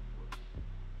question.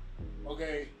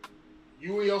 Okay,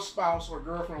 you and your spouse or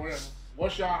girlfriend, whatever,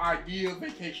 what's your ideal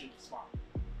vacation spot?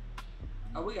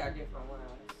 Oh, we got different ones.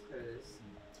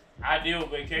 Ideal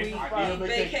vacation. Ideal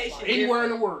vacation. Vacation Anywhere in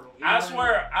the world. I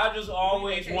swear, I just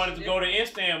always wanted to go to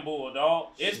Istanbul, dog.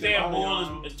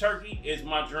 Istanbul is Turkey is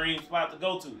my dream spot to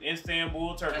go to.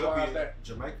 Istanbul, Turkey. Why is that?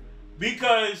 Jamaica.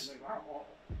 Because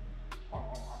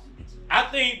I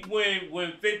think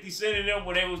when 50 Cent and them,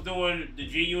 when they was doing the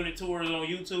G Unit tours on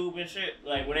YouTube and shit,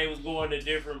 like when they was going to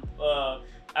different,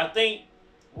 I think,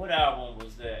 what album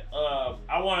was that?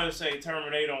 I want to say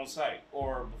Terminate on Sight,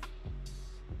 or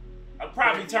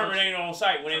probably Terminate on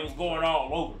Sight when they was going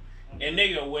all over. And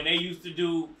nigga, when they used to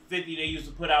do 50, they used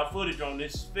to put out footage on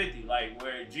this 50, like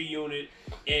where G Unit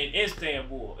in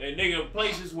Istanbul. And nigga,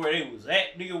 places where they was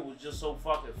at, nigga was just so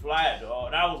fucking fly, dog.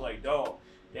 And I was like, dog,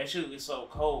 that shit is so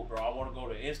cold, bro. I want to go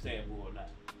to Istanbul now.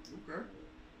 Okay.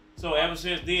 So ever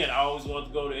since then, I always wanted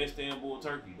to go to Istanbul,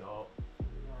 Turkey, dog.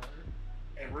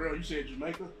 And real, you said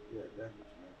Jamaica? Yeah, definitely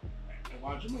Jamaica. And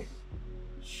why Jamaica?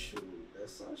 Shoot,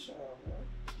 that's sunshine, man.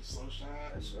 Sunshine.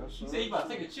 That's sunshine. You say you about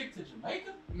to take a chick to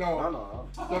Jamaica? No. No.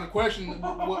 No, the question,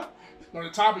 the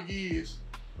topic is,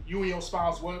 you and your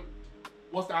spouse,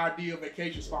 what's the ideal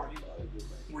vacation spot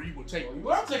where you would take her? You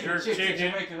are taking a Jerk chick to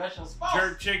chicken. Jamaica, that's your spouse.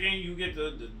 Jerk chicken, you get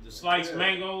the sliced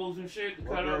mangoes and shit. The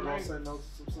What cut girl up gonna mangoes. say no to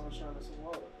some sunshine and some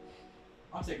water?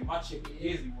 I'm taking my chick to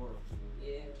Disney World.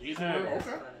 Yeah. Yeah.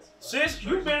 Okay. Sis,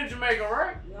 you been in Jamaica,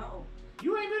 right? No.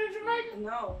 You ain't been in Jamaica?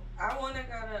 No. I want to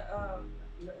go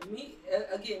to Me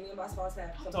again, me and my spouse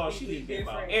have I thought she completely didn't get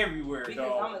about different. everywhere, Because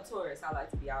dog. I'm a tourist, I like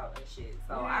to be out and shit.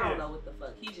 So I don't know what the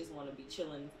fuck. He just want to be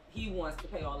chilling. He wants to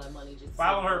pay all that money just.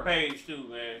 Follow to her page too,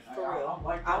 man. For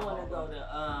real. I want to go to.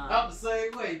 I'm the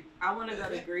same way. I want to go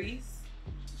to Greece.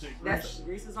 Greece.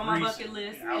 Greece is on my bucket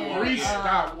list. Greece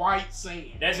got white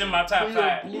sand. That's in my top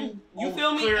 5. Blue, you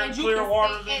feel me? Clear, and you clear can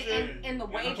waters see, and shit. and the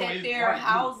way That's that why it's their bright blue.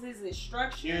 houses is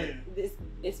structured, this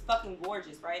is fucking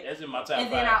gorgeous, right? That's in my top 5.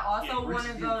 And then I also Yeah, want Greece to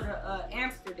is go to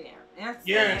Amsterdam.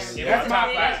 Yes, Yeah, that's top my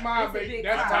five. that's my It's a big big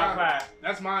that's top my 5.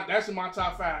 that's in my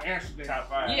top 5. Amsterdam. Top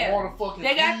 5. Yeah. All the fucking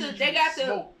They got weed the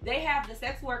smoke. they have the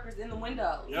sex workers in the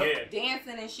windows, Yep.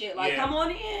 dancing and shit. Like, Yeah. come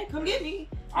on in, come get me.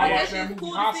 I Like, watched that shit's movie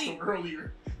cool to Hostel see.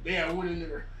 earlier. They had one in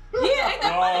there. Yeah, ain't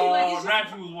that funny? Like, it's not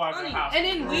just you was watching funny. House. And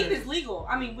then weed is legal.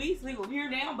 I mean, weed's legal here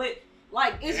now, but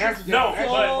like it's just Amsterdam, No, that's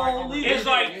so but legal. it's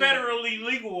like federally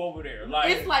legal over there.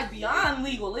 Like It's like beyond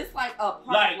legal. It's like a part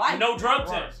like of life. no drug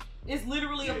Right. test. It's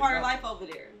literally a Yeah, part of no. life over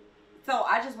there. So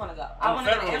I just want to go. I On want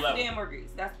to go to federal Amsterdam or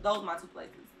Greece. Those are my 2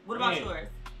 places. What about Man. yours?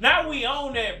 Now we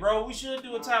own that, bro. We should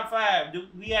do a top 5.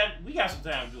 We got some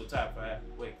time to do a top 5.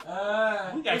 Wait,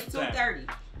 we got It's some time. 2:30.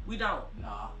 We don't.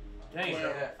 Nah. Dang,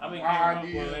 Well, I mean, my well,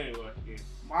 idea- anyway. Yeah.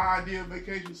 My ideal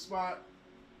vacation spot,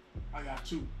 I got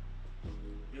 2.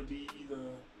 It'll be either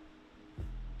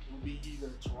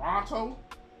Toronto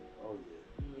Oh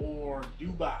yeah. or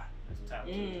Dubai. That's top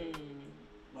 2.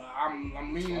 But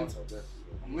I'm leaning Toronto, definitely.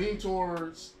 I'm leaning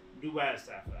towards Dubai's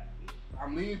top 5.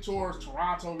 I'm leaning towards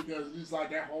Toronto because it's just like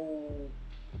that whole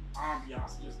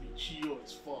ambiance just be chill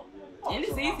as fuck. And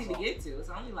it's easy to Toronto. get to. It's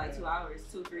only like 2 hours,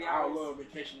 2-3 I hours. love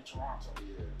vacation in Toronto.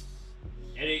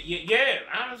 Yeah. And yeah,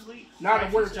 honestly, Not in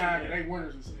actually wintertime, said they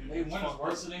winters is They winters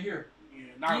worse than here. Yeah,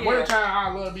 not in Yeah. wintertime,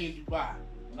 I love being in Dubai.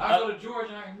 When I go to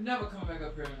Georgia, I ain't never come back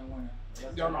up here in the winter.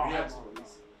 That's Don't know, what yeah.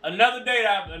 happens. Another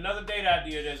date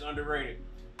idea that's underrated.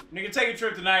 Nigga, take a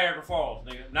trip to Niagara Falls,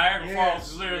 nigga. Niagara Yes,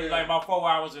 Falls is literally yeah. like about 4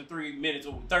 hours and 3 minutes,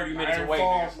 30 minutes Niagara away,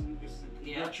 Falls, nigga. and it's a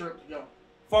Yeah. good trip to go.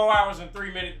 4 hours and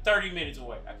 30 minutes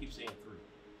away. I keep saying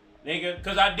 3. Nigga,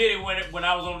 because I did it when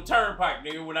I was on the turnpike,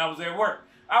 nigga, when I was at work.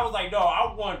 I was like, dog,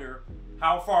 I wonder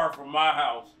how far from my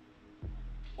house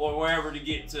or wherever to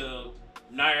get to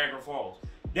Niagara Falls.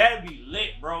 That'd be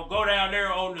lit, bro. Go down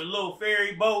there on the little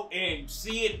ferry boat and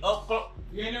see it up close.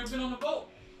 You ain't never been on the boat?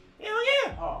 Hell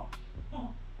yeah. Oh.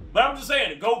 But I'm just saying,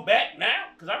 to go back now,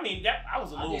 because I mean, I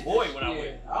was a I little did boy that when I shit.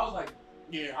 went. I was like,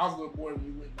 Yeah, I was a little boy when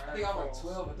we went. I think I was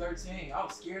like 12 or 13. I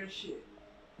was scared as shit.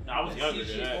 No, I was younger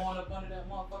See than shit that. going up under that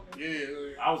motherfucker.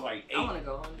 Yeah, I was like I want 8. to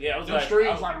go. Yeah, I was them like, streams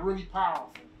I was- like really powerful.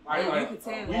 Like, Oh, you like, could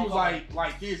tell. we was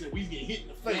like this, and we was getting hit in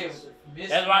the Yeah, face. with the mist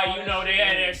that's and why all you know they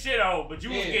had that shit on, but you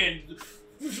was Yeah. getting.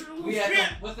 We had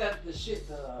that, what's that, the shit,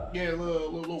 the Yeah,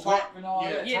 little tarp and all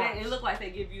Yeah. that. Yeah, it looked like they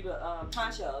give you the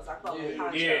ponchos. I call them Yeah.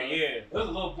 ponchos. Yeah. There was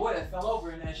a little boy that fell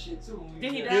over in that shit too. When we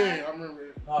Did he was die? there. Yeah, I remember.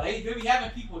 No, they be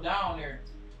having people down there.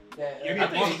 That Yeah, I a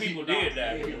think bunch some of people people did that.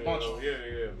 down there. Yeah, a bunch of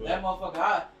Yeah. But that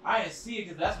motherfucker, I didn't see it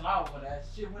because that's when I was when that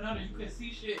shit went under. You couldn't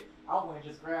see shit. I went and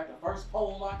just grabbed the first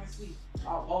pole I can see.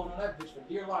 I was holding that bitch for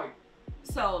dear life.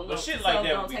 So, But shit like that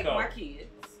don't would be take cool. my kids.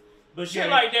 But shit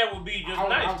Yeah. like that would be just I was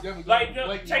nice. definitely Like, gonna just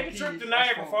Blake take a my trip kids, to that's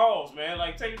Niagara fun. Falls, man.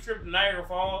 Like, take a trip to Niagara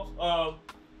Falls.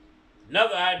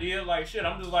 Another idea, like, shit,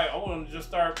 I'm just like, I want to just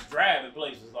start driving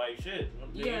places. Like, shit.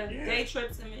 Yeah, Yeah. day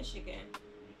trips in Michigan.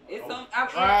 It's Oh.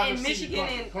 Drive in to see the Michigan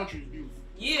country. and Country's beautiful.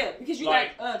 yeah, because you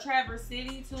Like- got Traverse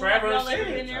City too. Traverse Y'all ever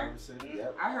City. been there?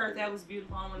 Yep. I heard that was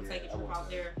beautiful. I want to take a Yeah, I trip went out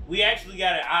there. there. We actually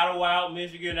got an Idlewild,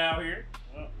 Michigan out here.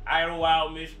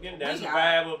 Idlewild, Michigan. That's a We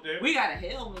vibe up there. We got a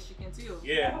Hill, Michigan too.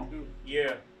 Yeah.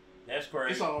 Yeah. That's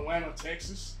crazy. It's on Atlanta,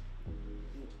 Texas.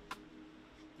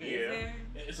 Is Yeah. there?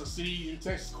 It's a city in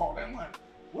Texas called Atlanta.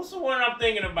 What's the one I'm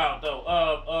thinking about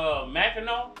though?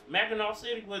 Mackinac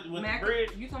City with the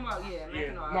bridge. You talking about Yeah,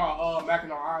 Mackinac? no,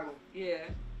 Mackinac Island. Yeah.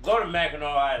 Go to Mackinac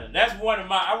Island. That's one of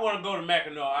my. I want to go to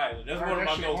Mackinac Island. That's I one heard of that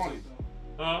my shit go-to. haunted,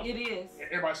 though. Huh? It is.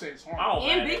 Everybody says it's I haunted. don't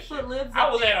And mind that Bigfoot shit. lives. I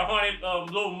up was there. at a haunted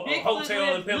little Bigfoot hotel in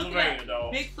lives- look it Pennsylvania, up.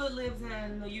 dog. Bigfoot lives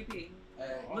in the UP.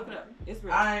 Hey, Look it up. It's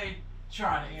real. I ain't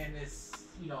trying to end this,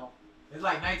 it's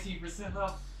like 19%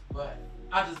 left, but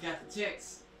I just got the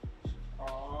text.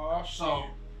 Oh shit! So,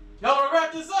 y'all wanna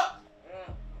wrap this up?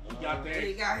 He got that.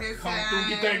 He got his Come time.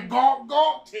 through, get that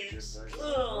gawk tits.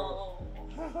 Oh.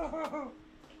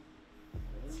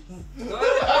 Yes, Go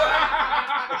ahead.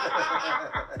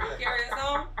 Carry us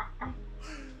on.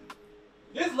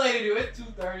 This lady do it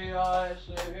 2:30 all that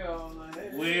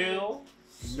shit. Will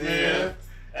Smith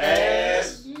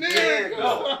Ass nigga.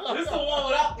 No, this the one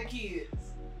without the kids.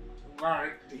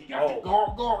 Alright, he got the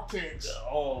gawk tits.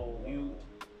 Oh,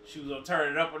 she was gonna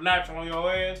turn it up a notch on your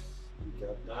ass.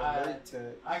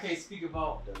 I can't speak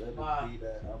about my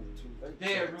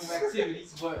bedroom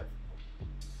activities, but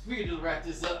we can just wrap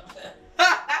this up.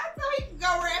 So we can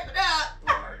go wrap it up.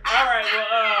 All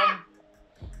right,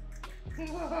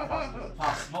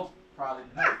 Pop smoke probably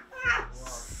tonight.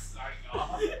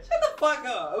 Shut the fuck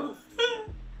up.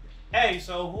 hey,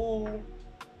 so who?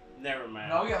 Never mind.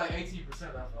 No, we got like 18%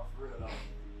 left off for real though.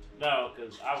 No,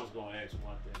 because I was going to ask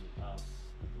one thing.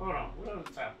 Hold on, what other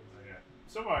topics I got?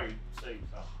 Somebody say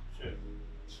something.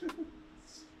 Shit.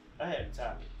 I had a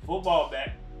topic. Football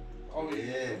back. Oh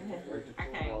yeah. I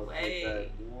can't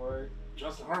wait.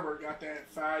 Justin Herbert got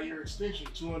that 5-year extension,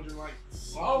 200 like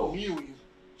Oh. million.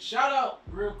 Shout out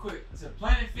real quick to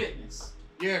Planet Fitness.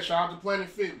 Yeah, shout out to Planet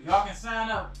Fitness. Y'all can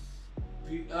sign up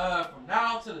from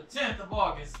now to the 10th of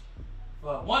August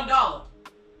for $1.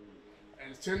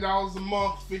 And it's $10 a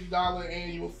month, $50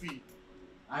 annual fee.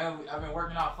 I've been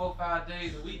working out 4-5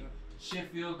 days a week.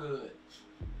 Shit feel good.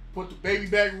 Put the baby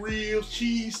back ribs,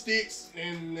 cheese sticks,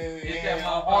 and that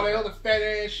all that other fat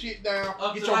ass shit down.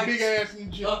 Up Get to your like- big ass in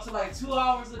the gym. Up to like 2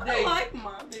 hours a I day. like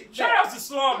my big Shout out to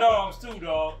Slum Dogs too,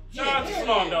 dog. Shout out to Yeah,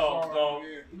 Slum yeah. Dogs, dog.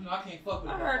 Yeah. Even though I can't fuck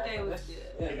with I them. heard they was good.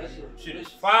 Yeah, that shit. Shit is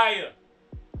delicious. fire.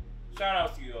 Shout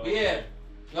out to you. But yeah,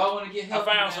 y'all want to get I healthy,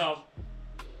 found man,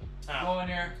 some. go in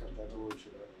there,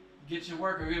 get your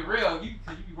work. Be real, cause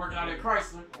you be working out at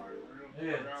Chrysler.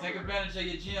 Yeah, take advantage of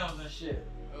your gyms and shit.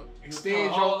 Extend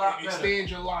A whole lot better. extend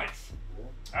your life.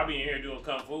 I be in here doing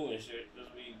kung fu and shit.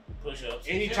 Just be push-ups.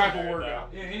 Any and type of everything. workout.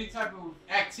 Yeah, any type of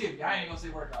activity. I ain't even gonna say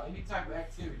workout. Any type of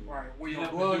activity. Right, where Get your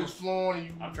up and blood do is it. flowing,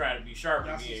 you I'm trying to be sharp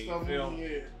got some again. You stuff feel in me?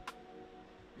 you,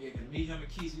 Yeah, cause me, him, and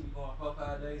Keisha be going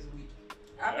 4-5 days a week.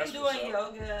 I've That's been what's doing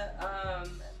yoga.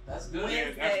 That's good. When-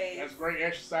 yeah. That's great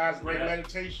exercise, great Yeah.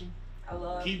 meditation. I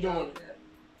love Keep yoga. doing it.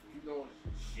 Keep doing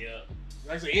it. Yeah.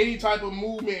 Like I said, any type of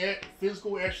movement,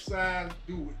 physical exercise,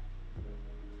 do it.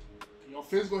 Your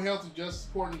physical health is just as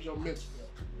important as your mental health.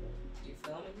 You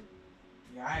feel me?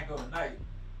 Yeah, I ain't go tonight.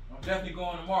 I'm definitely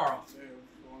going tomorrow. Yeah,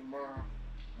 going tomorrow.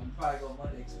 I'm probably go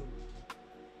Monday too.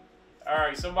 All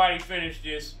right, somebody finish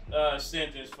this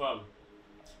sentence for me.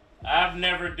 I've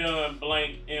never done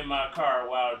blank in my car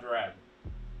while driving.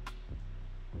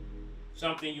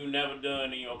 Something you never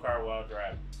done in your car while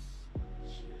driving.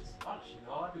 Shit, it's a lot of shit.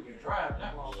 All I do is drive.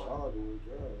 That motherfucker.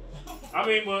 I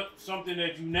mean, but something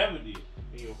that you never did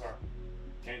in your car.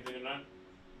 Can't think of nothing.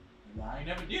 I ain't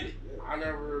never did it. I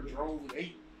never drove and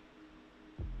ate.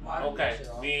 I do Okay, that shit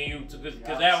all- me and you,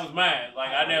 because that was mine. Like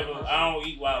I don't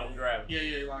eat while I'm driving.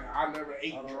 Yeah, like I never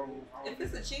ate and drove. If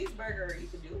it's a cheeseburger, you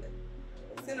can do it.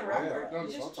 It's in a wrapper. Yeah, You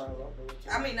just- sometimes I'll do it too.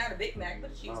 I mean, not a Big Mac,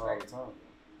 but a Not all the cheeseburger. time.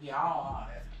 Yeah, I don't know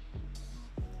that.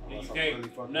 You Unless I'm can't really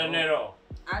fucking nothing old. at all.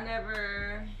 I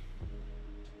never.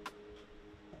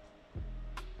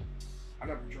 I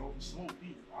never drove and smoked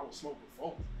either. I was smoking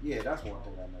before. Yeah, that's one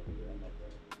thing I never did. I never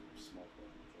smoked.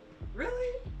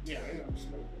 Really? Yeah, I never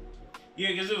smoked.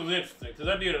 Yeah, because it was interesting. Because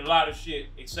I did a lot of shit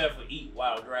except for eat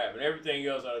while driving. Everything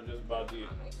else I just about did.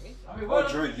 I mean, what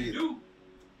else drink could you beer. do?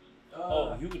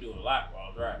 Oh, you can do a lot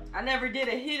while driving. I never did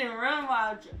a hit and run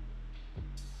while.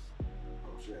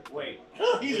 Oh shit. Wait,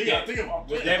 you gotta think about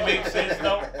would that make sense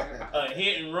though? A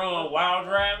hit and run while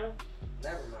driving?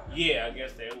 Never mind. Yeah, I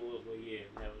guess that would. But yeah,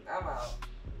 never. I'm out.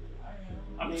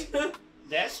 I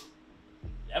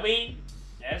mean,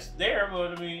 that's there,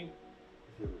 but I mean,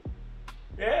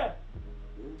 yeah.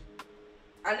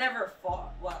 I never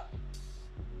fought while.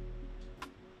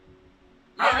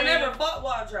 Yeah, I never fought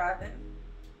while driving.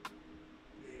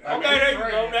 Okay, there you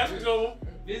go. That's a good one.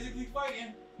 Physically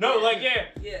fighting? No, like yeah.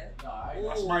 Yeah. Nah, I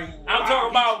ain't. Ooh. I'm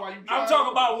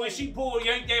talking about when she pulled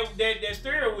yank that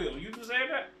steering wheel. You just said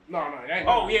that? No, that ain't.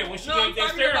 Oh yeah, when she No, I'm yanked that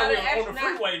talking steering about wheel it on the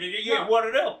actually freeway, nigga. Yeah, No. what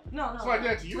it up? No. It's like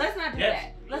that to you. Let's not do Yes.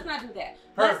 that. Let's not do that.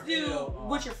 Perfect. Let's do Yeah.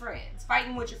 with your friends.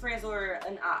 Fighting with your friends or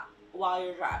an op while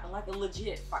you're driving. Like a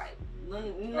legit fight. Not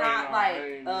no, like,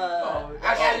 ain't- No, I got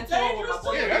that's into it with my dangerous. Yeah,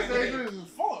 boyfriend. that's dangerous as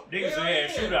fuck. Niggas Hell had yeah.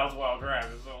 shootouts while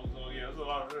driving, so yeah, it's a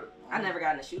lot of shit. I never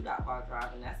got in a shootout while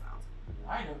driving. That sounds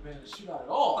I ain't never been in a shootout at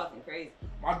all. fucking crazy.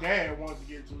 My dad wanted to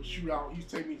get into a shootout. He used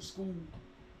to take me to school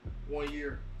one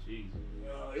year. Jeez.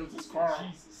 It was his car.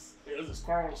 Jesus. It was his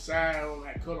car on the side. I don't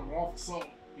like cut him off or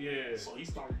something. Yeah. So he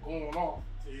started going off.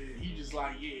 And he just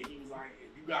like, yeah, he was like,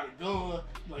 if you got a gun,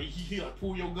 like he like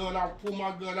pull your gun out, pull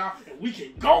my gun out, and we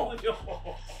can go.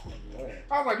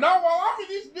 I was like, no, well, I'm in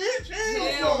this bitch.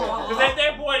 Hell no. Hell Because at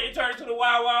that point, it turned to the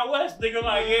Wild Wild West. Nigga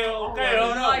like, yeah, okay,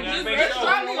 hold on. Like, Gotta just make drop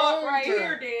sure. me off right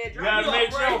here, Dad. You gotta Drop me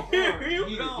make off right sure. here.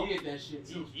 He You done go. did that shit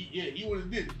too. He would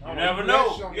have did it. You never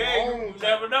know. Yeah, you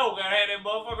never know. Gotta have that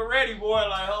motherfucker ready, boy.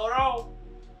 Like, hold on.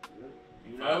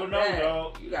 You never know,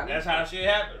 dog. That's how shit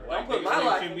happens. Don't put my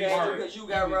life in danger because you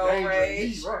got road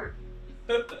rage.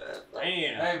 Damn.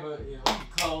 Hey, but yeah, we can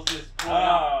close this.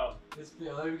 This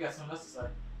bill. We got something else to say.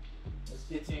 It's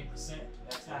 15%.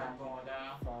 That time going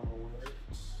down. Final words.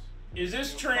 Is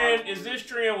this trend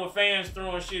with fans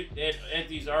throwing shit at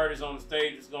these artists on the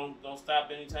stage is gonna stop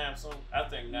anytime soon? I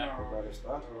think not.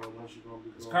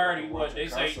 It's Cardi, what they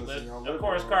say, of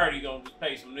course Cardi gonna just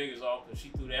pay some niggas off because she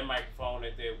threw that microphone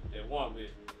at that one bitch.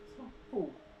 Who?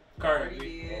 Cardi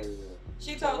did.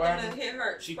 She told them to hit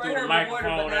her, She spray threw her the with water,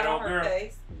 microphone but not at on old her girl.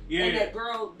 face. Yeah. And that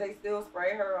girl, they still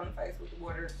spray her on the face with the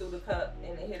water through the cup,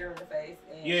 and it hit her in the face,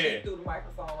 and she threw the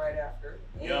microphone right after.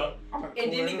 And,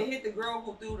 and didn't even hit the girl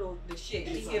who threw the shit.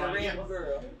 She hit a random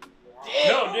girl.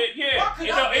 No,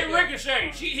 it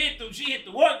ricocheted. She hit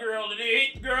the one girl and then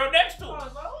hit the girl next to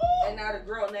her. And now the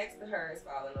girl next to her is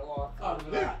filing a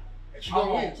lawsuit. Yeah. And she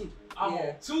gonna win too. I'm on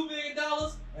 $2 million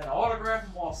and an autograph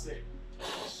from Offset.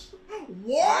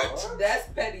 What? That's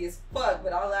petty as fuck,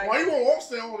 but I like Why it. you want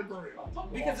Offset on the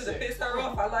ground? Because it'll piss her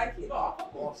off. I like it. No, I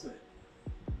fuck Offset.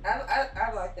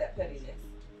 I like that pettiness.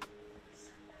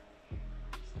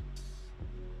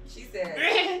 She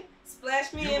said,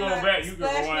 splash me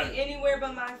anywhere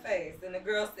but my face. And the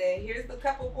girl said, here's the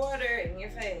cup of water in your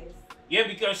face. Yeah,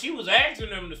 because she was asking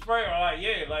them to spray her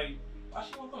like, why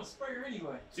she wasn't gonna spray her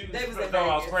anyway? She was talking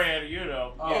about spraying, in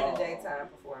the daytime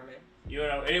performing.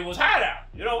 And it was hot out.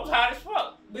 It was hot as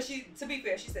fuck. But to be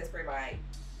fair, she said spray my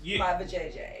Yeah.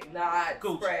 vajayjay, not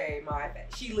spray my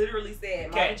face. She literally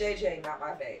said my vajayjay, not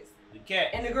my face. The cat.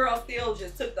 And the girl still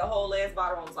just took the whole ass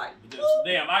bottle and was like,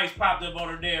 damn ice popped up on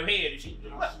her damn head and she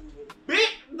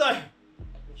like.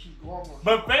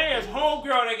 But fans, homegirl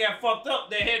that got fucked up,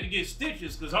 they had to get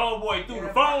stitches because homeboy threw the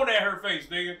phone at her face,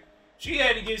 nigga. She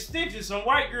had to get stitches. Some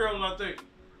white girl, I think.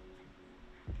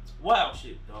 Wild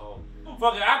shit, dog.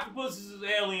 Fucking octopuses is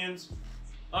aliens.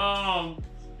 The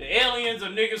aliens are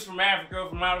niggas from Africa,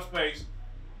 from outer space.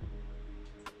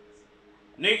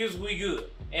 Niggas, we good.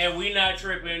 And we not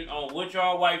tripping on what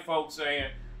y'all white folks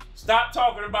saying. Stop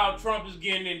talking about Trump is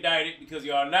getting indicted because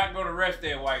y'all not going to arrest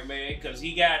that white man because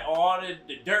he got all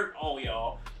the dirt on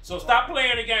y'all. So stop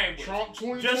playing the game with Trump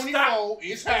 2024 just stop.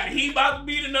 is happening. He about to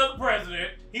be another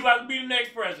president. He about to be the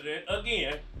next president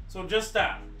again. So just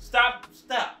stop. Stop.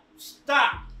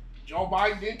 Joe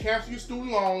Biden didn't cancel your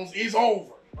student loans. It's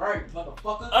over. Right,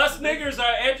 motherfucker. Us niggers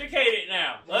are educated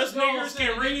now. Us niggers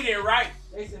can read and write.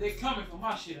 They said they coming for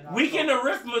my shit. We can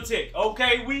arithmetic,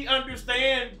 okay? We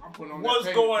understand what's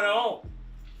going on.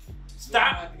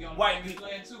 Stop white people.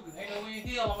 Too, cause ain't no way in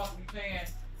hell I'm about to be paying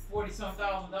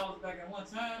 $40-some-thousand back at one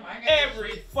time. I ain't got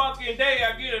Every fucking day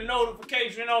I get a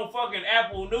notification on fucking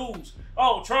Apple News.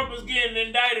 Oh, Trump is getting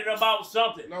indicted about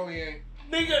something. No, he ain't.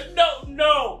 Nigga,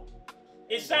 no.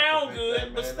 It sounds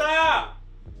good, but stop.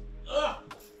 Ugh.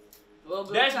 Well,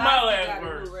 that's my last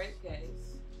word.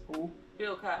 Who?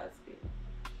 Bill Cosby.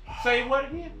 Say what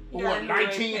again? What,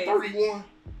 1931?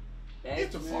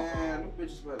 Get the fuck on.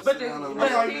 Bitches better But sit down and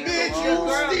bitch, relax. you still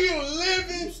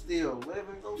living? You still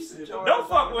living? Go sit your Don't ass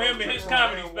fuck down with him and and his drink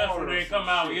comedy some special water that or ain't come some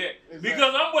out shit. yet. Exactly.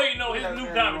 Because I'm waiting on his That new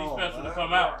man comedy alone, special to man.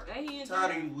 come out.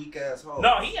 Tired of you weak ass hoes.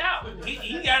 No, he out.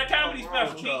 He got a comedy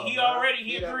special. He already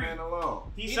Leave that agreed. man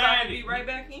alone. He He signed about to it. be right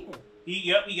back in. He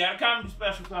got a comedy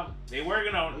special coming. They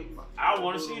working on it. I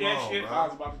want to see that shit. I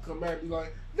was about to come back and be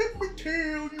like, let me tell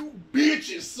you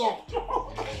bitches something.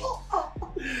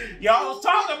 Y'all was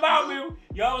talking about me.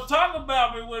 Y'all was talking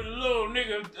about me when the little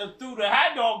nigga threw the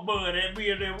hot dog bun at me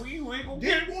and then we gonna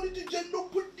get They wanted to just no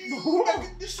put you back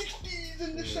in the 60s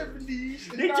and the 70s.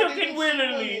 And They now took want it some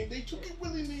willingly. money. They took it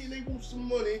willingly and they want some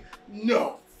money.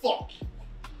 No, fuck you.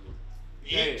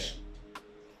 Yeah. Bitch.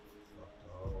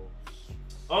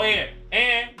 Oh yeah,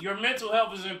 and your mental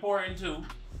health is important too.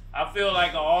 I feel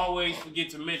like I always forget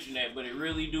to mention that, but it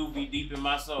really do be deep in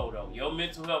my soul though. Your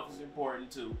mental health is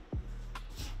important too.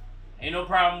 Ain't no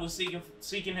problem with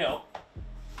seeking help.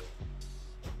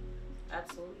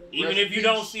 Absolutely. Even if you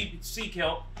don't seek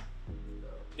help,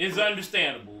 it's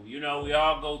understandable. You know, we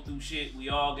all go through shit. We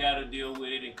all gotta deal with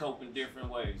it and cope in different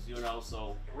ways. You know,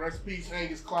 so Rest in peace,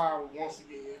 Angus Cloud, once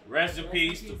again. rest in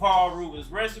peace to Paul Rubens.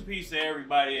 Rest in peace to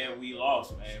everybody that we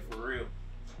lost, man, for real.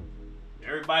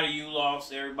 Everybody you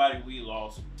lost, everybody we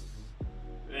lost.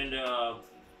 And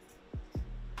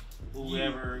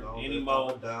whoever, any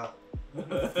more.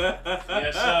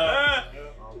 Yes, sir.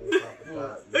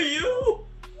 You?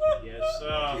 Yes, sir.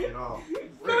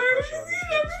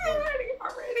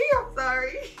 I'm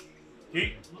sorry.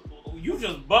 You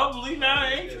just bubbly now,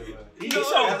 ain't you? You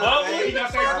so He bubbly.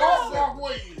 got that walk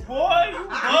waiting. Boy, you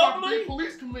bubbly.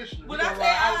 Police commissioner. When I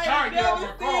say I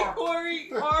never seen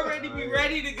Corey already be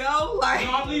ready to go, like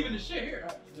I'm leaving the shit here.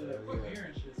 The equipment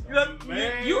here and shit. So.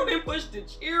 Man. You didn't push the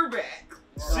chair back.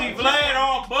 See Vlad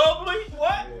all bubbly?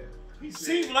 What? He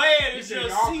See said, Vlad he is said, just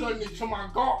y'all see. cutting it to my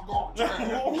gawk track.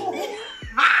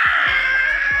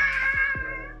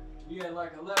 You had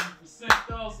like 11%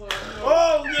 though, so.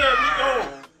 Oh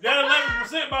yeah, that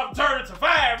 11% about to turn into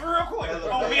 5 real quick.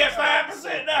 Oh, we at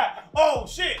 5% now. Oh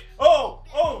shit. Oh.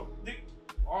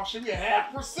 Oh shit, we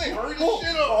at 0.5%. Hurry this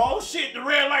shit up. Oh shit, the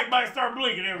red light might start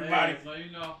blinking, everybody. Hey, so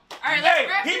you know. All right, let's Hey,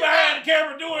 wrap he this behind up. the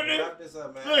camera doing this. Wrap this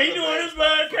up, man. Look, he doing this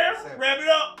behind the camera. Wrap it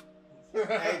up.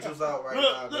 Angels out right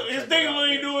now. Look, his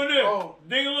dingaling doing this. Oh.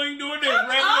 Dingaling doing this. Oh,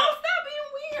 Wrap it up. stop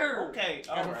being weird. Okay,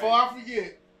 And all before right. I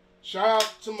forget, shout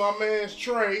out to my man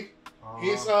Str8.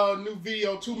 His new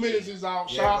video, 2 minutes, is out.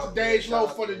 Shout out to Dej Low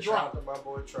for the drop. Shout out to my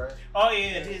boy Trey. Oh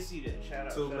yeah, I did see that. Shout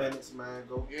out. 2 minutes, man.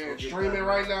 Go. Yeah, go get streaming that,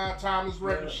 right man. now. Timeless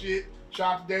record shit.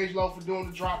 Shout out to Dej Low for doing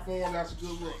the drop for him. That's a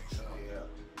good look. Yeah.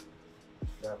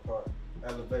 That part.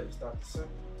 Elevate. Stop the simple.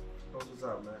 Close this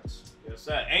out, Max. Yes,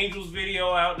 sir. Angel's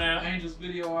video out now. Angel's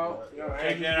video out. Yeah, Check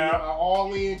Angels that video, out.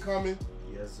 All in coming.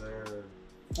 Yes, sir.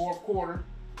 Fourth quarter.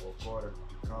 Fourth quarter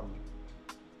coming.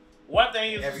 One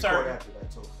thing is for Every quarter certain. after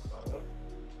that too.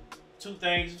 2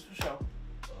 things is for sure.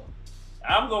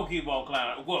 I'm gonna keep on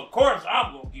clowning. Well, of course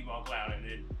I'm gonna keep on clowning.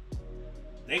 It.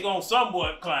 They gonna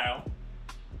somewhat clown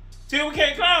till we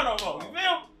can't clown no more. You feel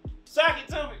me? Sock it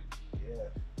to me.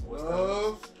 Yeah.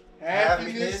 Love,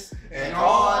 happiness, and all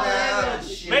all that that other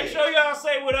shit. Make sure y'all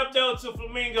say what up though to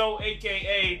Flamingo,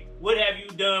 aka what have you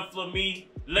done for me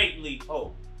lately?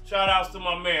 Oh, shout outs to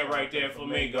my man right there, And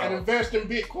Flamingo. invest in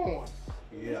Bitcoin.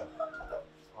 Yeah.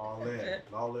 All in.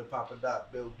 All in Papa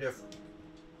Dot built different.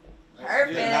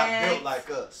 Perfect. They're not built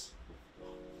like us.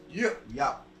 Yeah.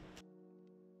 Yup.